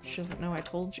 She doesn't know I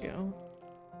told you.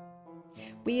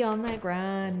 We on that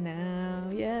grind now,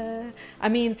 yeah. I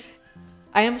mean,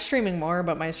 I am streaming more,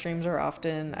 but my streams are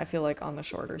often, I feel like, on the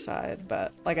shorter side.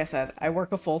 But like I said, I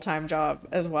work a full-time job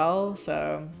as well,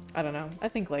 so I don't know. I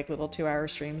think like little 2-hour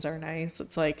streams are nice.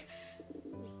 It's like,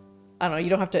 I don't know, you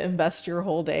don't have to invest your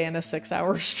whole day in a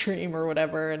 6-hour stream or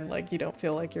whatever, and like you don't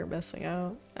feel like you're missing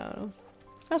out. I don't know.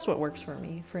 That's what works for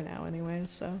me for now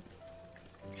anyways, so.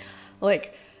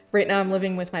 Like, right now I'm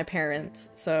living with my parents,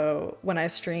 so when I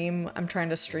stream, I'm trying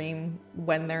to stream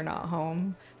when they're not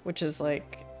home, which is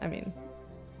like, I mean,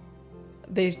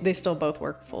 they still both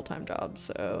work full-time jobs,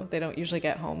 so they don't usually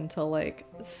get home till like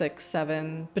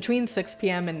 7, between 6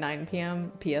 p.m. and 9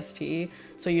 p.m. PST.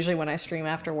 So usually when I stream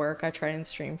after work, I try and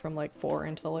stream from like 4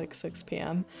 until like 6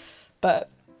 p.m. But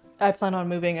I plan on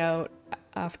moving out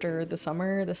after the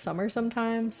summer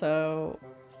sometime, so,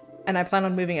 and I plan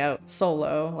on moving out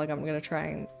solo. Like, I'm gonna try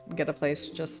and get a place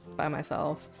just by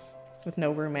myself with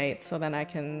no roommates, so then I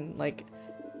can like,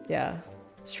 yeah,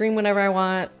 stream whenever I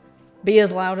want, be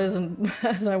as loud as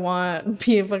I want,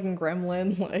 be a fucking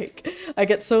gremlin. Like, I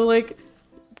get so like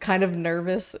kind of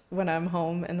nervous when I'm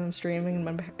home and I'm streaming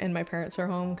and my parents are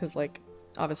home, because like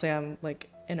obviously I'm like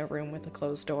in a room with a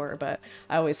closed door, but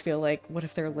I always feel like, what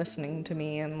if they're listening to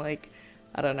me, and like,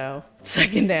 I don't know,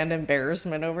 secondhand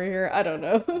embarrassment over here. I don't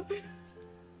know.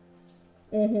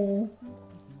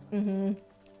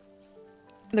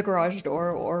 The garage door,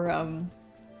 or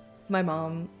my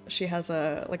mom, she has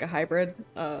a like a hybrid,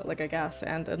 like a gas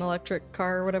and an electric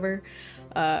car or whatever,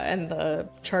 and the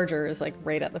charger is like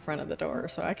right at the front of the door,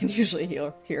 so I can usually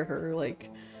hear her, like,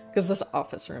 because this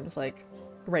office room is like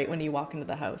right when you walk into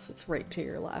the house, it's right to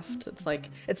your left. It's like,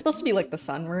 it's supposed to be like the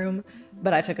sunroom,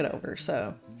 but I took it over,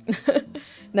 so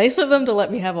nice of them to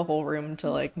let me have a whole room to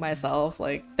like myself.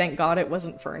 Like, thank God it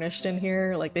wasn't furnished in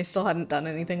here. Like, they still hadn't done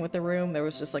anything with the room. There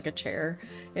was just like a chair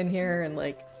in here and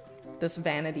like this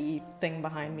vanity thing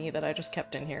behind me that I just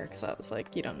kept in here because I was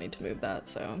like, you don't need to move that.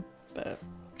 So, but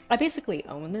I basically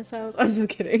own this house. I'm just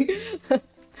kidding.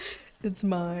 It's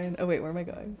mine. Oh wait, where am I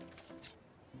going?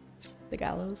 The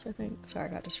gallows, I think. Sorry,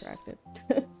 I got distracted.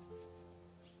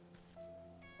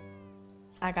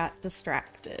 I got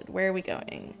distracted. Where are we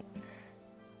going?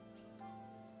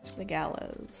 The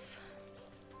gallows.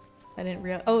 I didn't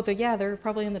realize. Oh, yeah, they're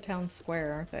probably in the town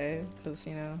square, aren't they? Because,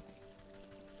 you know.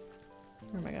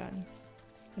 Where am I going?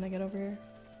 Can I get over here?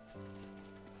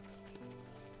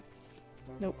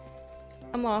 Nope.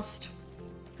 I'm lost.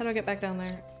 How do I get back down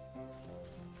there?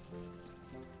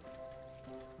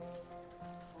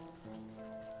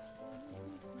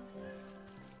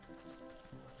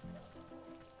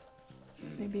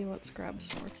 Maybe let's grab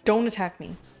some more. Don't attack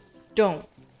me. Don't.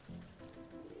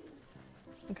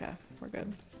 Okay, we're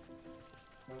good.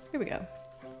 Here we go.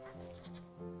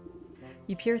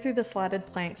 You peer through the slatted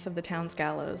planks of the town's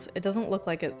gallows. It doesn't look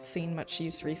like it's seen much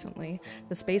use recently.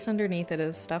 The space underneath it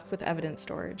is stuffed with evidence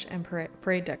storage and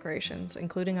parade decorations,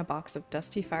 including a box of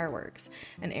dusty fireworks.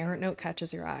 An errant note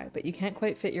catches your eye, but you can't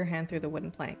quite fit your hand through the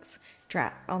wooden planks.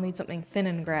 Drat, I'll need something thin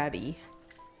and grabby.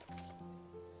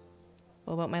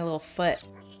 What about my little foot?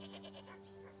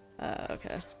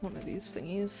 Okay, one of these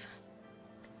thingies.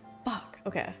 Fuck,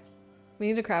 okay. We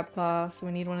need a crab claw, so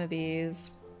we need one of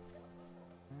these.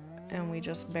 And we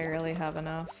just barely have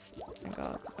enough. Thank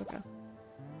God, okay.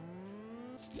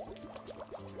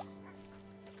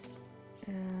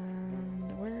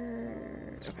 And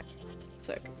we're... okay,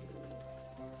 sick.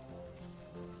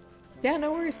 Yeah,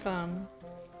 no worries, Con.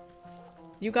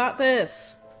 You got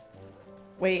this!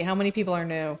 Wait, how many people are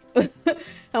new?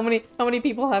 How many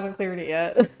people haven't cleared it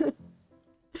yet?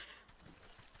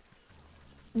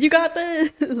 You got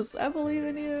this! I believe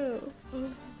in you!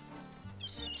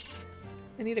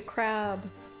 I need a crab.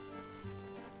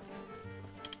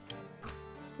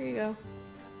 Here you go.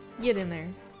 Get in there.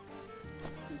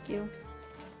 Thank you.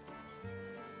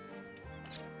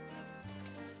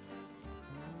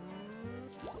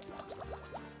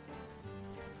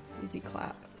 Easy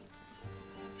clap.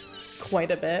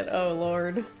 Quite a bit. Oh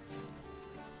lord.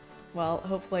 Well,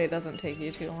 hopefully it doesn't take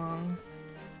you too long.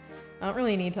 I don't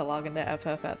really need to log into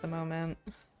FF at the moment.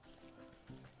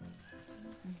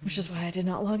 Which is why I did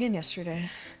not log in yesterday.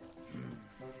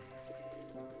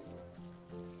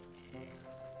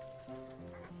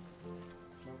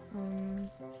 How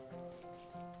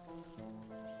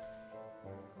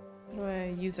do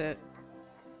I use it?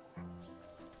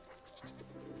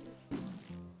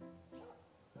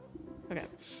 Okay.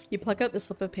 You pluck out the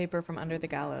slip of paper from under the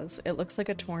gallows. It looks like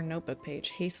a torn notebook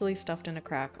page, hastily stuffed in a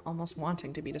crack, almost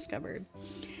wanting to be discovered.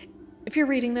 If you're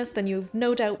reading this, then you've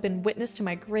no doubt been witness to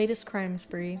my greatest crime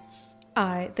spree.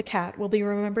 I, the cat, will be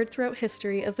remembered throughout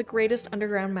history as the greatest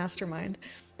underground mastermind.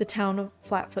 The town of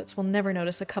Flatfoots will never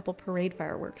notice a couple parade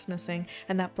fireworks missing,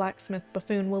 and that blacksmith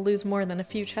buffoon will lose more than a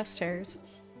few chest hairs.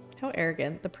 How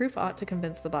arrogant. The proof ought to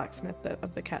convince the blacksmith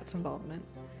of the cat's involvement.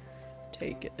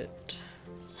 Take it.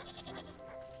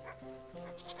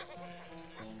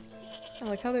 I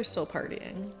like how they're still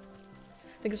partying.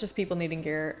 I think it's just people needing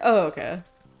gear. Oh, okay.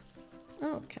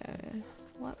 Okay.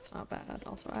 Well, that's not bad.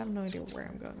 Also, I have no idea where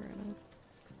I'm going right now.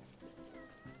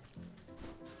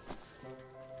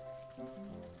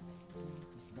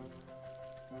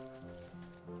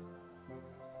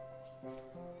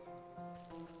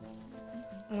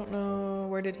 I don't know.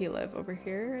 Where did he live? Over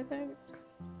here, I think?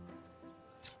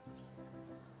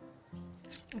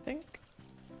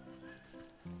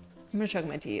 I'm gonna chug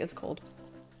my tea. It's cold.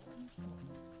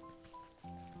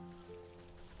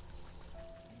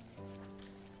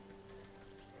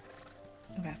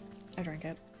 Okay, I drank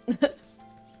it.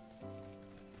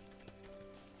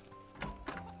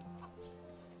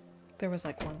 There was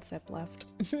like one sip left.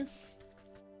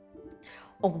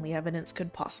 Only evidence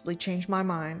could possibly change my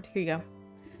mind. Here you go.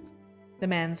 The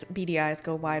man's beady eyes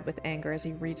go wide with anger as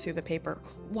he reads through the paper.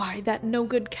 Why, that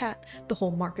no-good cat! The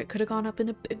whole market could have gone up in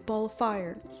a big ball of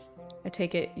fire. I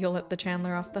take it you'll let the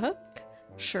Chandler off the hook?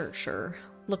 Sure, sure.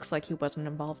 Looks like he wasn't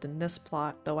involved in this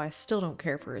plot, though I still don't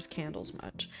care for his candles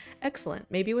much. Excellent.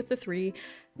 Maybe with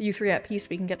you three at peace,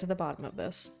 we can get to the bottom of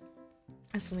this.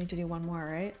 I still need to do one more,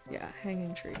 right? Yeah,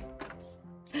 hanging tree.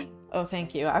 Oh,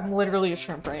 thank you. I'm literally a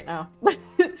shrimp right now.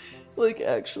 Like,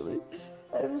 actually.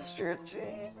 I'm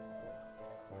stretching.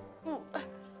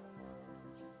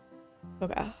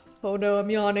 Okay. Oh no,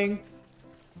 I'm yawning.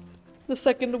 The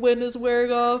second wind is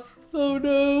wearing off. Oh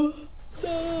no.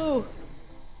 No.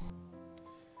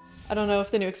 I don't know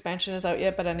if the new expansion is out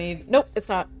yet, but I need... Nope, it's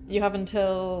not. You have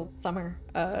until summer.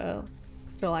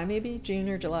 July maybe? June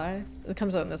or July? It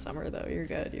comes out in the summer though. You're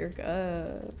good. You're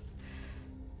good.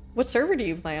 What server do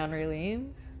you play on,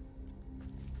 Raylene?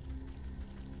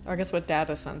 Or I guess what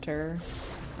data center?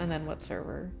 And then what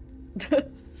server?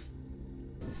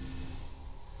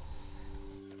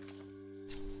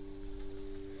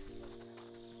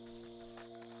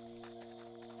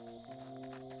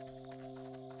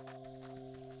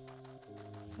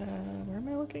 Where am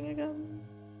I looking again?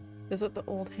 Is it the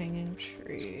old hanging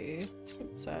tree?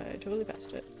 Oops, I totally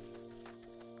passed it.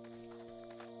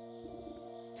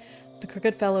 The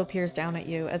crooked fellow peers down at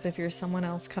you, as if you're someone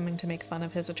else coming to make fun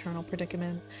of his eternal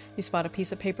predicament. You spot a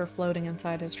piece of paper floating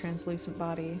inside his translucent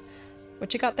body.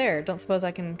 What you got there? Don't suppose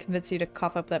I can convince you to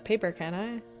cough up that paper, can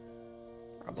I?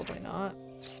 Probably not.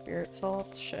 Spirit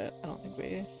salt? Shit, I don't think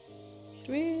we...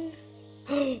 Do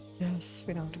we? Yes,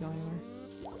 we don't have to go anywhere.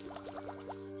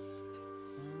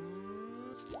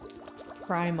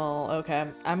 Primal, okay.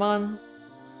 I'm on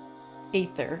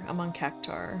Aether. I'm on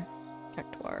Cactuar.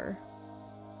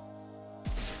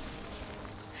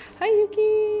 Hi,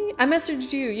 Yuki! I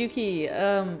messaged you, Yuki.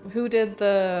 Who did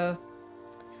the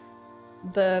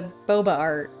boba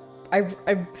art?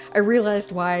 I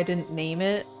realized why I didn't name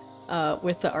it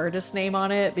with the artist name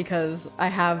on it, because I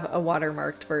have a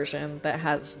watermarked version that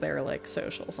has their like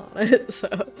socials on it.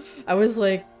 So I was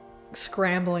like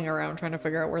scrambling around trying to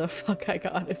figure out where the fuck I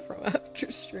got it from after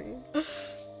stream.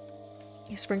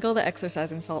 You sprinkle the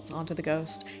exorcising salts onto the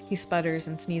ghost. He sputters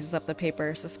and sneezes up the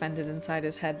paper suspended inside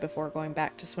his head before going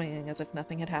back to swinging as if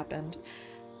nothing had happened.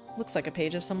 Looks like a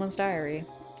page of someone's diary.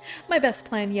 My best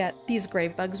plan yet. These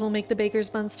grave bugs will make the baker's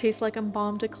buns taste like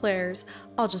embalmed eclairs.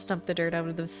 I'll just dump the dirt out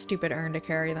of the stupid urn to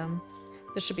carry them.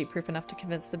 This should be proof enough to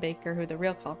convince the baker who the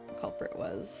real culprit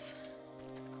was.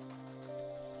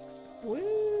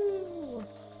 Woo!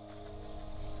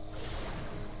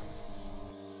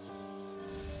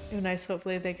 Ooh, nice.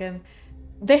 Hopefully they can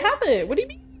They have it. What do you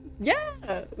mean?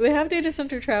 Yeah, they have data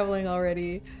center traveling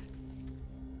already.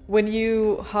 When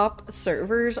you hop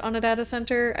servers on a data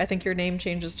center, I think your name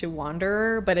changes to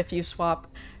Wanderer, but if you swap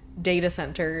data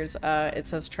centers, it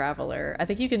says Traveler. I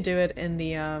think you can do it in the,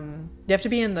 you have to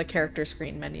be in the character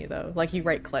screen menu though. Like you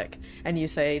right click and you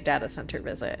say data center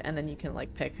visit, and then you can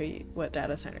like pick what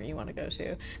data center you want to go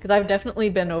to. Because I've definitely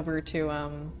been over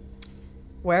to,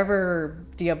 wherever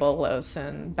Diabolos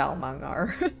and Balmung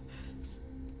are.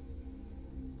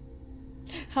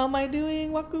 How am I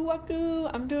doing? Waku waku.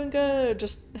 I'm doing good.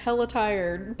 Just hella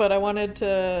tired, but I wanted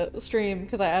to stream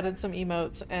because I added some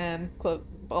emotes and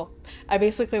well, I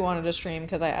basically wanted to stream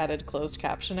because I added closed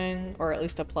captioning, or at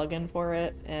least a plugin for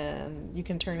it, and you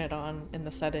can turn it on in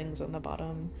the settings in the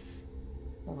bottom.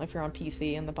 Well, if you're on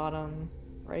PC, in the bottom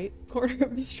right corner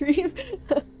of the stream.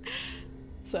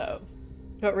 So,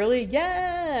 but really,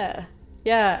 yeah.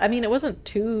 Yeah, I mean, it wasn't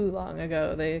too long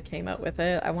ago they came out with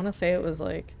it. I want to say it was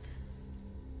like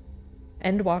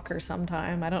Endwalker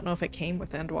sometime. I don't know if it came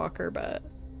with Endwalker, but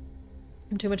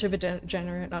I'm too much of a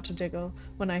degenerate not to jiggle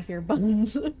when I hear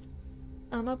buns.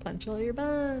 I'ma punch all your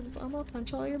buns. I'ma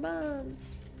punch all your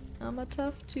buns. I'm a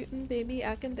tough tootin' baby.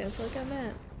 I can dance like a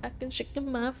man. I can shake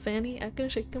in my fanny. I can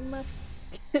shake in my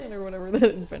or whatever that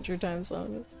Adventure Time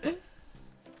song is.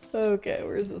 Okay,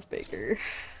 where's this baker?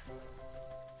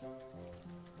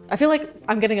 I feel like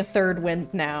I'm getting a third wind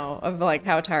now of like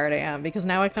how tired I am, because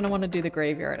now I kind of want to do the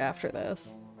graveyard after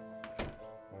this.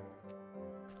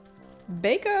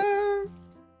 Baker!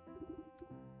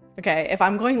 Okay, if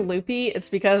I'm going loopy, it's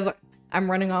because I'm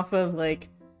running off of like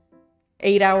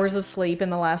 8 hours of sleep in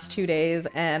the last 2 days,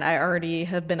 and I already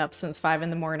have been up since 5 in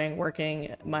the morning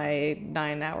working my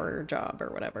 9-hour job or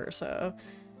whatever, so,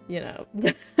 you know.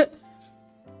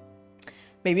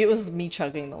 Maybe it was me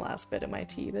chugging the last bit of my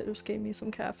tea that just gave me some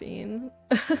caffeine.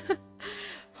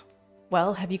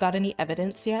 Well, have you got any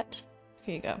evidence yet?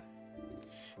 Here you go.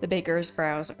 The baker's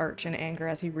brows arch in anger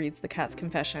as he reads the cat's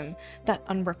confession. That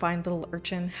unrefined little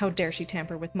urchin, how dare she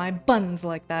tamper with my buns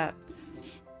like that?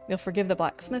 You'll forgive the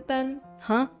blacksmith then?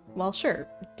 Huh? Well, sure.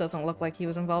 Doesn't look like he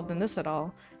was involved in this at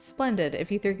all. Splendid. If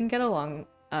you three can get along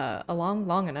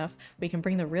long enough, we can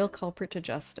bring the real culprit to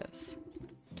justice.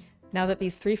 Now that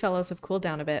these three fellows have cooled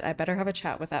down a bit, I better have a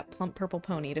chat with that plump purple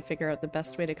pony to figure out the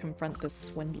best way to confront this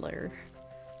swindler.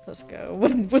 Let's go.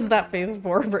 What was that face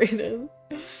for, Brayden?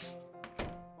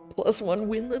 +1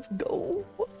 win, let's go.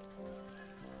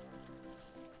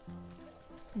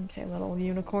 Okay, little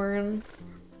unicorn.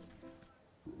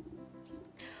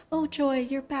 Oh joy,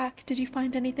 you're back. Did you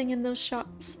find anything in those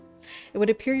shops? It would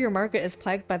appear your market is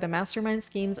plagued by the mastermind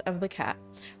schemes of the cat.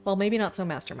 Well, maybe not so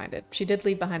masterminded. She did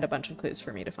leave behind a bunch of clues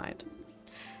for me to find.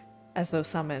 As though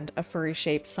summoned, a furry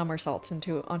shape somersaults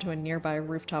onto a nearby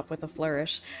rooftop with a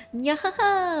flourish.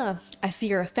 Nyahaha! I see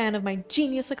you're a fan of my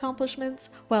genius accomplishments.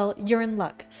 Well, you're in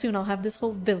luck. Soon I'll have this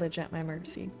whole village at my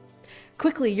mercy.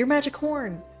 Quickly, your magic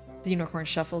horn! The unicorn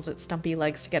shuffles its stumpy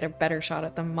legs to get a better shot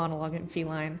at the monologuing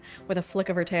feline. With a flick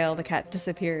of her tail, the cat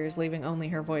disappears, leaving only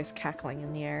her voice cackling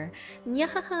in the air.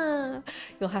 Nyahaha!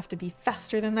 You'll have to be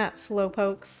faster than that,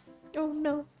 slowpokes. Oh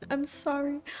no, I'm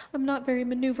sorry. I'm not very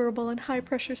maneuverable in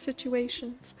high-pressure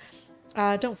situations.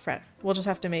 Don't fret. We'll just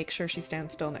have to make sure she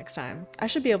stands still next time. I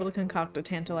should be able to concoct a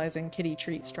tantalizing kitty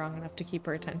treat strong enough to keep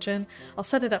her attention. I'll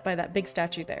set it up by that big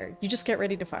statue there. You just get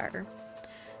ready to fire.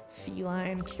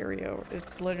 Feline curio. It's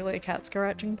literally a cat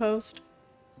scratching post.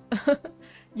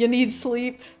 You need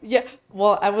sleep? Yeah,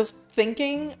 well, I was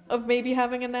thinking of maybe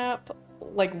having a nap,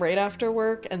 like right after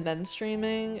work and then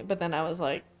streaming, but then I was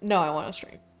like, no, I want to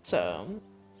stream. So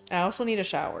I also need a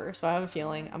shower, so I have a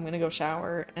feeling I'm gonna go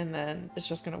shower and then it's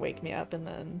just gonna wake me up, and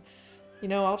then, you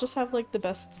know, I'll just have like the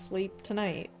best sleep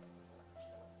tonight.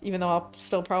 Even though I'll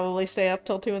still probably stay up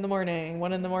till 2 in the morning,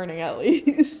 1 in the morning at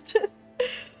least.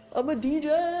 I'm a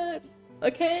DJ. I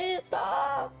can't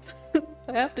stop.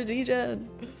 I have to DJ.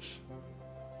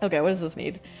 Okay, what does this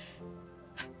need?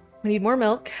 We need more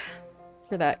milk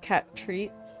for that cat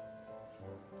treat.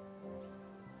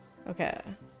 Okay,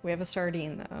 we have a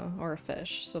sardine though, or a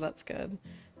fish, so that's good.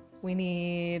 We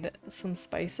need some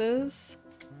spices.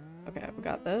 Okay, we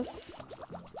got this.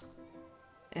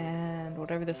 And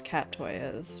whatever this cat toy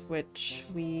is, which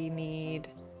we need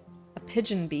a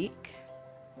pigeon beak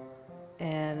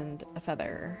and a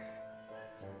feather.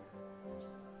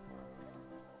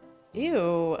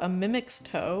 Ew, a mimic's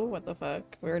toe? What the fuck?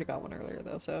 We already got one earlier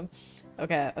though, so.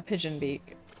 Okay, a pigeon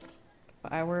beak.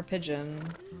 If I were a pigeon.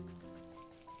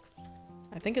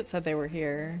 I think it said they were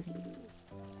here.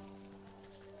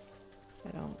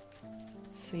 I don't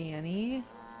see any.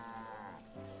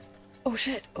 Oh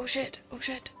shit, oh shit, oh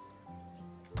shit.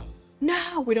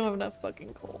 No, we don't have enough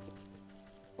fucking coal.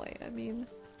 Wait, I mean,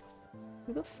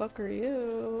 who the fuck are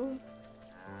you?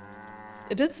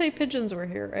 It did say pigeons were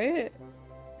here, right?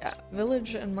 Yeah,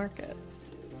 village and market.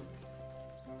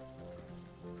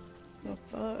 The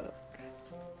fuck?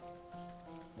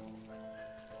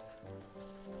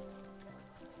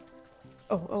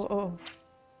 Oh.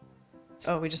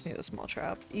 Oh, we just need a small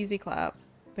trap. Easy clap.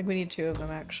 I think we need 2 of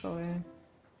them, actually.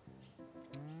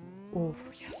 Oh,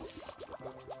 yes.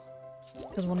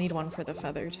 Because we'll need one for the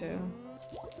feather, too.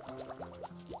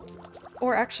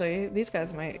 Or actually, these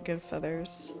guys might give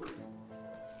feathers.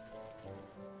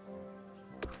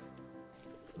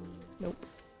 Nope.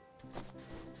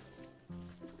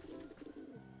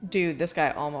 Dude, this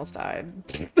guy almost died.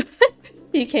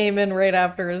 He came in right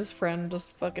after his friend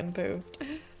just fucking pooped.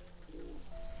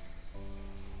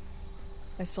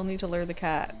 I still need to lure the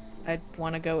cat. I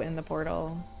want to go in the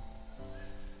portal.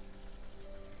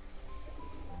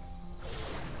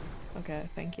 Okay,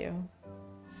 thank you.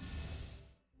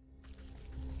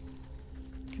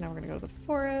 Okay, now we're gonna go to the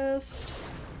forest.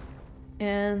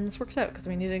 And this works out because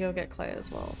we need to go get clay as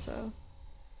well, so.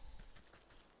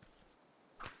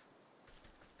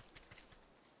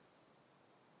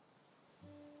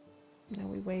 Now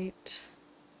we wait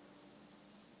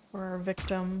for our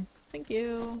victim. Thank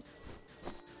you.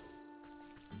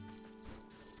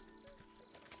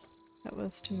 That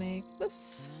was to make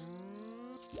this.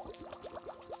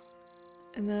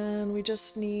 And then we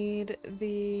just need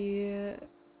the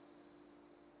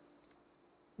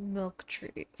milk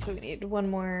tree. So we need one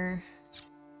more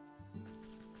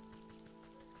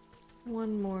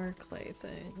clay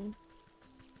thing.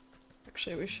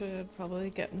 Actually, we should probably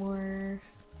get more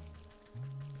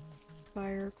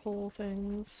fire coal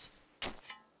things.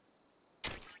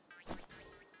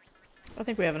 I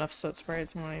think we have enough soot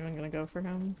sprites. I'm not even gonna go for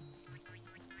him.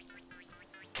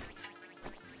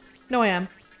 No, I am.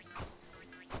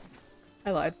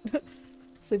 I lied.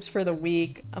 Sleeps for the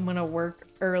week. I'm gonna work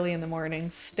early in the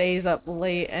morning. Stays up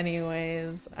late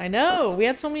anyways. I know! We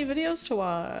had so many videos to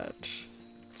watch.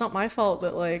 It's not my fault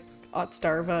that like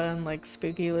Otstarva and like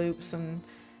Spooky Loops and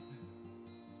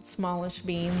Smallish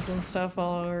Beans and stuff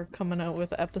all are coming out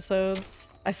with episodes.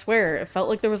 I swear, it felt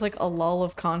like there was like a lull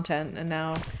of content, and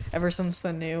now ever since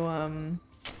the new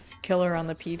killer on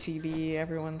the PTB,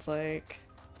 everyone's like,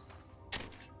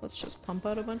 let's just pump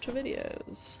out a bunch of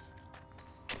videos.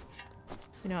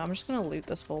 You know, I'm just gonna loot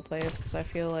this whole place because I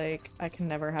feel like I can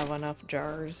never have enough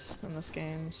jars in this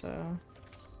game, so.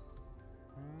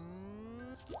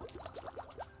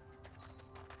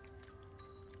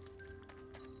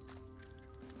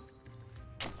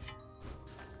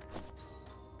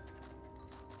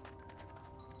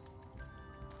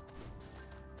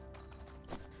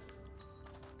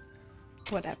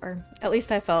 Whatever. At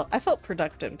least I felt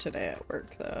productive today at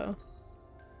work, though.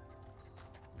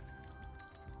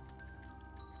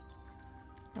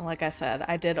 And like I said,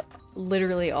 I did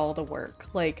literally all the work.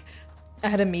 Like, I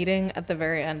had a meeting at the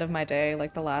very end of my day,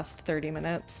 like the last 30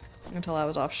 minutes until I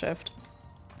was off shift.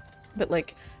 But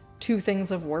like 2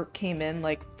 things of work came in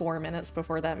like 4 minutes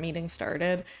before that meeting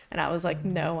started, and I was like,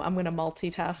 no, I'm gonna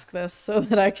multitask this so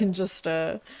that I can just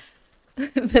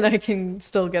then I can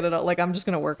still get it all. Like, I'm just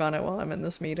gonna work on it while I'm in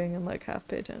this meeting and like half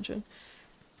pay attention.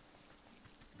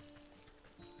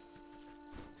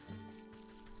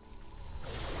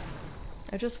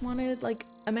 I just wanted, like,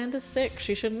 Amanda's sick.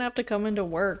 She shouldn't have to come into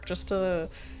work just to,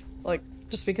 like,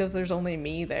 just because there's only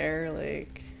me there,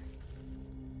 like.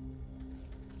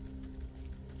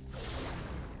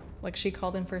 Like, she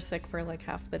called in for sick for like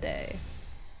half the day.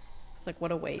 It's like,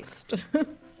 what a waste.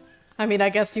 I mean, I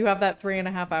guess you have that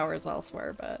 3.5 hours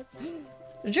elsewhere, but...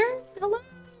 Jern,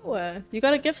 hello! You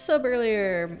got a gift sub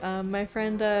earlier. My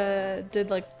friend did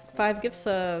like 5 gift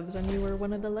subs, and you were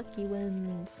one of the lucky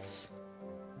ones.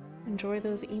 Enjoy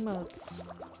those emotes.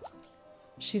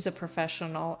 She's a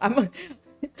professional. I'm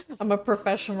a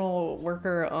professional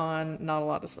worker on not a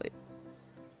lot of sleep.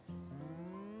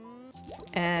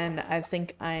 And I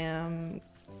think I am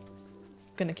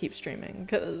gonna keep streaming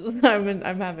because I'm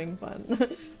having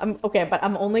fun. Okay, but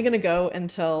I'm only gonna go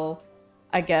until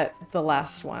I get the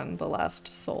last one, the last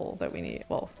soul that we need.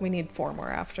 Well, we need 4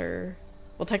 more after.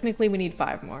 Well, technically we need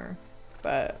 5 more,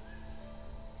 but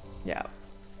yeah.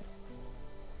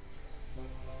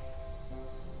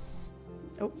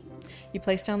 Oh, you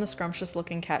place down the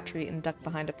scrumptious-looking cat treat and duck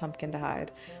behind a pumpkin to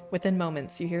hide. Within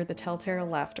moments, you hear the telltale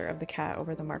laughter of the cat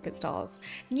over the market stalls.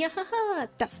 Yahaha!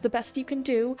 That's the best you can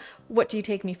do! What do you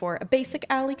take me for? A basic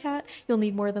alley cat? You'll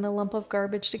need more than a lump of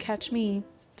garbage to catch me.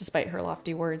 Despite her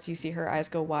lofty words, you see her eyes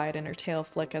go wide and her tail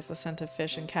flick as the scent of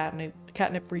fish and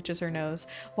catnip reaches her nose.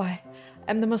 Why,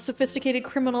 I'm the most sophisticated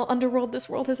criminal underworld this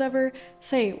world has ever...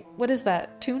 Say, what is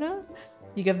that, tuna?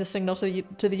 You give the signal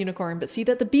to the unicorn, but see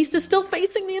that the beast is still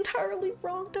facing the entirely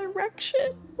wrong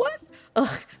direction. What?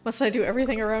 Ugh, must I do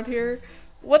everything around here?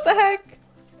 What the heck?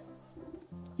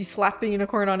 You slap the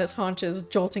unicorn on its haunches,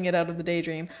 jolting it out of the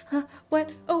daydream. Huh? What?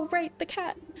 Oh, right, the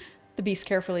cat. The beast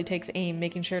carefully takes aim,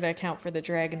 making sure to account for the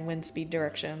drag and wind speed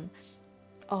direction.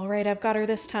 All right, I've got her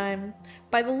this time.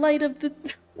 By the light of the...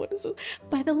 What is it?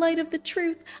 By the light of the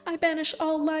truth, I banish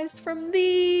all lies from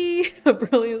thee. A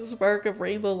brilliant spark of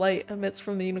rainbow light emits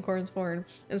from the unicorn's horn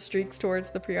and streaks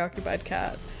towards the preoccupied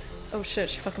cat. Oh shit,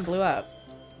 she fucking blew up.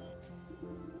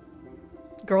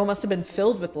 Girl must have been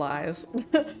filled with lies.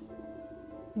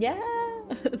 Yeah,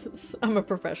 I'm a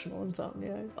professional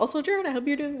insomniac. Also, Jared, I hope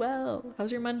you're doing well.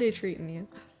 How's your Monday treating you?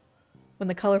 When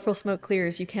the colorful smoke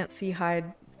clears, you can't see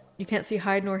hide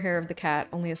nor hair of the cat.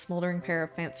 Only a smoldering pair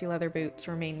of fancy leather boots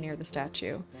remain near the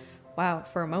statue. Wow,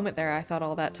 for a moment there, I thought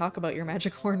all that talk about your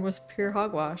magic horn was pure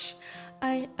hogwash.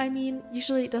 I mean,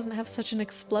 usually it doesn't have such an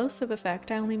explosive effect.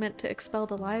 I only meant to expel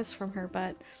the lies from her,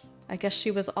 but I guess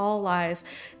she was all lies.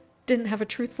 Didn't have a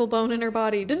truthful bone in her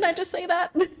body. Didn't I just say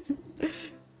that?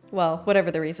 Well,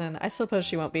 whatever the reason, I suppose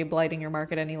she won't be blighting your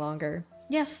market any longer.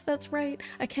 Yes, that's right.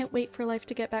 I can't wait for life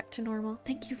to get back to normal.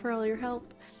 Thank you for all your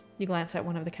help. You glance at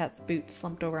one of the cat's boots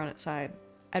slumped over on its side.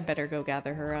 I'd better go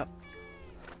gather her up.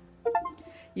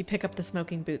 You pick up the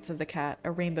smoking boots of the cat.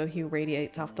 A rainbow hue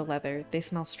radiates off the leather. They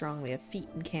smell strongly of feet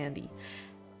and candy.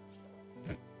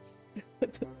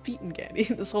 Feet and candy.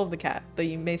 The soul of the cat, though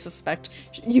you may suspect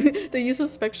you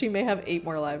suspect she may have 8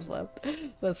 more lives left.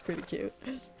 That's pretty cute.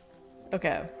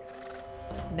 Okay.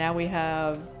 Now we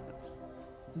have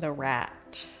the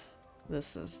rat.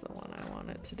 This is the one I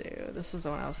wanted to do. This is the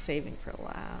one I was saving for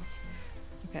last.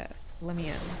 Okay, let me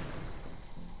in.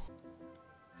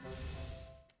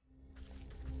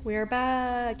 We're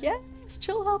back! Yes!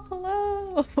 Chill hop,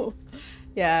 hello!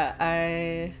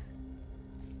 Yeah,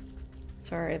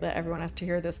 sorry that everyone has to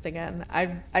hear this again.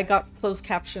 I got closed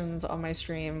captions on my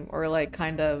stream, or like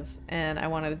kind of, and I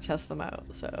wanted to test them out,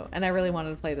 so, and I really wanted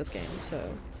to play this game, so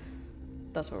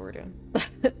that's what we're doing.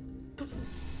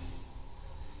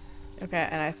 Okay,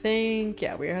 and I think,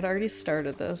 yeah, we had already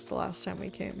started this the last time we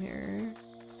came here.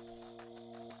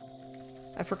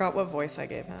 I forgot what voice I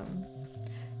gave him.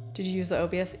 Did you use the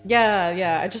OBS?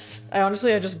 Yeah, I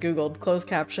honestly just Googled closed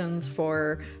captions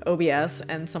for OBS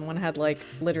and someone had like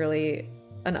literally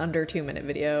an under 2-minute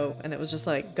video and it was just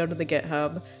like, go to the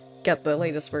GitHub, get the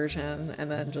latest version, and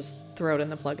then just throw it in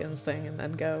the plugins thing and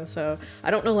then go. So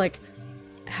I don't know like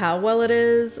how well it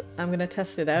is. I'm gonna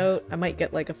test it out. I might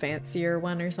get like a fancier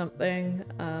one or something.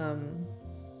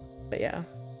 But yeah,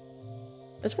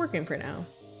 it's working for now.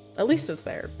 At least it's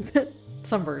there.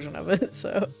 Some version of it.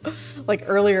 So like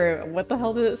earlier, what the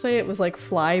hell did it say? It was like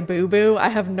fly boo boo. I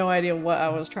have no idea what I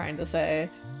was trying to say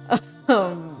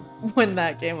when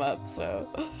that came up. So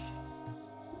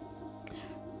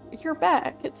you're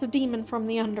back. It's a demon from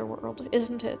the underworld,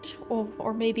 isn't it?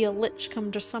 Or maybe a lich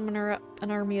come to summon her up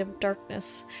an army of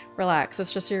darkness. Relax,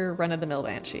 it's just your run-of-the-mill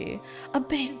banshee. A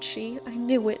banshee? I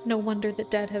knew it. No wonder the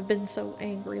dead have been so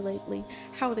angry lately.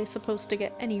 How are they supposed to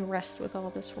get any rest with all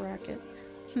this racket?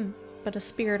 But a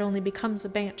spirit only becomes a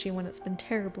banshee when it's been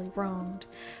terribly wronged.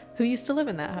 Who used to live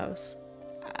in that house?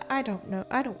 I don't know.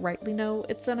 I don't rightly know.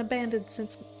 It's been abandoned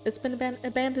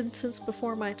since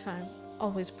before my time.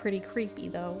 Always pretty creepy,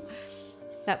 though.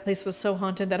 That place was so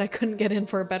haunted that I couldn't get in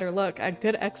for a better look. A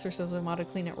good exorcism ought to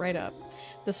clean it right up.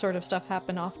 This sort of stuff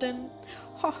happen often?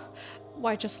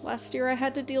 Why, just last year I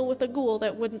had to deal with a ghoul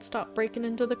that wouldn't stop breaking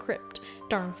into the crypt.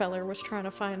 Darn feller was trying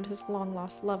to find his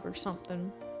long-lost love or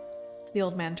something. The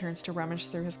old man turns to rummage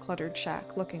through his cluttered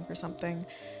shack, looking for something.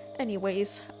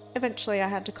 Anyways, eventually I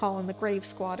had to call in the Grave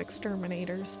Squad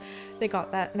exterminators. They got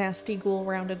that nasty ghoul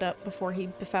rounded up before he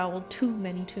befouled too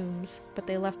many tombs, but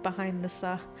they left behind this,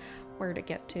 where to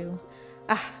get to.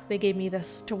 They gave me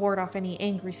this to ward off any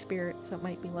angry spirits that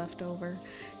might be left over.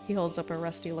 He holds up a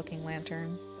rusty-looking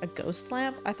lantern. A ghost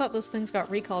lamp? I thought those things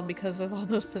got recalled because of all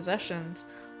those possessions.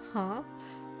 Huh?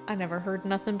 I never heard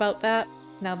nothing about that.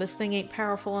 Now this thing ain't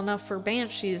powerful enough for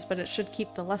banshees, but it should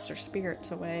keep the lesser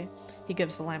spirits away. He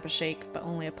gives the lamp a shake, but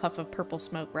only a puff of purple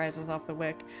smoke rises off the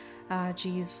wick. Ah,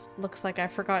 geez, looks like I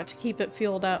forgot to keep it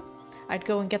fueled up. I'd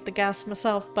go and get the gas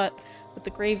myself, but with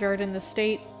the graveyard in this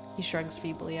state, he shrugs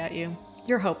feebly at you.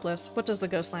 You're hopeless. What does the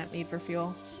ghost lamp need for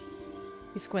fuel?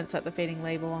 He squints at the fading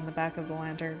label on the back of the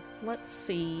lantern. Let's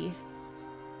see.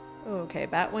 Okay,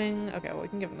 Batwing. Okay, well, we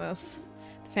can give him this.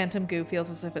 The Phantom goo feels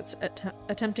as if it's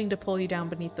attempting to pull you down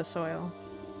beneath the soil.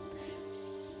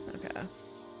 Okay.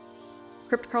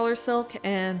 Crypt crawler silk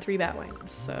and 3 bat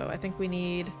wings. So I think we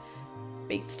need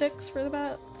bait sticks for the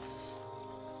bats.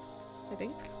 I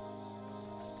think.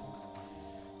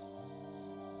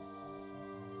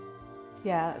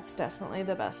 Yeah, it's definitely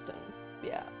the best.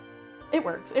 Yeah, it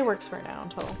works. It works for now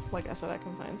until, like I said, I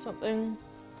can find something.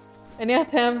 And yeah,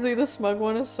 Tamsy, the smug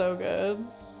one is so good.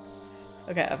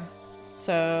 Okay,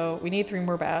 so we need 3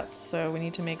 more bats. So we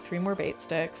need to make 3 more bait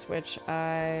sticks, which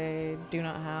I do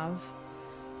not have.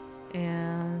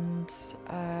 And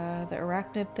the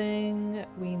arachnid thing,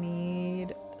 we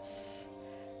need this.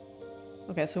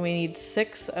 Okay, so we need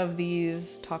 6 of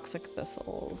these toxic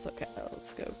thistles. Okay,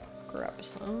 let's go grab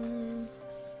some.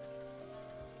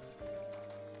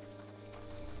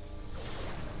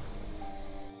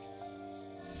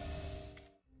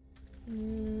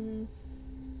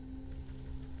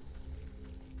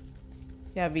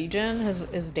 Yeah,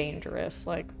 VGen is dangerous.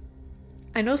 Like,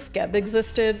 I know Skeb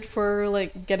existed for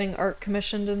like getting art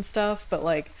commissioned and stuff, but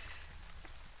like,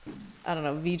 I don't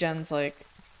know, VGen's like,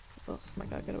 oh my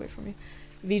god, get away from me.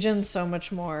 VGen's so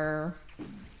much more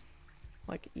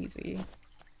like easy.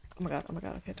 Oh my god,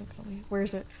 okay, don't kill me. Where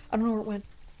is it? I don't know where it went.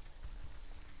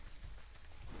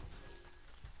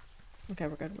 Okay,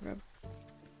 we're good, we're good.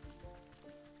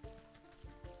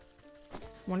 I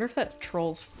wonder if that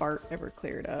troll's fart ever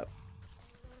cleared up.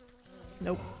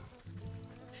 Nope.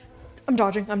 I'm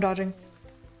dodging, I'm dodging.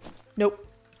 Nope.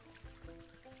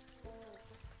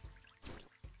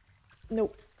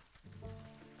 Nope.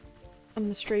 I'm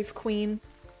the strafe queen.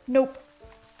 Nope.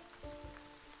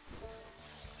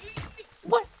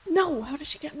 What? No, how did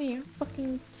she get me?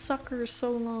 Fucking sucker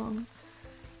so long.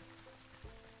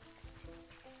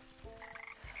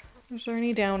 Is there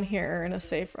any down here in a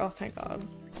safe? Oh, thank god.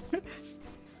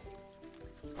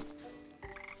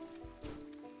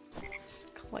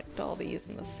 Just collect all these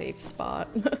in the safe spot.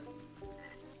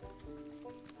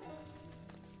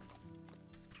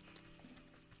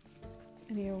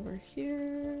 Any over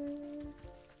here?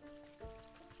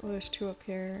 Oh, there's 2 up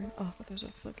here. Oh, but there's a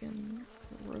fucking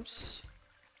gross.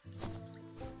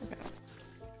 Okay.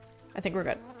 I think we're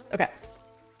good. Okay.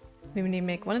 We need to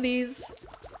make 1 of these.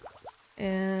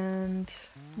 And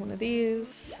 1 of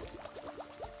these.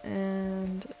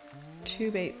 And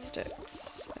 2 bait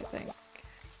sticks, I think.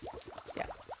 Yeah.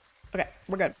 Okay,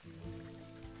 we're good.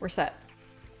 We're set.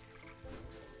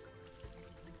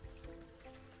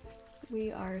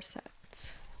 We are set.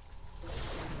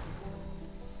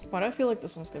 Why do I feel like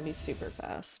this one's gonna be super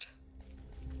fast?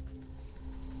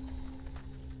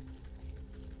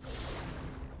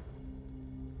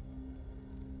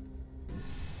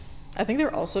 I think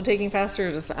they're also taking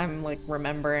faster, just I'm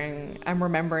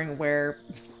remembering where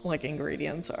like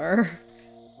ingredients are.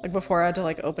 Like before I had to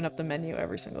like open up the menu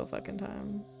every single fucking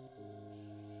time.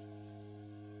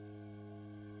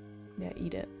 Yeah,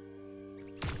 eat it.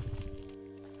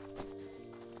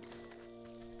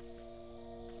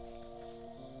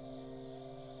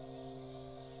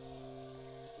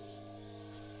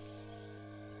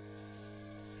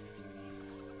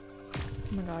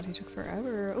 Oh my god, he took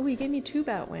forever. Oh, he gave me 2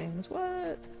 bat wings.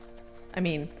 What? I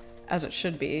mean, as it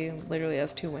should be. Literally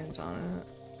has 2 wings on it.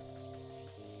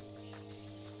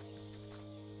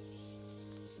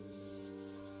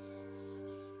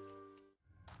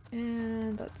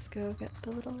 And let's go get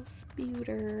the little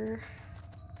Spooter.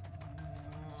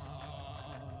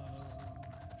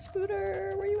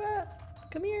 Spooter, where you at?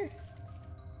 Come here.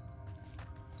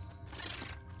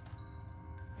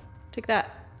 Take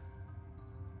that.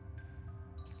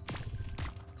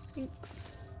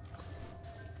 Thanks.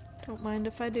 Don't mind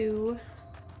if I do.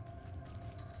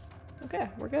 Okay,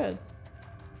 we're good.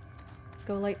 Let's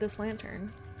go light this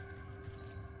lantern.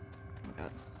 Oh my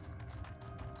god.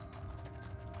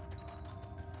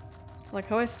 Like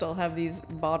how I still have these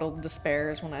bottled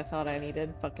despairs when I thought I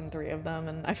needed fucking 3 of them,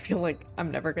 and I feel like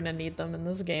I'm never gonna need them in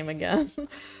this game again.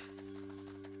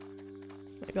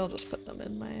 Maybe I'll just put them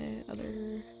in my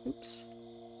other... Oops.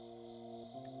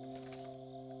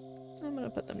 I'm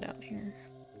gonna put them down here.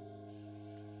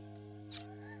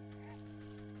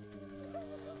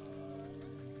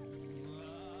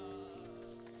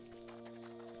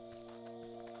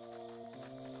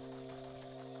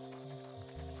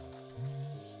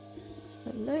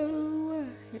 Hello,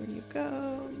 here you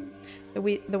go.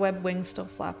 The web wings still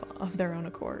flap of their own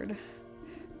accord.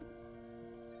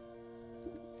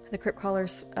 The crypt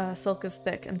crawler's silk is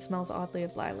thick and smells oddly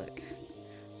of lilac.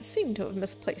 I seem to have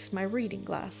misplaced my reading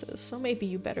glasses, so maybe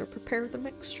you better prepare the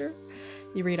mixture.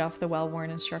 You read off the well-worn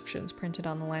instructions printed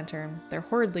on the lantern. They're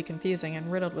horridly confusing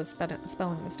and riddled with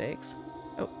spelling mistakes.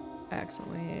 Oh, I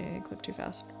accidentally clicked too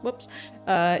fast. Whoops.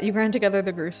 You grind together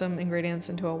the gruesome ingredients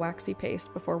into a waxy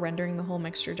paste before rendering the whole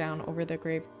mixture down over the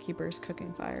gravekeeper's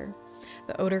cooking fire.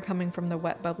 The odor coming from the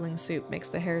wet, bubbling soup makes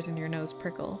the hairs in your nose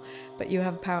prickle, but you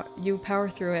power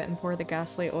through it and pour the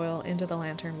ghastly oil into the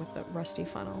lantern with the rusty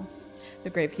funnel. The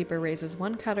gravekeeper raises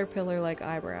one caterpillar-like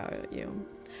eyebrow at you.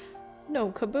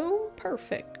 No, Kaboom?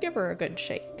 Perfect. Give her a good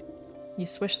shake. You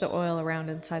swish the oil around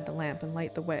inside the lamp and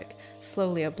light the wick.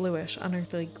 Slowly, a bluish,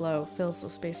 unearthly glow fills the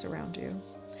space around you.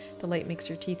 The light makes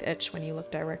your teeth itch when you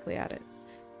look directly at it.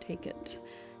 Take it.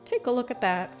 Take a look at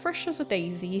that, fresh as a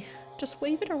daisy. Just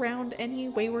wave it around any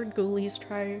wayward ghoulies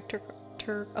try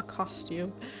to accost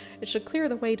you. It should clear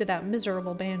the way to that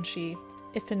miserable banshee.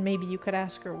 If and maybe you could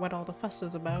ask her what all the fuss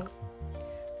is about.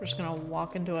 We're just gonna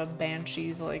walk into a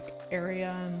banshee's, like,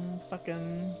 area and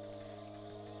fucking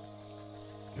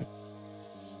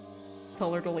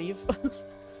tell her to leave.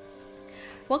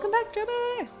 Welcome back,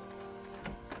 Jedi!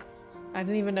 I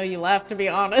didn't even know you left, to be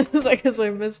honest. I guess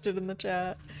I missed it in the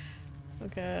chat.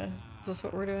 Okay. Is this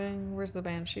what we're doing? Where's the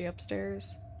banshee?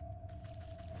 Upstairs?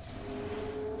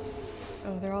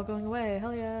 Oh, they're all going away.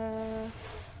 Hell yeah.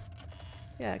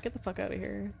 Yeah, get the fuck out of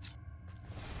here.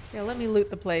 Yeah, let me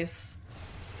loot the place.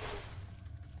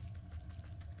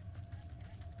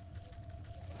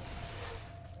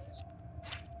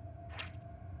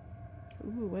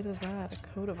 Ooh, what is that? A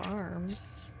coat of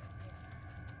arms?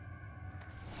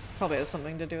 Probably has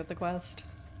something to do with the quest.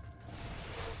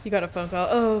 You got a phone call.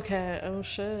 Oh, okay. Oh,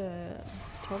 shit.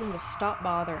 Tell them to stop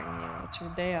bothering you. It's your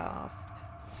day off.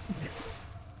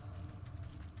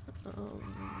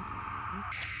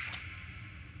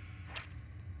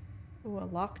 Ooh, a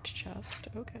locked chest.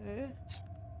 Okay.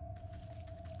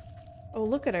 Oh,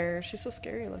 look at her. She's so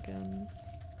scary looking.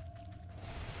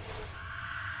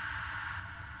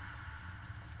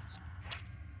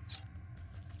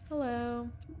 Hello.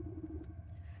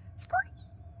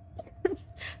 Scream!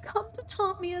 Come to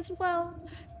taunt me as well.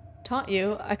 Taunt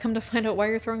you? I come to find out why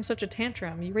you're throwing such a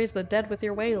tantrum. You raise the dead with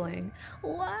your wailing.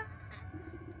 What?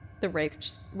 The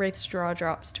wraith's jaw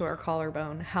drops to her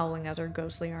collarbone, howling as her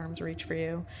ghostly arms reach for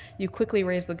you. You quickly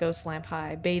raise the ghost lamp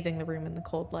high, bathing the room in the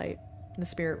cold light. The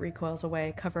spirit recoils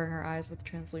away, covering her eyes with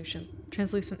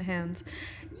translucent hands.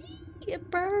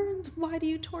 It burns. Why do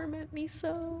you torment me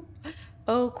so?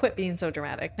 Oh, quit being so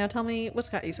dramatic. Now tell me, what's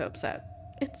got you so upset?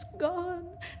 It's gone.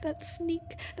 That sneak,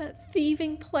 that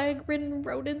thieving, plague-ridden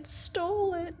rodent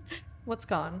stole it. What's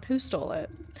gone? Who stole it?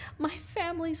 My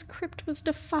family's crypt was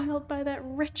defiled by that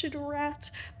wretched rat.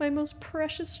 My most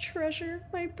precious treasure,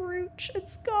 my brooch.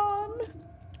 It's gone.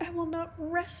 I will not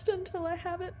rest until I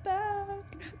have it back.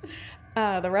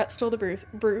 The rat stole the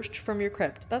brooch from your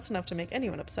crypt. That's enough to make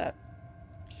anyone upset.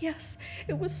 Yes,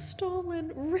 it was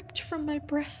stolen, ripped from my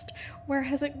breast. Where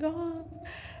has it gone?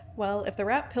 Well, if the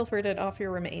rat pilfered it off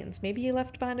your remains, maybe he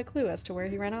left behind a clue as to where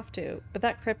he ran off to. But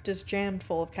that crypt is jammed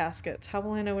full of caskets. How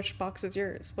will I know which box is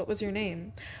yours? What was your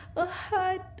name?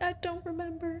 I don't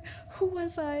remember. Who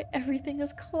was I? Everything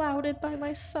is clouded by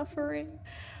my suffering.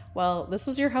 Well, this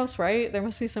was your house, right? There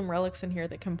must be some relics in here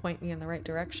that can point me in the right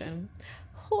direction.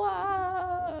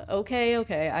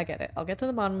 Okay, I get it. I'll get to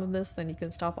the bottom of this, then you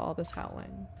can stop all this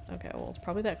howling. Okay, well, it's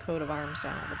probably that coat of arms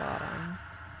down at the bottom.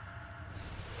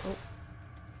 Oh.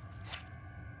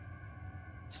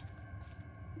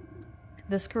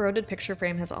 This corroded picture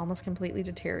frame has almost completely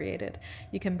deteriorated.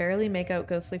 You can barely make out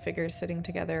ghostly figures sitting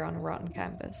together on a rotten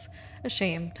canvas. A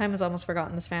shame. Time has almost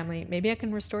forgotten this family. Maybe I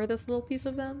can restore this little piece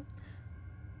of them?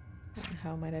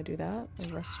 How might I do that?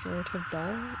 A restorative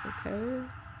bell? Okay.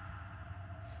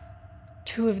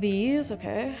 2 of these,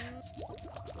 okay.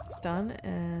 Done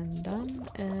and done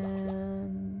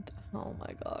and... Oh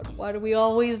my god, why do we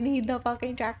always need the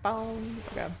fucking jackbone?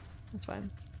 Okay, that's fine.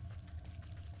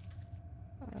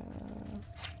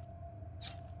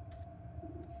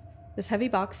 This heavy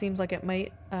box seems like it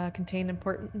might contain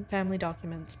important family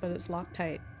documents, but it's locked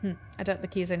tight. I doubt the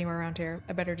key is anywhere around here.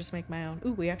 I better just make my own.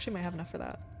 Ooh, we actually might have enough for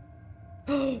that.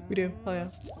 We do. Oh yeah.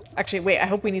 Actually, wait, I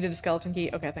hope we needed a skeleton key.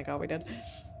 Okay, thank god we did.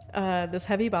 This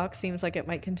heavy box seems like it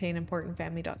might contain important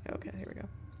family documents. Okay, here we go.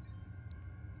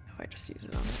 Oh, I just used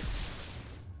it on it.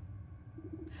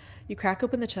 You crack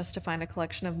open the chest to find a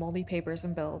collection of moldy papers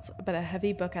and bills, but a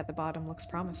heavy book at the bottom looks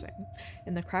promising.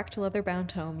 In the cracked leather-bound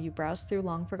tome, you browse through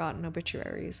long-forgotten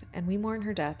obituaries, and we mourn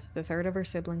her death, the third of her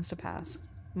siblings to pass.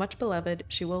 Much beloved,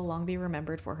 she will long be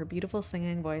remembered for her beautiful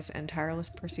singing voice and tireless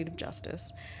pursuit of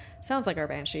justice. Sounds like our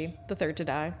banshee, the third to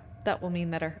die. That will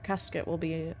mean that our casket will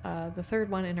be the third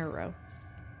one in her row.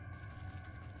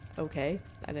 Okay,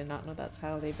 I did not know that's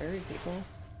how they buried people.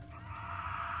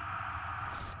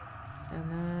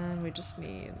 And then we just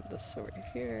need this over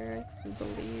here, I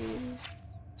believe.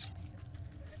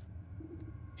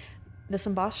 This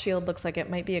embossed shield looks like it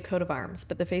might be a coat of arms,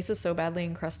 but the face is so badly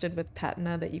encrusted with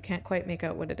patina that you can't quite make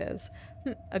out what it is.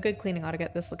 A good cleaning ought to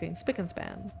get this looking spick and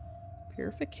span.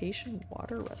 Purification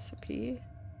water recipe.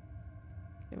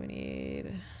 Okay, we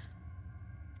need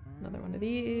another one of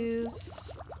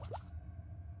these.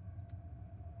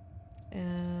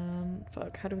 And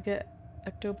fuck, how do we get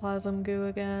ectoplasm goo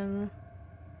again?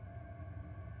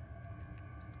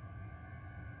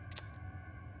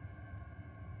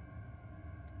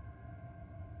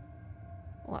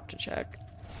 We'll have to check.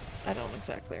 I don't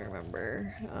exactly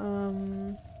remember.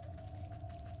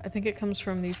 I think it comes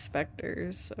from these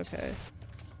specters. Okay.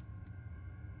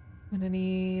 I'm gonna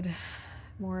need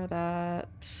more of that.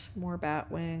 More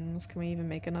bat wings. Can we even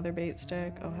make another bait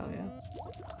stick? Oh, hell yeah.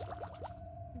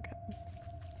 Okay.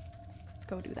 Let's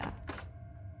go do that.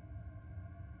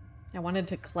 I wanted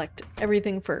to collect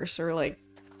everything first, or like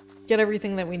get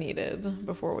everything that we needed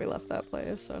before we left that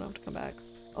place, so I don't have to come back.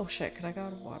 Oh shit, could I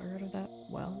get water out of that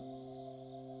well?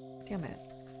 Damn it.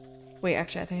 Wait,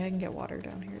 actually, I think I can get water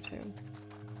down here too.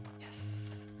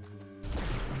 Yes.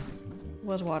 It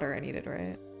was water I needed,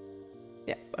 right?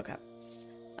 Yeah, okay.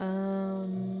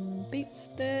 Bait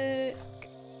stick.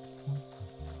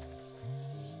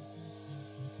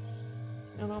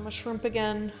 Oh no, I'm a shrimp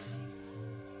again.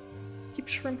 Keep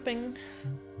shrimping.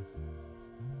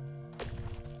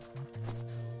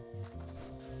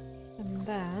 And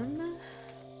then...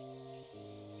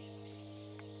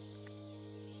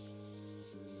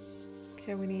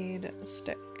 okay, we need a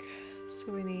stick.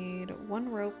 So we need one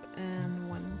rope and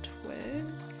one twig.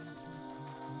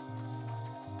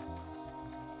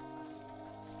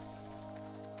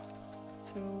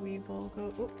 So we will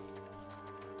go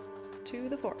to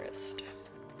the forest.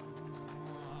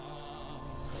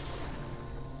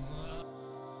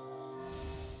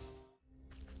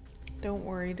 Don't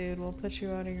worry, dude. We'll put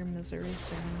you out of your misery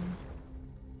soon.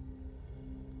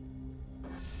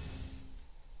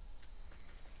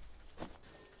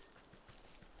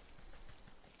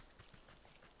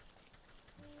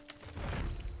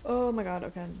 Oh my god,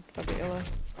 okay. Fuck it, yellow.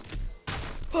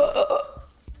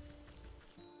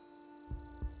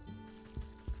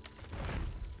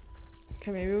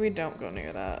 Okay, maybe we don't go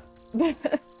near that.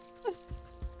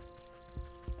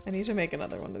 I need to make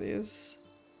another one of these,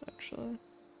 actually.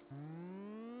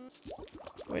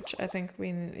 Which I think we,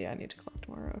 yeah, I need to collect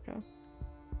more, okay.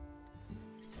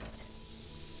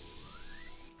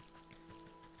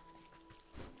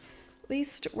 At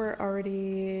least we're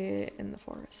already in the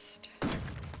forest.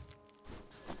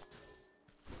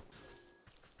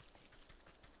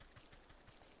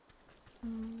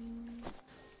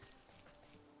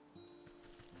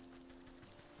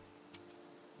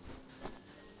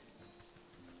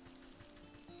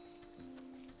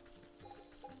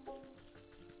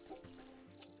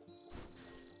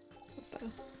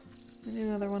 I need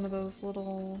another one of those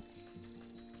little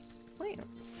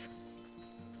plants.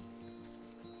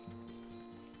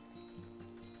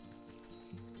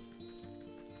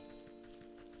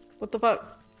 What the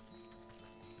fuck?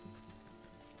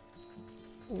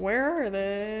 Where are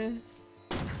they?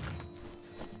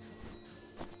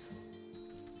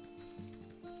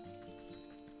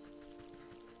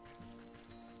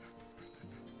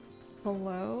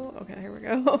 Hello? Okay, here we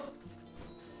go.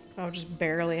 Oh, just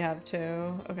barely have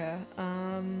two. Okay.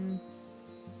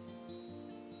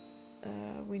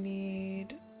 We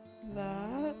need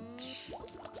that.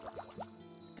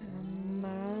 And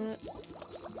that.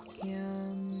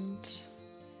 And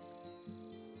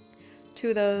two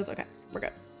of those. Okay, we're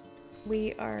good.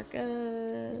 We are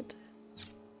good.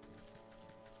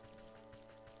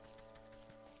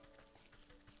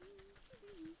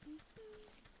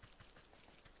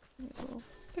 Might as well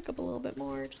pick up a little bit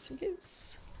more just in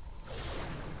case.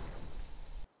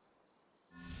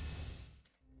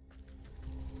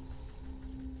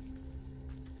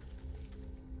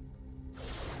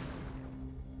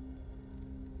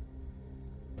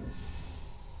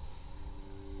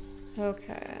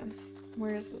 Okay,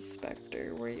 where's the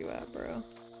specter? Where you at, bro?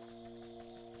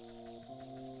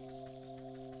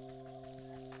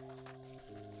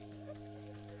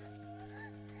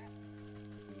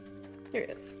 Here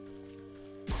it is.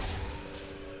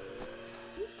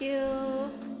 Thank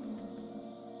you.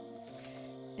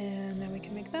 And now we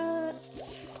can make that.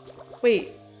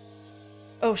 Wait.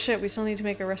 Oh shit, we still need to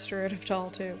make a restorative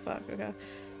doll too. Fuck, okay.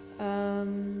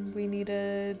 We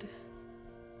needed...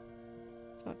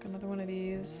 fuck, another one of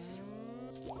these.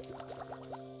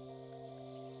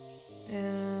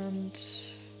 And...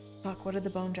 fuck, what did the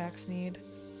bone jacks need?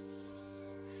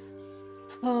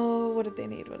 Oh, what did they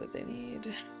need? What did they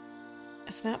need?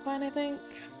 A snap vine, I think?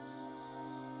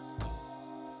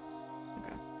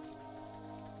 Okay.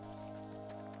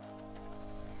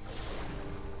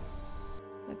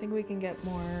 I think we can get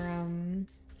more,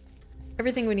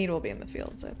 everything we need will be in the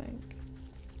fields, I think.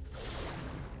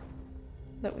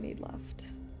 That we need left.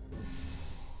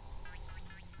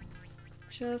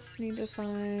 Just need to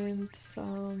find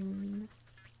some...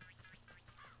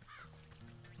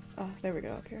 Oh, there we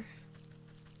go, up here.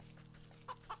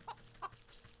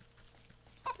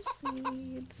 Just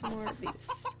need some more of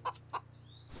these.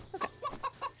 Okay.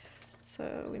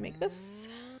 So we make this.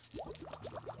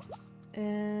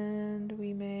 And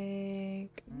we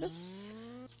make this.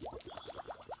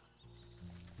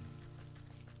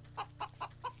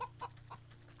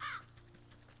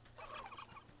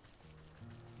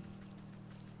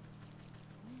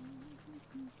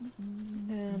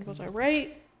 And was I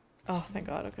right? Oh, thank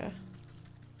God, okay.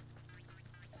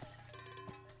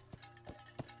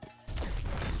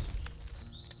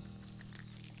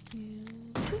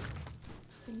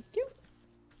 Thank you.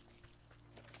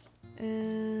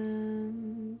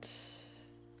 And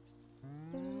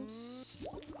this.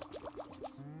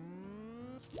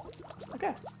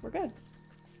 Okay, we're good.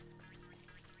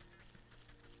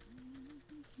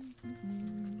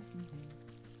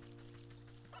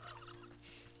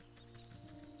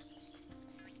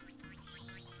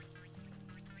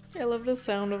 I love the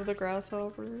sound of the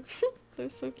grasshoppers. They're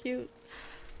so cute.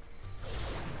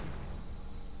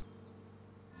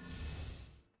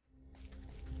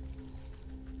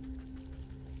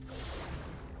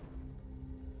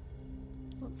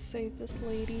 Let's save this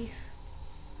lady.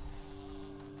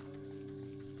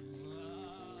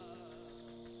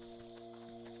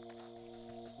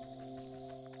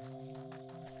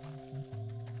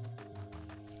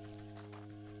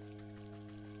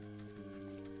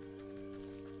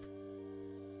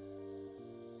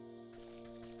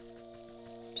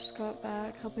 Just got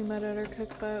back, helping my daughter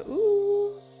cook, but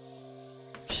ooh,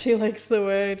 she likes the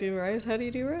way I do rice. How do you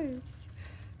do rice?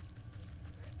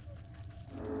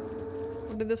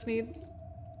 What did this need?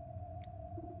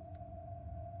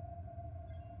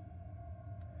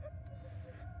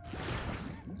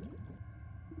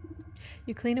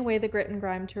 You clean away the grit and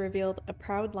grime to reveal a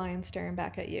proud lion staring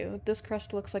back at you. This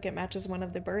crest looks like it matches one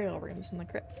of the burial rooms in the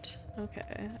crypt.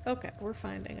 Okay, okay, we're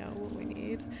finding out what we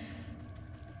need.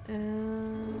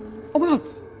 Oh my god!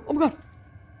 Oh my god!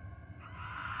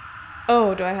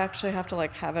 Oh, do I actually have to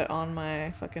like have it on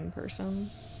my fucking person?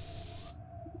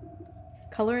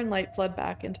 Color and light flood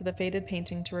back into the faded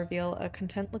painting to reveal a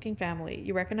content-looking family.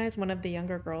 You recognize one of the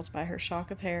younger girls by her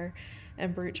shock of hair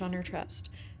and brooch on her chest.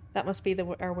 That must be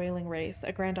our wailing wraith,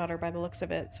 a granddaughter by the looks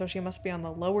of it, so she must be on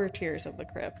the lower tiers of the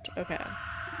crypt. Okay.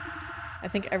 I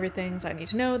think everything's I need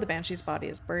to know. The banshee's body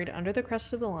is buried under the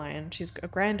crest of the lion. She's a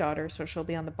granddaughter, so she'll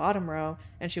be on the bottom row,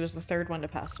 and she was the third one to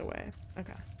pass away.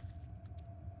 Okay.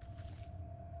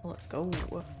 Well, let's go.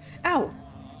 Ow!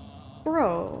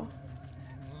 Bro.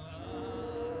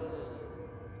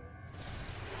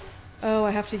 Oh, I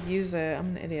have to use it.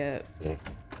 I'm an idiot.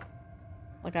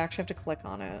 Like, I actually have to click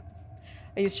on it.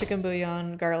 I use chicken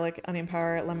bouillon, garlic, onion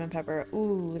powder, lemon pepper.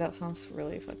 Ooh, that sounds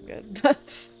really fucking good.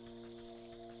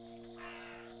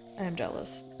 I am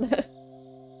jealous.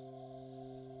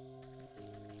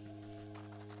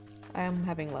 I am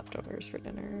having leftovers for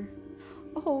dinner.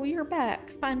 Oh, you're back.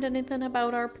 Find anything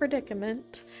about our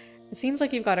predicament? It seems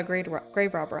like you've got a grave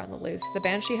robber on the loose. The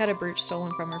banshee had a brooch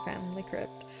stolen from her family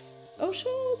crypt. Oh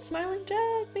shit, Smiling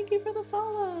Jack, thank you for the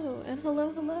follow. And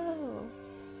hello, hello.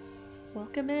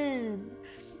 Welcome in.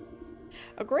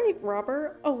 A grave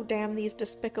robber? Oh, damn these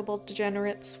despicable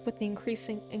degenerates. With the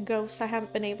increasing in ghosts, I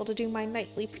haven't been able to do my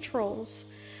nightly patrols.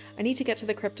 I need to get to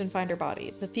the crypt and find her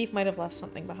body. The thief might have left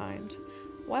something behind.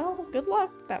 Well, good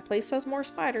luck. That place has more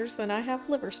spiders than I have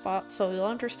liver spots, so you'll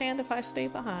understand if I stay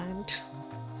behind.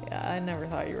 Yeah, I never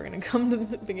thought you were gonna come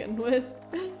to begin with.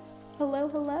 Hello,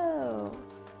 hello.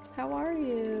 How are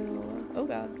you? Oh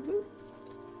god. Woo.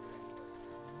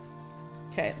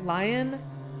 Okay, lion.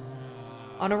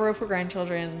 On a row for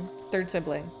grandchildren. Third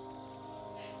sibling.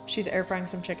 She's air frying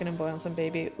some chicken and boiling some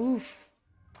baby. Oof.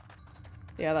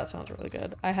 Yeah, that sounds really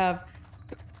good.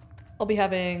 I'll be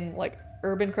having like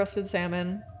herb encrusted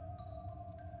salmon,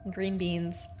 green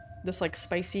beans, this like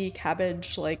spicy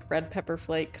cabbage, like red pepper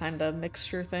flake kind of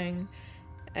mixture thing,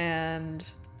 and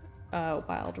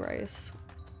wild rice.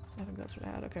 I think that's what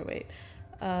I had. Okay, wait.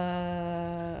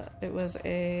 It was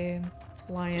a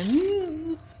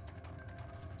lion.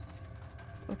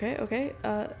 Okay, okay.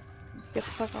 Get the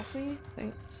fuck off me.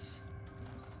 Thanks.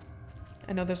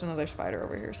 I know there's another spider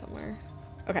over here somewhere.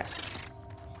 Okay.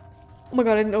 Oh my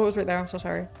god, I didn't know it was right there. I'm so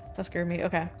sorry. That scared me.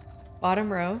 Okay.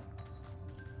 Bottom row.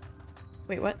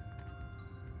 Wait, what?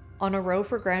 On a row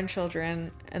for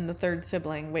grandchildren and the third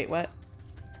sibling. Wait, what?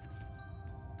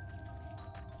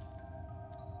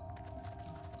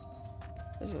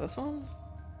 Is it this one?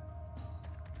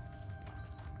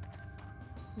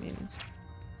 I mean...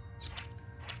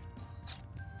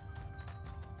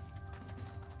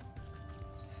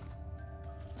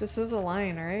 This is a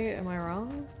line, right? Am I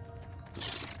wrong?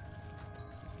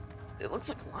 It looks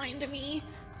like a line to me.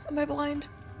 Am I blind?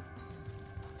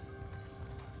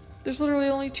 There's literally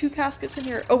only 2 caskets in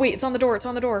here. Oh wait, it's on the door. It's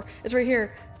on the door. It's right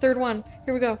here. Third one.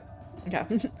 Here we go. Okay.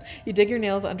 You dig your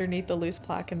nails underneath the loose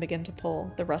plaque and begin to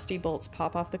pull. The rusty bolts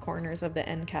pop off the corners of the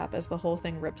end cap as the whole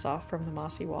thing rips off from the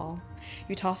mossy wall.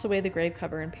 You toss away the grave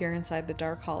cover and peer inside the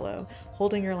dark hollow,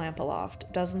 holding your lamp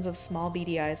aloft. Dozens of small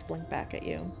beady eyes blink back at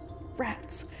you.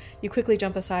 Rats! You quickly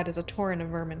jump aside as a torrent of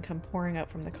vermin come pouring out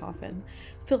from the coffin.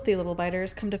 Filthy little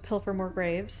biters come to pilfer more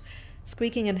graves.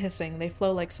 Squeaking and hissing, they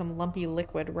flow like some lumpy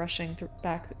liquid rushing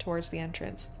back towards the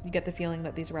entrance. You get the feeling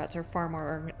that these rats are far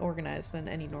more organized than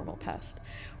any normal pest.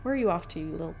 Where are you off to,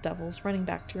 you little devils? Running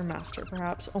back to your master,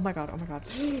 perhaps? Oh my god, oh my god.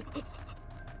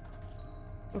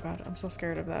 Oh god, I'm so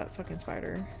scared of that fucking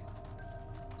spider.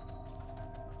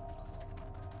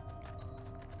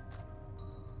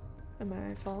 Am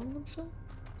I following them still?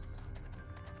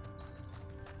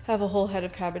 I have a whole head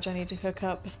of cabbage I need to cook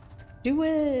up. Do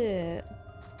it!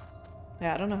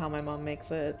 Yeah, I don't know how my mom makes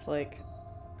it. It's like...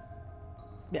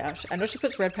 Yeah, I know she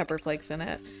puts red pepper flakes in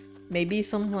it. Maybe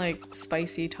some, like,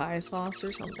 spicy Thai sauce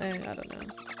or something. I don't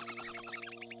know.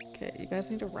 Okay, you guys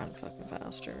need to run fucking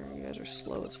faster. You guys are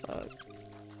slow as fuck.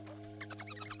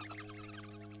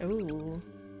 Ooh.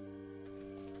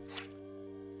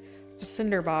 The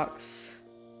cinder box.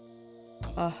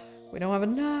 We don't have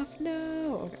enough.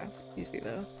 No. Okay, easy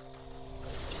though.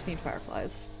 Just need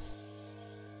fireflies.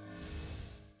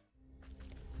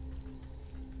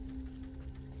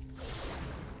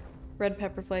 Red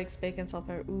pepper flakes, bacon, salt,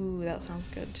 pepper. Ooh, that sounds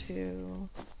good too.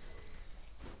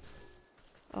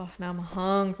 Oh, now I'm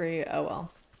hungry. Oh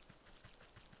well.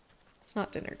 It's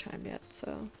not dinner time yet,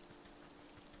 so.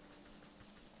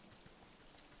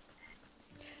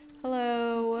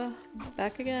 Hello.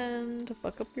 Back again to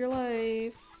fuck up your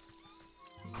life.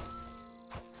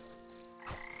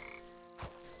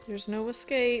 There's no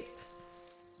escape.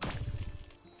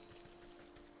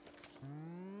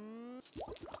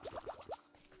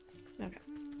 Okay.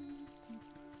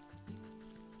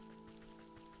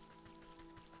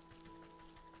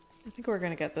 I think we're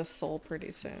gonna get this soul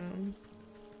pretty soon.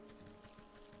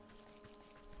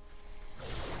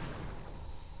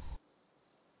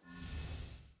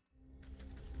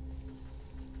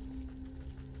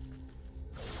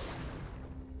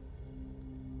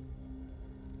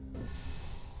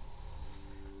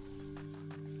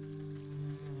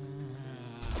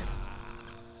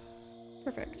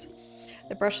 Perfect.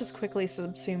 The brush is quickly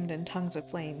subsumed in tongues of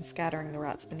flame, scattering the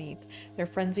rats beneath. Their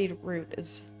frenzied route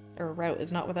is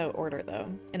not without order, though.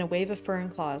 In a wave of fur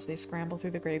and claws, they scramble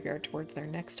through the graveyard towards their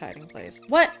next hiding place.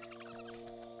 What?!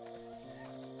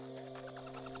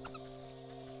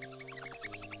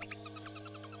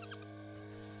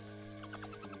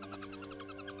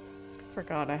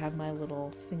 Forgot I have my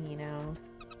little thingy now.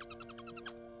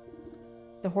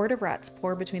 The horde of rats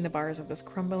pour between the bars of this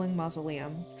crumbling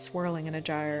mausoleum, swirling in a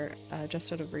gyre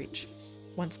just out of reach.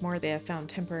 Once more, they have found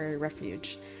temporary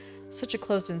refuge. Such a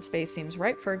closed-in space seems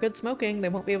ripe for a good smoking. They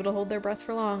won't be able to hold their breath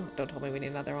for long. Don't tell me we need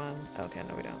another one. Okay,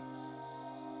 no we don't.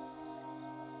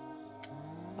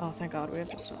 Oh, thank God we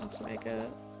have just enough to make it.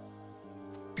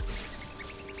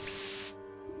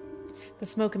 The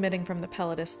smoke emitting from the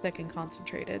pellet is thick and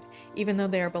concentrated. Even though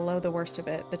they are below the worst of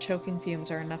it, the choking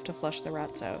fumes are enough to flush the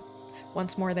rats out.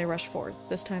 Once more they rush forth,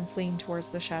 this time fleeing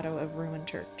towards the shadow of ruined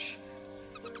church.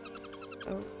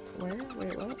 Oh, where?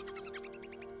 Wait, what?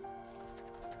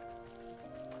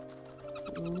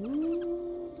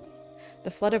 Ooh.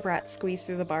 The flood of rats squeeze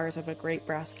through the bars of a great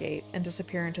brass gate and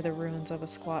disappear into the ruins of a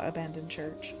squat abandoned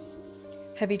church.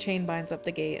 Heavy chain binds up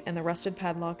the gate, and the rusted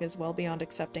padlock is well beyond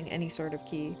accepting any sort of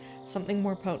key. Something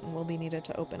more potent will be needed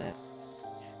to open it.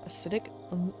 Acidic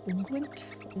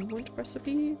unguent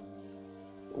recipe?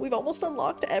 We've almost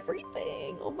unlocked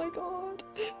everything! Oh my god.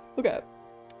 Okay.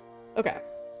 Okay.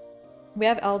 We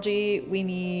have algae, we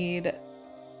need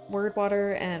word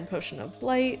water and potion of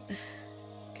blight.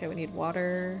 Okay, we need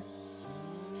water.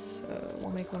 So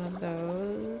we'll make one of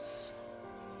those.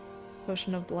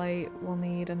 Potion of blight, we'll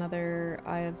need another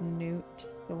eye of newt,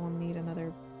 so we'll need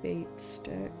another bait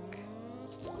stick.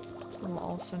 We'll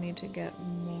also need to get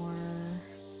more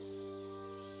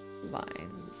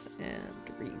vines and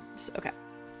reeds. Okay.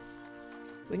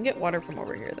 We can get water from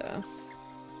over here, though.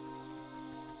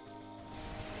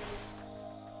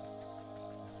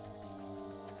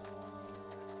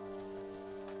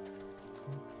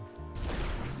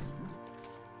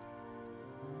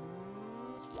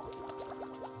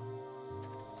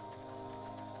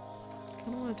 I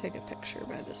kind of want to take a picture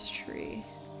by this tree.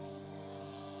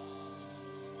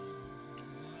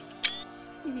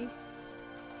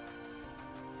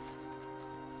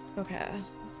 Okay.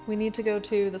 We need to go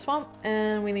to the swamp,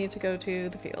 and we need to go to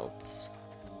the fields.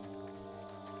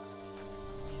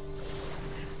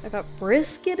 I got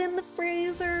brisket in the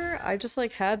freezer. I just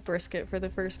like had brisket for the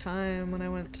first time when I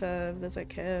went to visit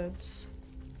Kibbs.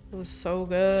 It was so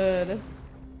good.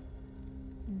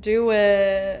 Do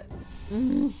it.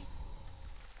 Mm.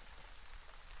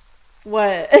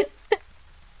 What?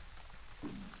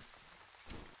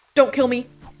 Don't kill me.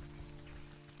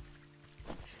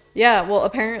 Yeah, well,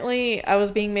 apparently I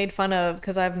was being made fun of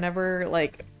because I've never,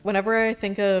 like, whenever I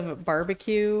think of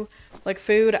barbecue, like,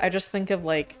 food, I just think of,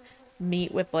 like,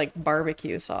 meat with, like,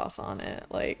 barbecue sauce on it,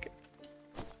 like,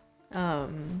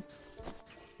 and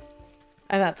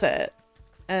that's it.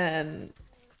 And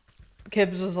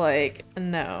Kibbs was like,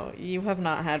 no, you have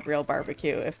not had real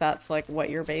barbecue if that's, like, what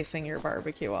you're basing your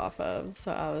barbecue off of.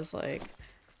 So I was like,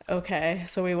 okay.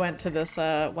 So we went to this,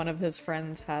 one of his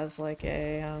friends has, like,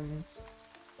 a,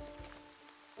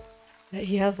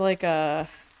 he has like a,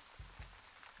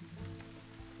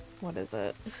 what is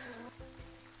it?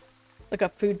 Like a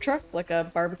food truck, like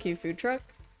a barbecue food truck.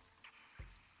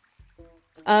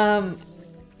 I've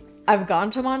gone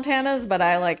to Montana's, but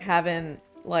I like haven't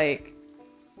like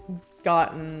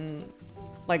gotten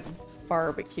like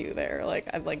barbecue there. Like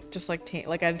I've like just like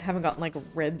like I haven't gotten like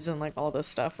ribs and like all this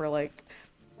stuff or like,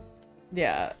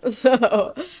 yeah.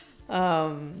 So,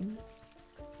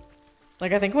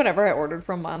 like, I think whenever I ordered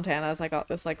from Montana's, I got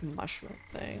this, like, mushroom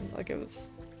thing. Like, it was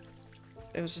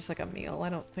just, like, a meal. I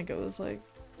don't think it was, like,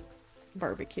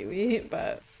 barbecue-y,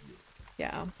 but,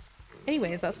 yeah.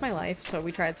 Anyways, that's my life. So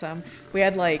we tried some. We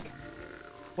had, like,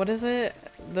 what is it?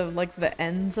 Like, the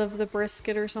ends of the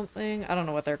brisket or something? I don't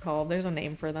know what they're called. There's a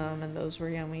name for them, and those were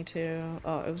yummy, too.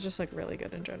 Oh, it was just, like, really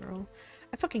good in general.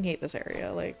 I fucking hate this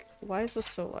area. Like, why is this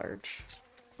so large?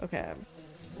 Okay.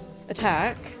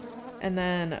 Attack. And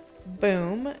then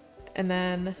boom, and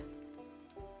then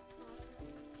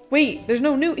wait, there's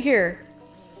no newt here.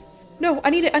 No, I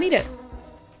need it, I need it.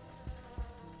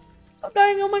 I'm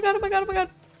dying. Oh my god, oh my god, oh my god.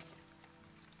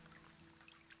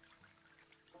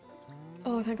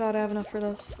 Oh, thank god I have enough for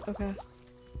this. Okay.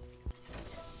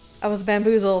 I was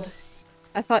bamboozled.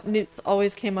 I thought newts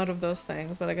always came out of those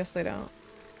things, but I guess they don't.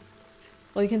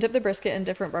 Well, you can dip the brisket in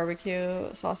different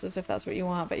barbecue sauces if that's what you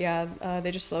want, but yeah,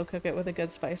 they just slow cook it with a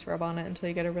good spice rub on it until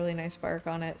you get a really nice bark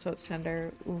on it so it's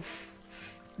tender. Oof.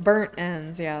 Burnt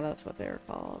ends, yeah, that's what they were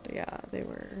called. Yeah, they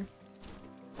were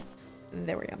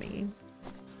yummy.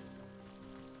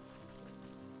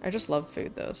 I just love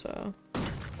food though, so.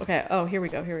 Okay, oh, here we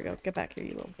go, here we go. Get back here,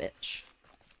 you little bitch.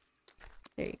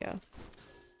 There you go.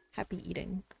 Happy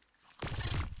eating.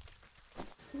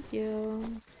 Thank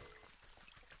you.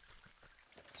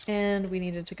 And we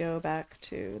needed to go back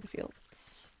to the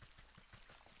fields.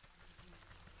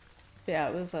 Yeah,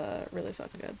 it was really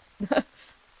fucking good.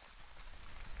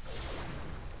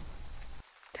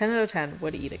 10 out of 10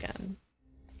 would eat again.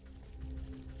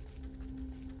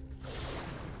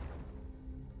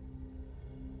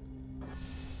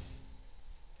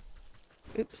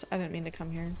 Oops, I didn't mean to come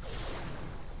here.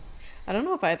 I don't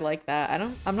know if I'd like that.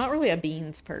 I'm not really a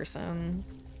beans person.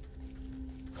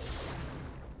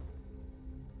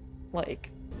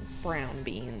 Like brown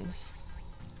beans.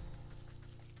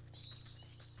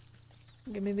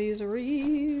 Give me these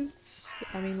reeds.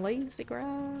 I mean lazy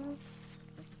grass.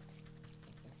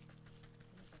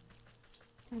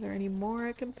 Are there any more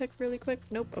I can pick really quick?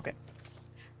 Nope. Okay.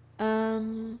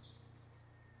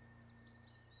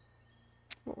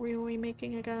 What were we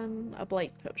making again? A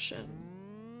blight potion.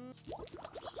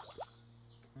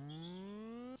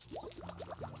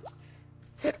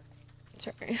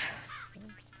 Sorry.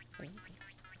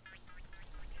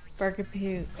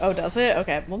 Barbecue. Oh, does it?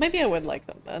 Okay. Well, maybe I would like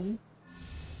them then.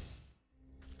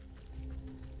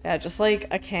 Yeah, just like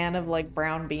a can of like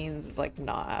brown beans is like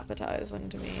not appetizing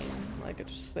to me. Like it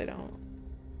just, they don't.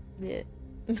 Yeah.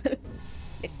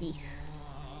 Icky.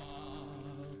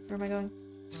 Where am I going?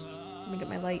 Let me get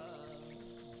my light.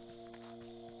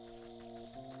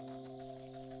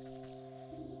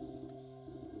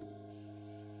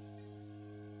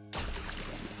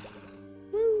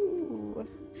 Woo!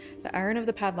 The The iron of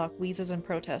the padlock wheezes in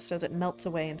protest as it melts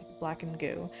away into the blackened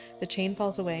goo. The chain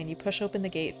falls away and you push open the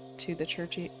gate to the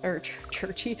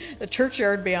the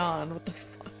churchyard beyond. What the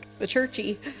fuck? The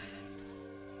churchy.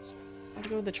 Gotta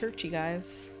go to the churchy,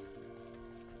 guys.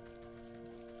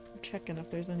 I'm checking if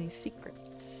there's any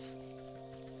secrets.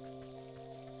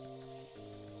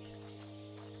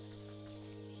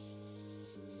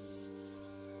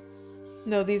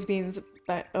 No, these beans,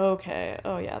 but okay.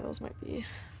 Oh yeah, those might be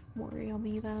more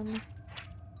yummy then.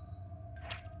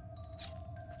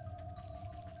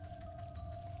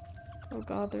 Oh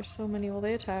god, there's so many. Will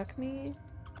they attack me?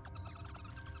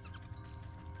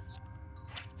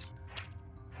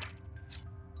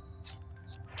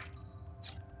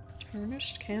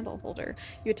 Tarnished candle holder.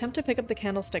 You attempt to pick up the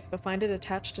candlestick, but find it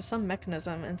attached to some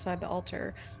mechanism inside the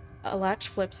altar. A latch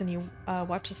flips and you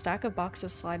watch a stack of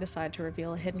boxes slide aside to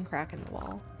reveal a hidden crack in the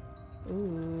wall.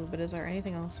 Ooh, but is there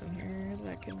anything else in here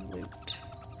that I can loot?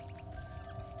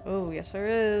 Oh, yes there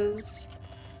is.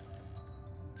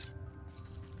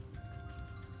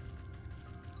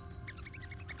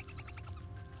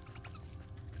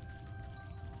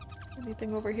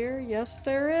 Anything over here? Yes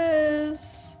there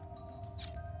is.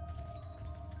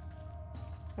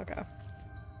 Okay.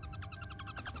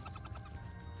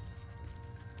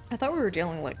 I thought we were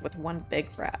dealing like with one big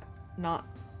rat, not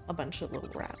a bunch of little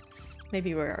rats.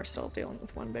 Maybe we are still dealing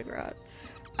with one big rat.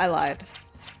 I lied.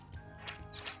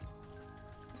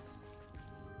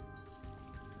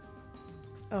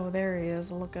 Oh, there he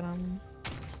is. Look at him.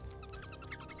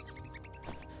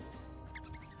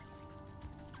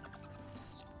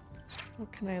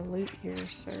 What can I loot here,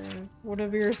 sir? What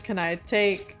of yours can I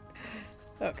take?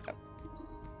 Okay.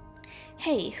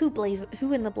 Hey, who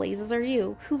in the blazes are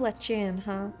you? Who let you in,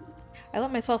 huh? I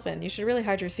let myself in. You should really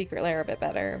hide your secret lair a bit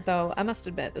better. Though, I must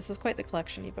admit, this is quite the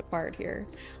collection you've acquired here.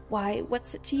 Why,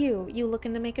 what's it to you? You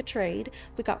looking to make a trade?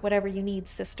 We got whatever you need,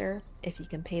 sister. If you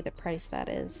can pay the price, that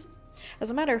is. As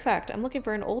a matter of fact, I'm looking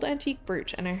for an old antique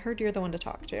brooch, and I heard you're the one to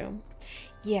talk to.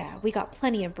 Yeah, we got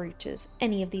plenty of brooches.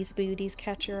 Any of these beauties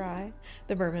catch your eye?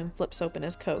 The merman flips open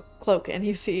his cloak, and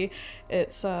you see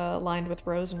it's lined with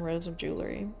rows and rows of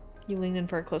jewelry. You lean in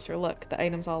for a closer look. The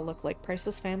items all look like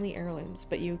priceless family heirlooms,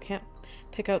 but you can't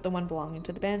pick out the one belonging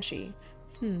to the banshee.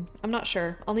 I'm not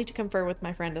sure. I'll need to confer with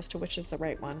my friend as to which is the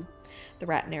right one. The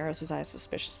rat narrows his eyes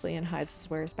suspiciously and hides his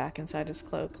wares back inside his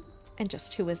cloak. And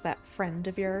just who is that friend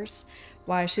of yours?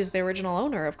 Why, she's the original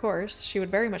owner, of course. She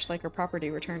would very much like her property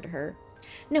returned to her.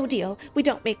 No deal. We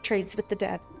don't make trades with the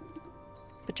dead.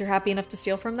 But you're happy enough to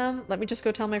steal from them? Let me just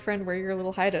go tell my friend where your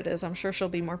little hideout is. I'm sure she'll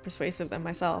be more persuasive than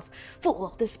myself.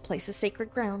 Fool, this place is sacred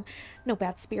ground. No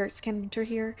bad spirits can enter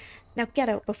here. Now get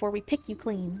out before we pick you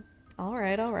clean.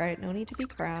 Alright, alright. No need to be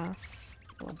crass.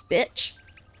 Little bitch.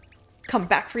 Come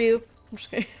back for you. I'm just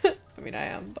kidding. I mean, I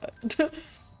am, but...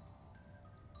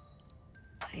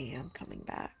 I am coming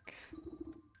back.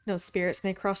 No spirits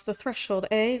may cross the threshold,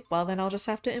 eh? Well, then I'll just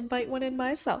have to invite one in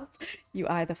myself. You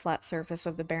eye the flat surface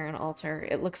of the barren altar.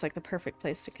 It looks like the perfect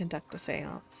place to conduct a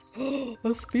seance.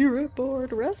 A spirit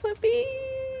board recipe!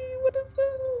 What is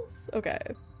this? Okay.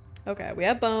 Okay, we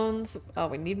have bones. Oh,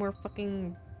 we need more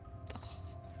fucking...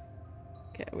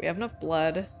 Okay, we have enough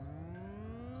blood.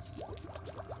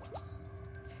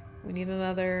 We need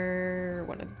another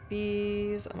one of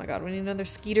these. Oh my god, we need another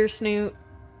skeeter snoot.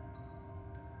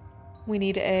 We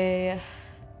need a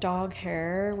dog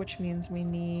hair, which means we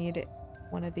need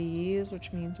one of these,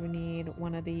 which means we need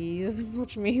one of these,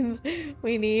 which means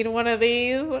we need one of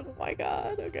these. Oh my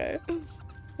god, okay.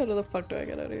 How the fuck do I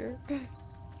get out of here?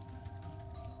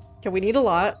 Okay, we need a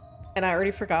lot, and I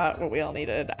already forgot what we all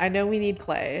needed. I know we need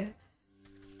clay.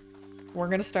 We're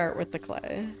gonna start with the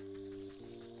clay.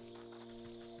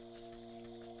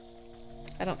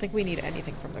 I don't think we need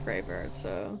anything from the graveyard,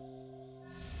 so...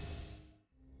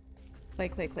 Clay,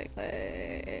 clay, clay,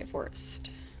 clay. Forest.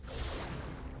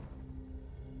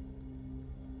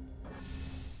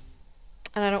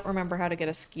 And I don't remember how to get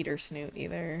a skeeter snoot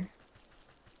either.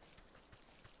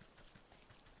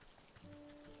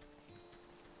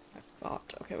 I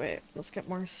thought. Okay, wait. Let's get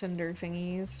more cinder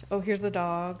thingies. Oh, here's the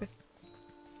dog.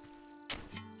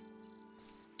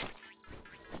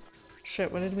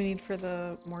 Shit, what did we need for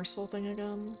the morsel thing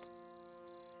again?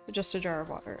 Just a jar of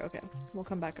water. Okay, we'll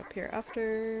come back up here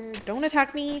after. Don't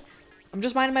attack me! I'm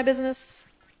just minding my business.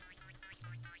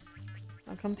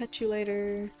 I'll come pet you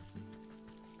later.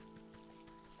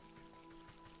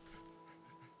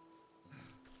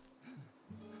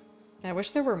 I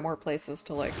wish there were more places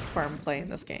to like farm clay in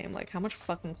this game. Like, how much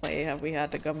fucking clay have we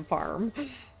had to come farm?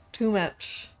 Too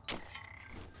much.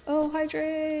 Oh,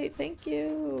 hydrate! Thank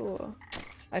you!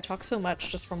 I talk so much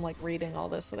just from like reading all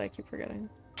this that I keep forgetting.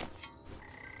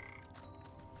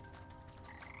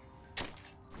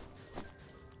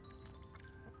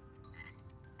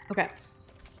 Okay.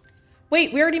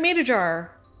 Wait, we already made a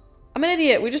jar. I'm an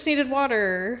idiot. We just needed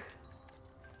water.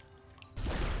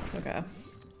 Okay.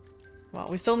 Well,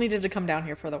 we still needed to come down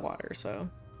here for the water, so.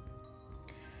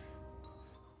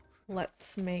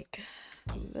 Let's make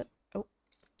that. Oh,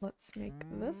 let's make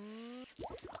this.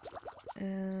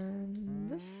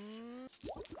 And this.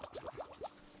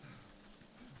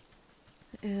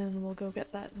 And we'll go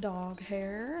get that dog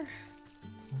hair.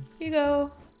 Here you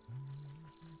go.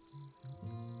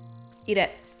 Eat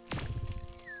it.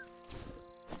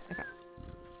 Okay.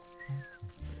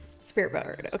 Spirit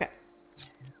bird. Okay.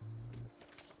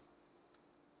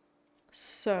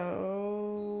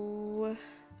 So...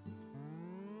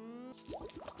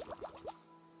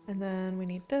 And then we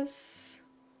need this,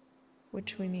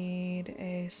 which we need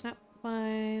a snap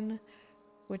vine,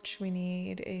 which we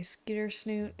need a skeeter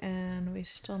snoot, and we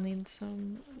still need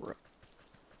some rope.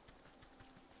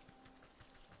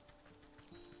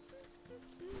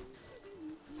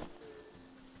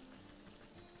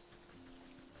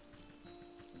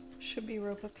 Should be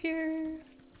rope up here.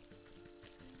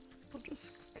 We'll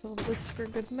just kill this for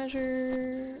good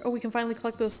measure. Oh, we can finally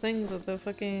collect those things that the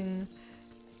fucking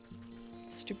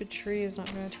stupid tree is not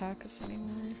going to attack us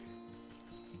anymore.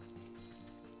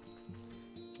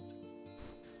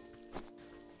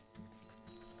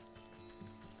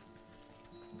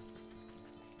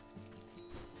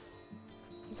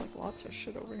 There's like lots of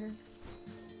shit over here.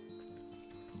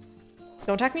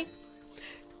 Don't attack me!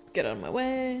 Get out of my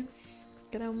way!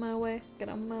 Get out of my way! Get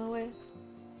out of my way!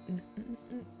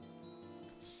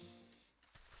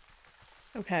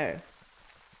 Okay.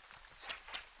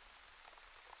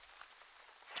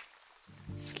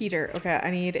 Skeeter. Okay, I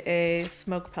need a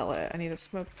smoke pellet. I need a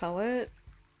smoke pellet.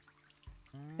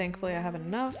 Thankfully I have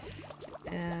enough.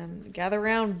 And gather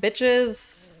around,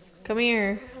 bitches! Come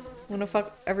here. I'm gonna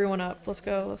fuck everyone up. Let's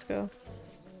go, let's go.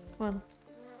 Come on.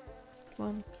 Come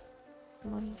on.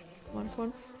 Come on. Come on, come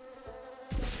on.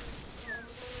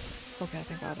 Okay, I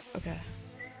think I got it. Okay.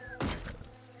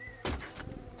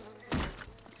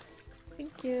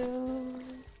 Thank you.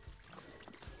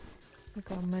 Look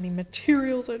how many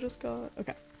materials I just got.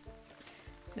 Okay.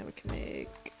 Now we can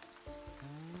make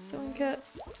sewing kit.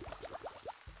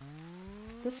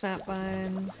 The snap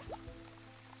vine.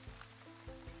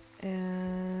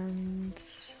 And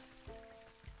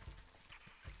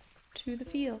to the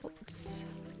fields.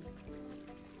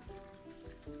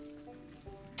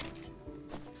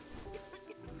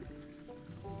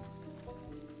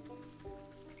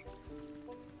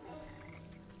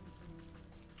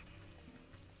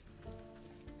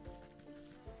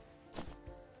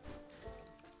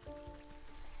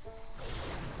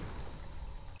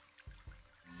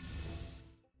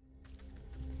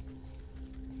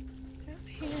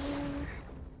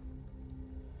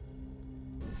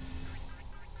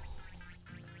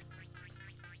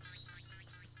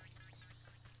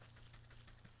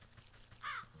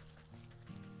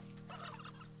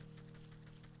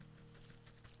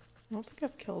 I don't think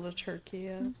I've killed a turkey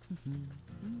yet.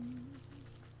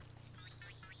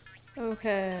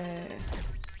 Okay.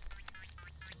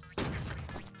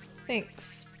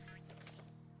 Thanks.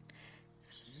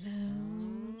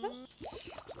 Now that.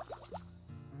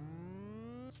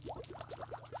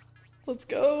 Let's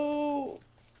go!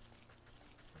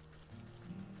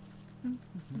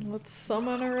 Let's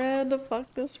summon a red to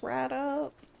fuck this rat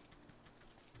up.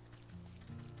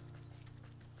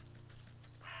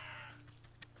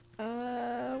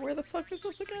 Where the fuck is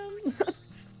this again?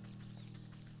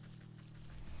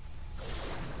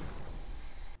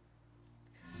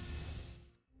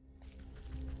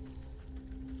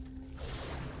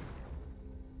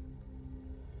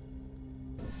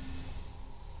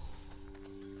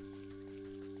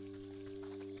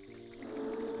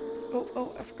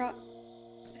 Oh, I forgot.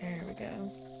 There we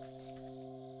go.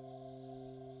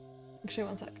 Actually,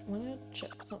 one sec. I'm gonna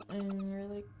check something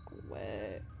really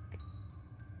quick.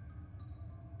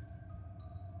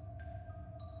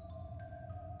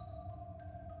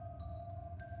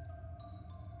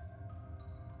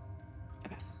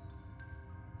 Okay.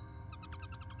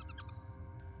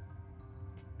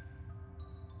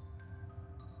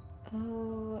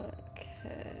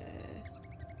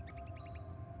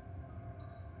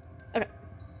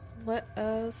 Let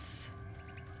us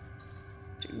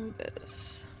do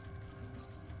this.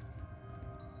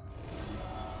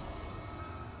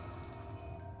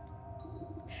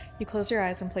 You close your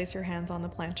eyes and place your hands on the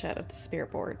planchette of the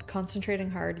spirit board.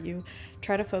 Concentrating hard, you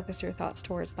try to focus your thoughts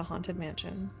towards the haunted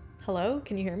mansion. Hello?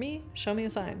 Can you hear me? Show me a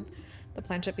sign. The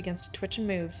planchette begins to twitch and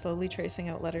move, slowly tracing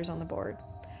out letters on the board.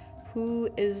 Who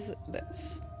is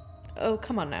this? Oh,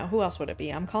 come on now. Who else would it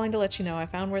be? I'm calling to let you know I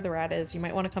found where the rat is. You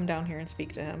might want to come down here and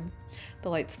speak to him. The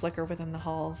lights flicker within the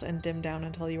halls and dim down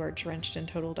until you are drenched in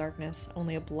total darkness.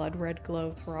 Only a blood-red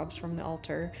glow throbs from the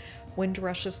altar. Wind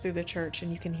rushes through the church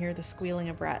and you can hear the squealing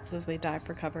of rats as they dive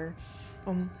for cover.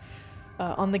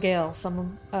 On the gale,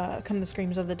 come the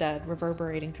screams of the dead,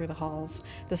 reverberating through the halls.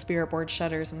 The spirit board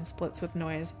shudders and splits with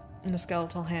noise, and a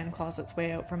skeletal hand claws its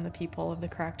way out from the peephole of the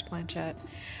cracked planchette.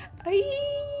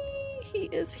 He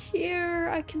is here.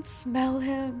 I can smell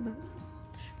him.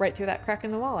 Right through that crack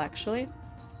in the wall, actually.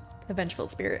 The vengeful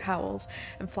spirit howls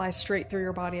and flies straight through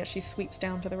your body as she sweeps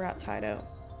down to the rat's hideout.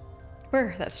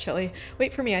 Brr, that's chilly.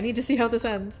 Wait for me. I need to see how this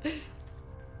ends.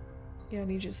 Yeah, I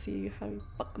need you to see how you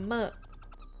fuck him up.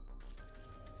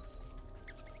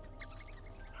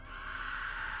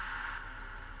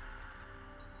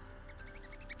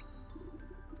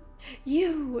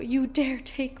 You dare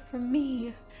take from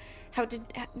me. How did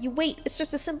you wait? It's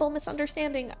just a simple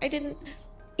misunderstanding. I didn't.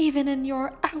 Even in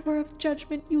your hour of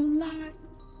judgment, you lie.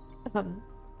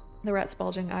 The rat's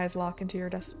bulging eyes lock into your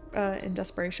in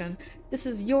desperation. This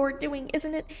is your doing,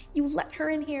 isn't it? You let her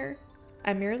in here.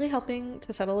 I'm merely helping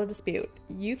to settle a dispute.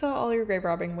 You thought all your grave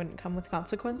robbing wouldn't come with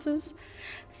consequences?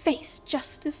 Face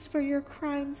justice for your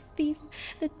crimes, thief.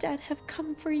 The dead have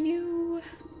come for you.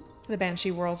 The banshee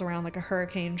whirls around like a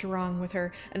hurricane, drawing with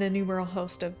her an innumerable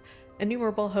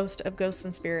host of ghosts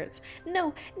and spirits.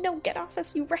 No, get off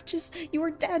us, you wretches! You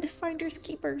are dead, finders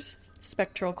keepers.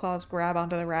 Spectral claws grab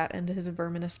onto the rat and his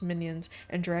verminous minions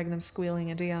and drag them squealing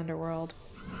into the underworld.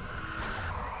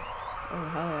 Oh,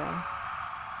 hell yeah.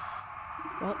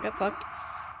 Well, get fucked.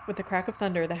 With the crack of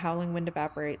thunder, the howling wind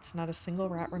evaporates. Not a single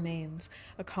rat remains.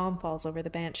 A calm falls over the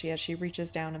banshee as she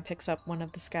reaches down and picks up one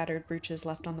of the scattered brooches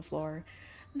left on the floor.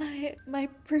 My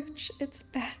brooch, it's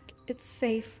back. It's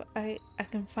safe. I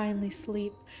can finally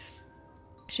sleep.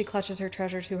 She clutches her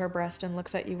treasure to her breast and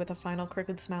looks at you with a final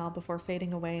crooked smile before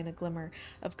fading away in a glimmer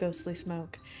of ghostly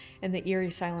smoke. In the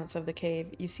eerie silence of the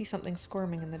cave, you see something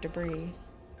squirming in the debris.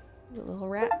 A little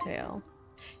rat tail.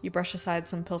 You brush aside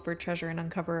some pilfered treasure and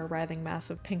uncover a writhing mass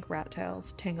of pink rat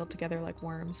tails, tangled together like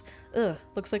worms. Ugh,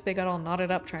 looks like they got all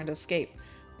knotted up trying to escape.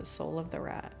 The soul of the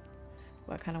rat.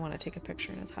 Well, I kind of want to take a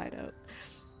picture in his hideout.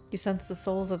 You sense the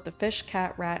souls of the fish,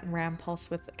 cat, rat, and ram pulse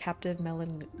with captive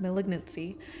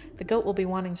malignancy. The goat will be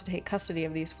wanting to take custody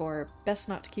of these four. Best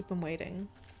not to keep them waiting.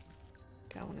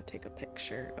 Okay, I want to take a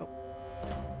picture. Oh.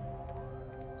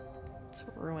 It's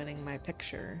ruining my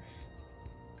picture.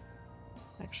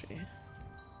 Actually,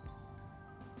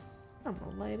 I'm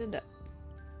gonna light it up.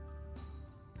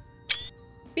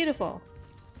 Beautiful.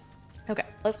 Okay,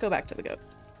 let's go back to the goat.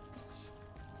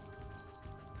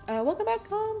 Welcome back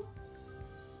home.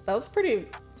 That was pretty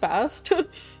fast.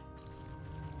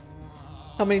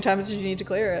 How many times did you need to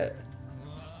clear it?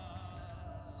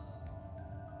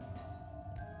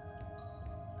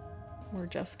 We're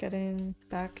just getting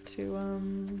back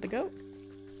to the goat.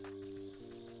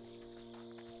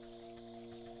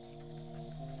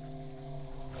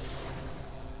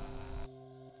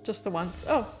 Just the once.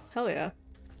 Oh, hell yeah.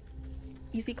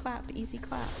 Easy clap, easy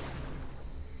clap.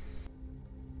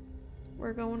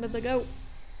 We're going to the goat.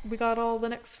 We got all the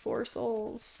next 4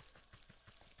 souls.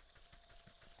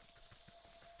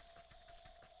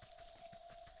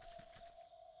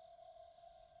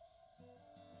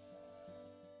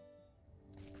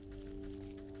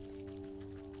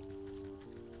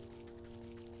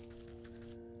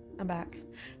 I'm back.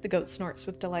 The goat snorts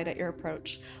with delight at your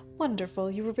approach.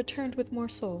 Wonderful, you have returned with more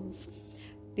souls.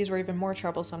 These were even more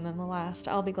troublesome than the last.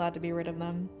 I'll be glad to be rid of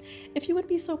them. If you would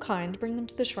be so kind, bring them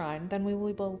to the shrine, then we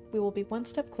will be one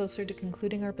step closer to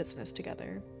concluding our business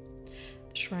together.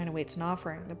 The shrine awaits an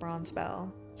offering, the bronze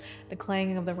bell. The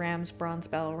clanging of the ram's bronze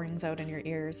bell rings out in your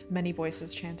ears, many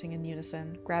voices chanting in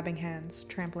unison, grabbing hands,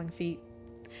 trampling feet.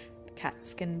 The cat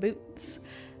skin boots.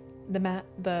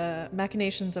 The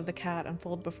machinations of the cat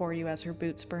unfold before you as her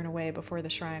boots burn away before the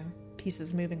shrine,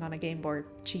 pieces moving on a game board,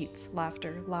 cheats,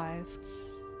 laughter, lies.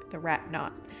 The rat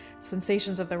knot.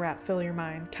 Sensations of the rat fill your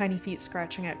mind, tiny feet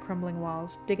scratching at crumbling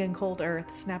walls, digging cold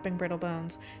earth, snapping brittle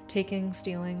bones, taking,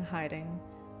 stealing, hiding.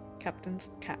 Captain's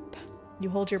cap. You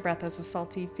hold your breath as the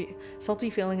salty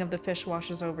feeling of the fish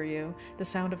washes over you, the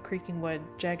sound of creaking wood,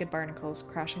 jagged barnacles,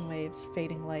 crashing waves,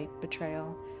 fading light,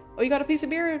 betrayal. Oh, you got a piece of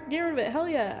beer of it, hell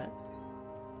yeah!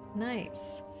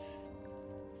 Nice.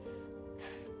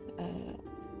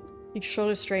 Your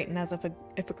shoulders straighten as if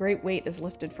a great weight is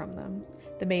lifted from them.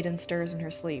 The maiden stirs in her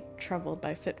sleep, troubled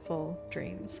by fitful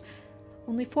dreams.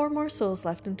 Only 4 more souls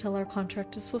left until our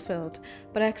contract is fulfilled,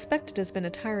 but I expect it has been a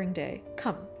tiring day.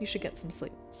 Come, you should get some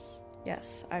sleep.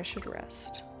 Yes, I should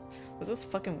rest. Was this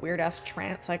fucking weird ass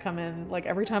trance I come in? Like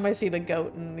every time I see the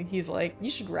goat and he's like,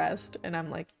 you should rest. And I'm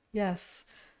like, yes,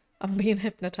 I'm being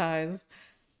hypnotized.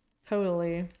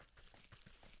 Totally.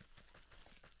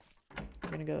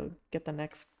 I'm gonna go get the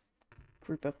next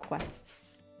group of quests.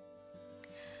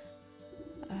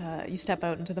 You step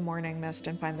out into the morning mist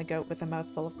and find the goat with a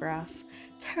mouthful of grass.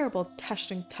 Terrible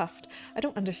testing tuft. I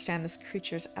don't understand this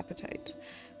creature's appetite.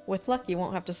 With luck, you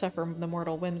won't have to suffer the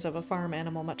mortal whims of a farm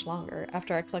animal much longer.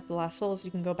 After I collect the last souls,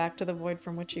 you can go back to the void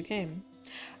from which you came.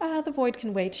 The void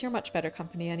can wait. You're much better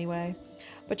company anyway.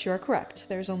 But you are correct.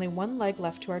 There is only one leg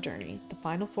left to our journey. The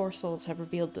final 4 souls have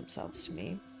revealed themselves to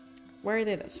me. Where are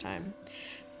they this time?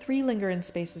 3 linger in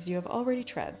spaces you have already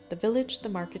tread. The village, the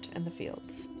market, and the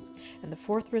fields. And the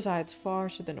 4th resides far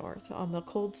to the north, on the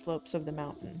cold slopes of the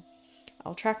mountain.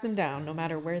 I'll track them down, no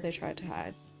matter where they try to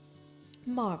hide.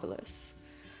 Marvelous.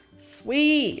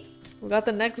 Sweet! We got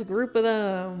the next group of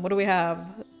them. What do we have?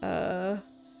 The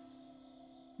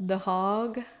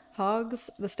hogs,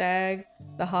 the stag,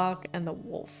 the hawk, and the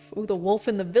wolf. Ooh, the wolf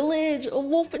in the village! A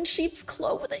wolf in sheep's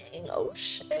clothing! Oh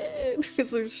shit! Is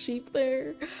there sheep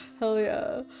there? Hell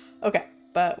yeah. Okay,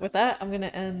 but with that, I'm gonna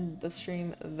end the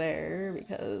stream there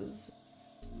because,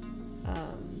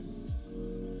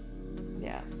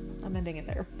 yeah, I'm ending it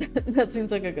there. That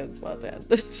seems like a good spot to end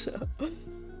it, so.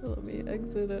 Let me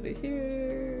exit out of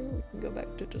here. We can go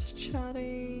back to just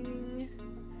chatting.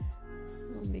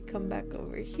 Let me come back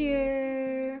over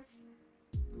here.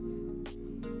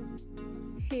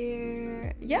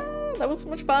 Here. Yeah, that was so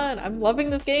much fun. I'm loving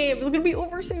this game. It's gonna be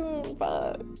over soon,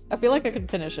 but I feel like I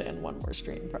could finish it in one more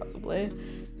stream probably.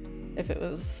 If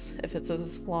it's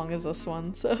as long as this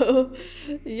one. So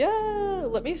yeah,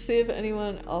 let me see if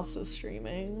anyone else is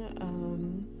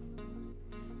streaming.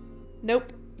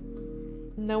 Nope.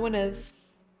 No one is.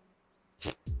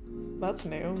 That's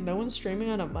new. No one's streaming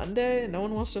on a Monday? No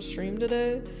one wants to stream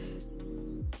today?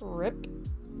 Rip.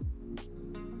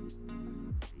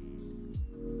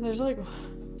 There's like...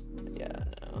 Yeah,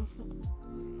 no.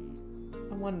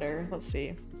 I wonder. Let's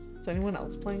see. Is anyone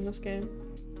else playing this game?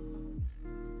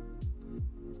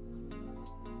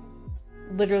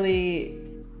 Literally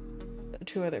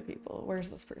 2 other people. Where's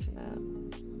this person at?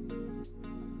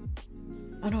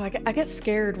 Oh no, I get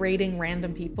scared raiding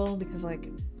random people because, like,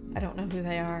 I don't know who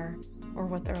they are or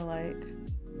what they're like.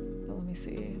 But let me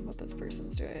see what this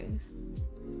person's doing.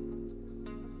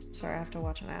 Sorry, I have to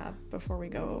watch an ad before we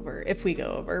go over. If we go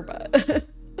over, but...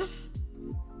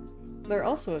 They're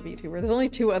also a VTuber. There's only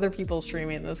 2 other people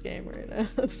streaming this game right now,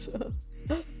 so...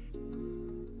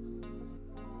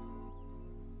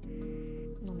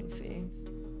 Let me see.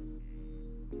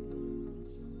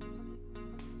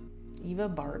 Eva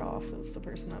Bardoff is the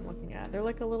person I'm looking at. They're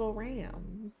like a little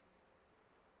ram.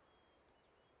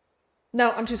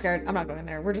 No, I'm too scared. I'm not going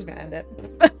there. We're just gonna end it.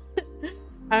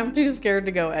 I'm too scared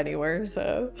to go anywhere,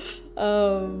 so.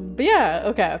 But yeah,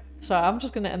 okay. So I'm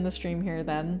just gonna end the stream here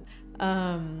then.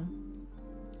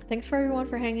 Thanks for everyone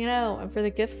for hanging out and for the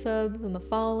gift subs and the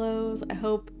follows. I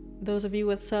hope those of you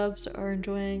with subs are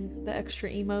enjoying the extra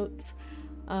emotes.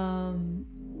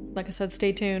 Like I said,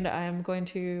 stay tuned. I am going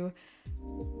to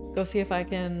go see if I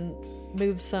can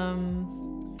move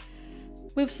some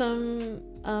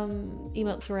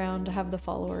emotes around to have the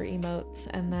follower emotes,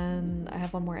 and then I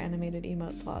have one more animated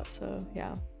emote slot, so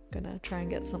yeah, gonna try and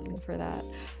get something for that.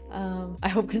 I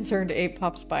hope Concerned Ape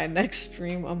pops by next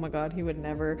stream. Oh my god, he would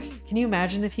never. Can you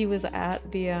imagine if he was at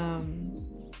the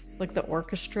like the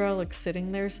orchestra, like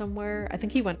sitting there somewhere? I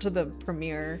think he went to the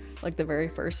premiere, like the very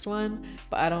first one,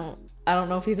 but I don't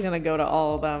know if he's gonna go to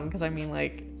all of them, because I mean,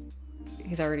 like,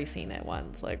 he's already seen it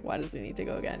once. Like, why does he need to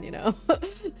go again, you know? But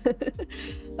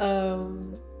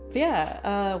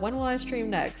yeah, when will I stream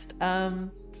next? I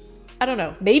don't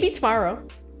know. Maybe tomorrow.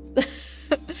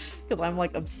 Because I'm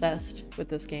like obsessed with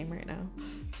this game right now.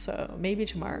 So maybe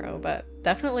tomorrow, but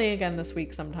definitely again this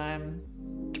week sometime.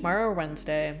 Tomorrow or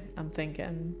Wednesday, I'm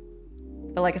thinking.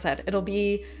 But like I said, it'll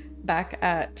be back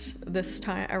at this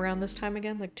time, around this time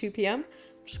again, like 2 p.m.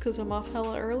 Just because I'm off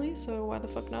hella early, so why the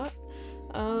fuck not?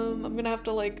 I'm gonna have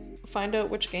to like find out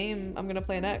which game I'm gonna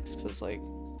play next, because like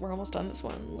we're almost done this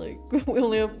one. Like we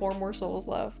only have 4 more souls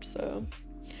left, so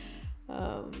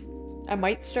I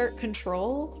might start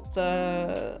Control,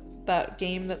 that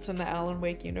game that's in the Alan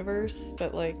Wake universe,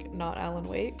 but like not Alan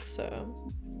Wake,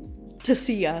 so to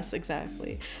see us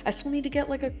exactly. I still need to get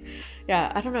like a,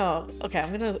 yeah, I don't know. Okay,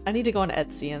 I need to go on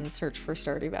Etsy and search for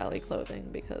Stardew Valley clothing,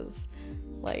 because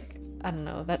like I don't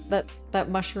know, that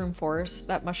mushroom forest,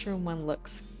 that mushroom one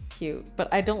looks cute,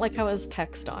 but I don't like how it has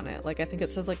text on it. Like I think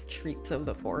it says like treats of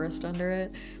the forest under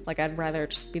it. Like I'd rather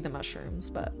just be the mushrooms,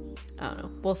 but I don't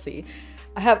know, we'll see.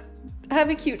 I have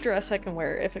a cute dress I can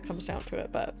wear if it comes down to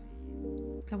it, but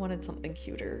I wanted something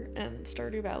cuter and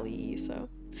Stardew Valley, so.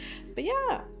 But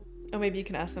yeah. Oh, maybe you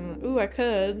can ask them. Ooh, I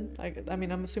could. I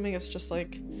mean, I'm assuming it's just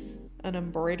like an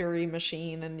embroidery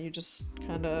machine and you just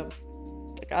kind of,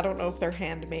 like, I don't know if they're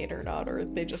handmade or not, or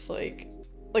they just like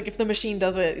if the machine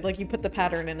does it, like you put the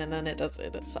pattern in and then it does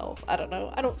it itself. I don't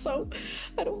know. I don't sew.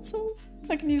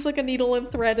 I can use like a needle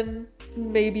and thread and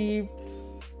maybe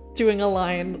doing a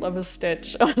line of a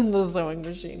stitch on the sewing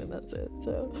machine and that's it.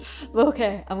 So,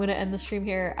 okay, I'm gonna end the stream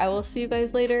here. I will see you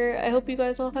guys later. I hope you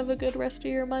guys all have a good rest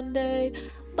of your Monday.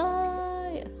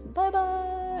 Bye. Bye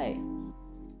bye.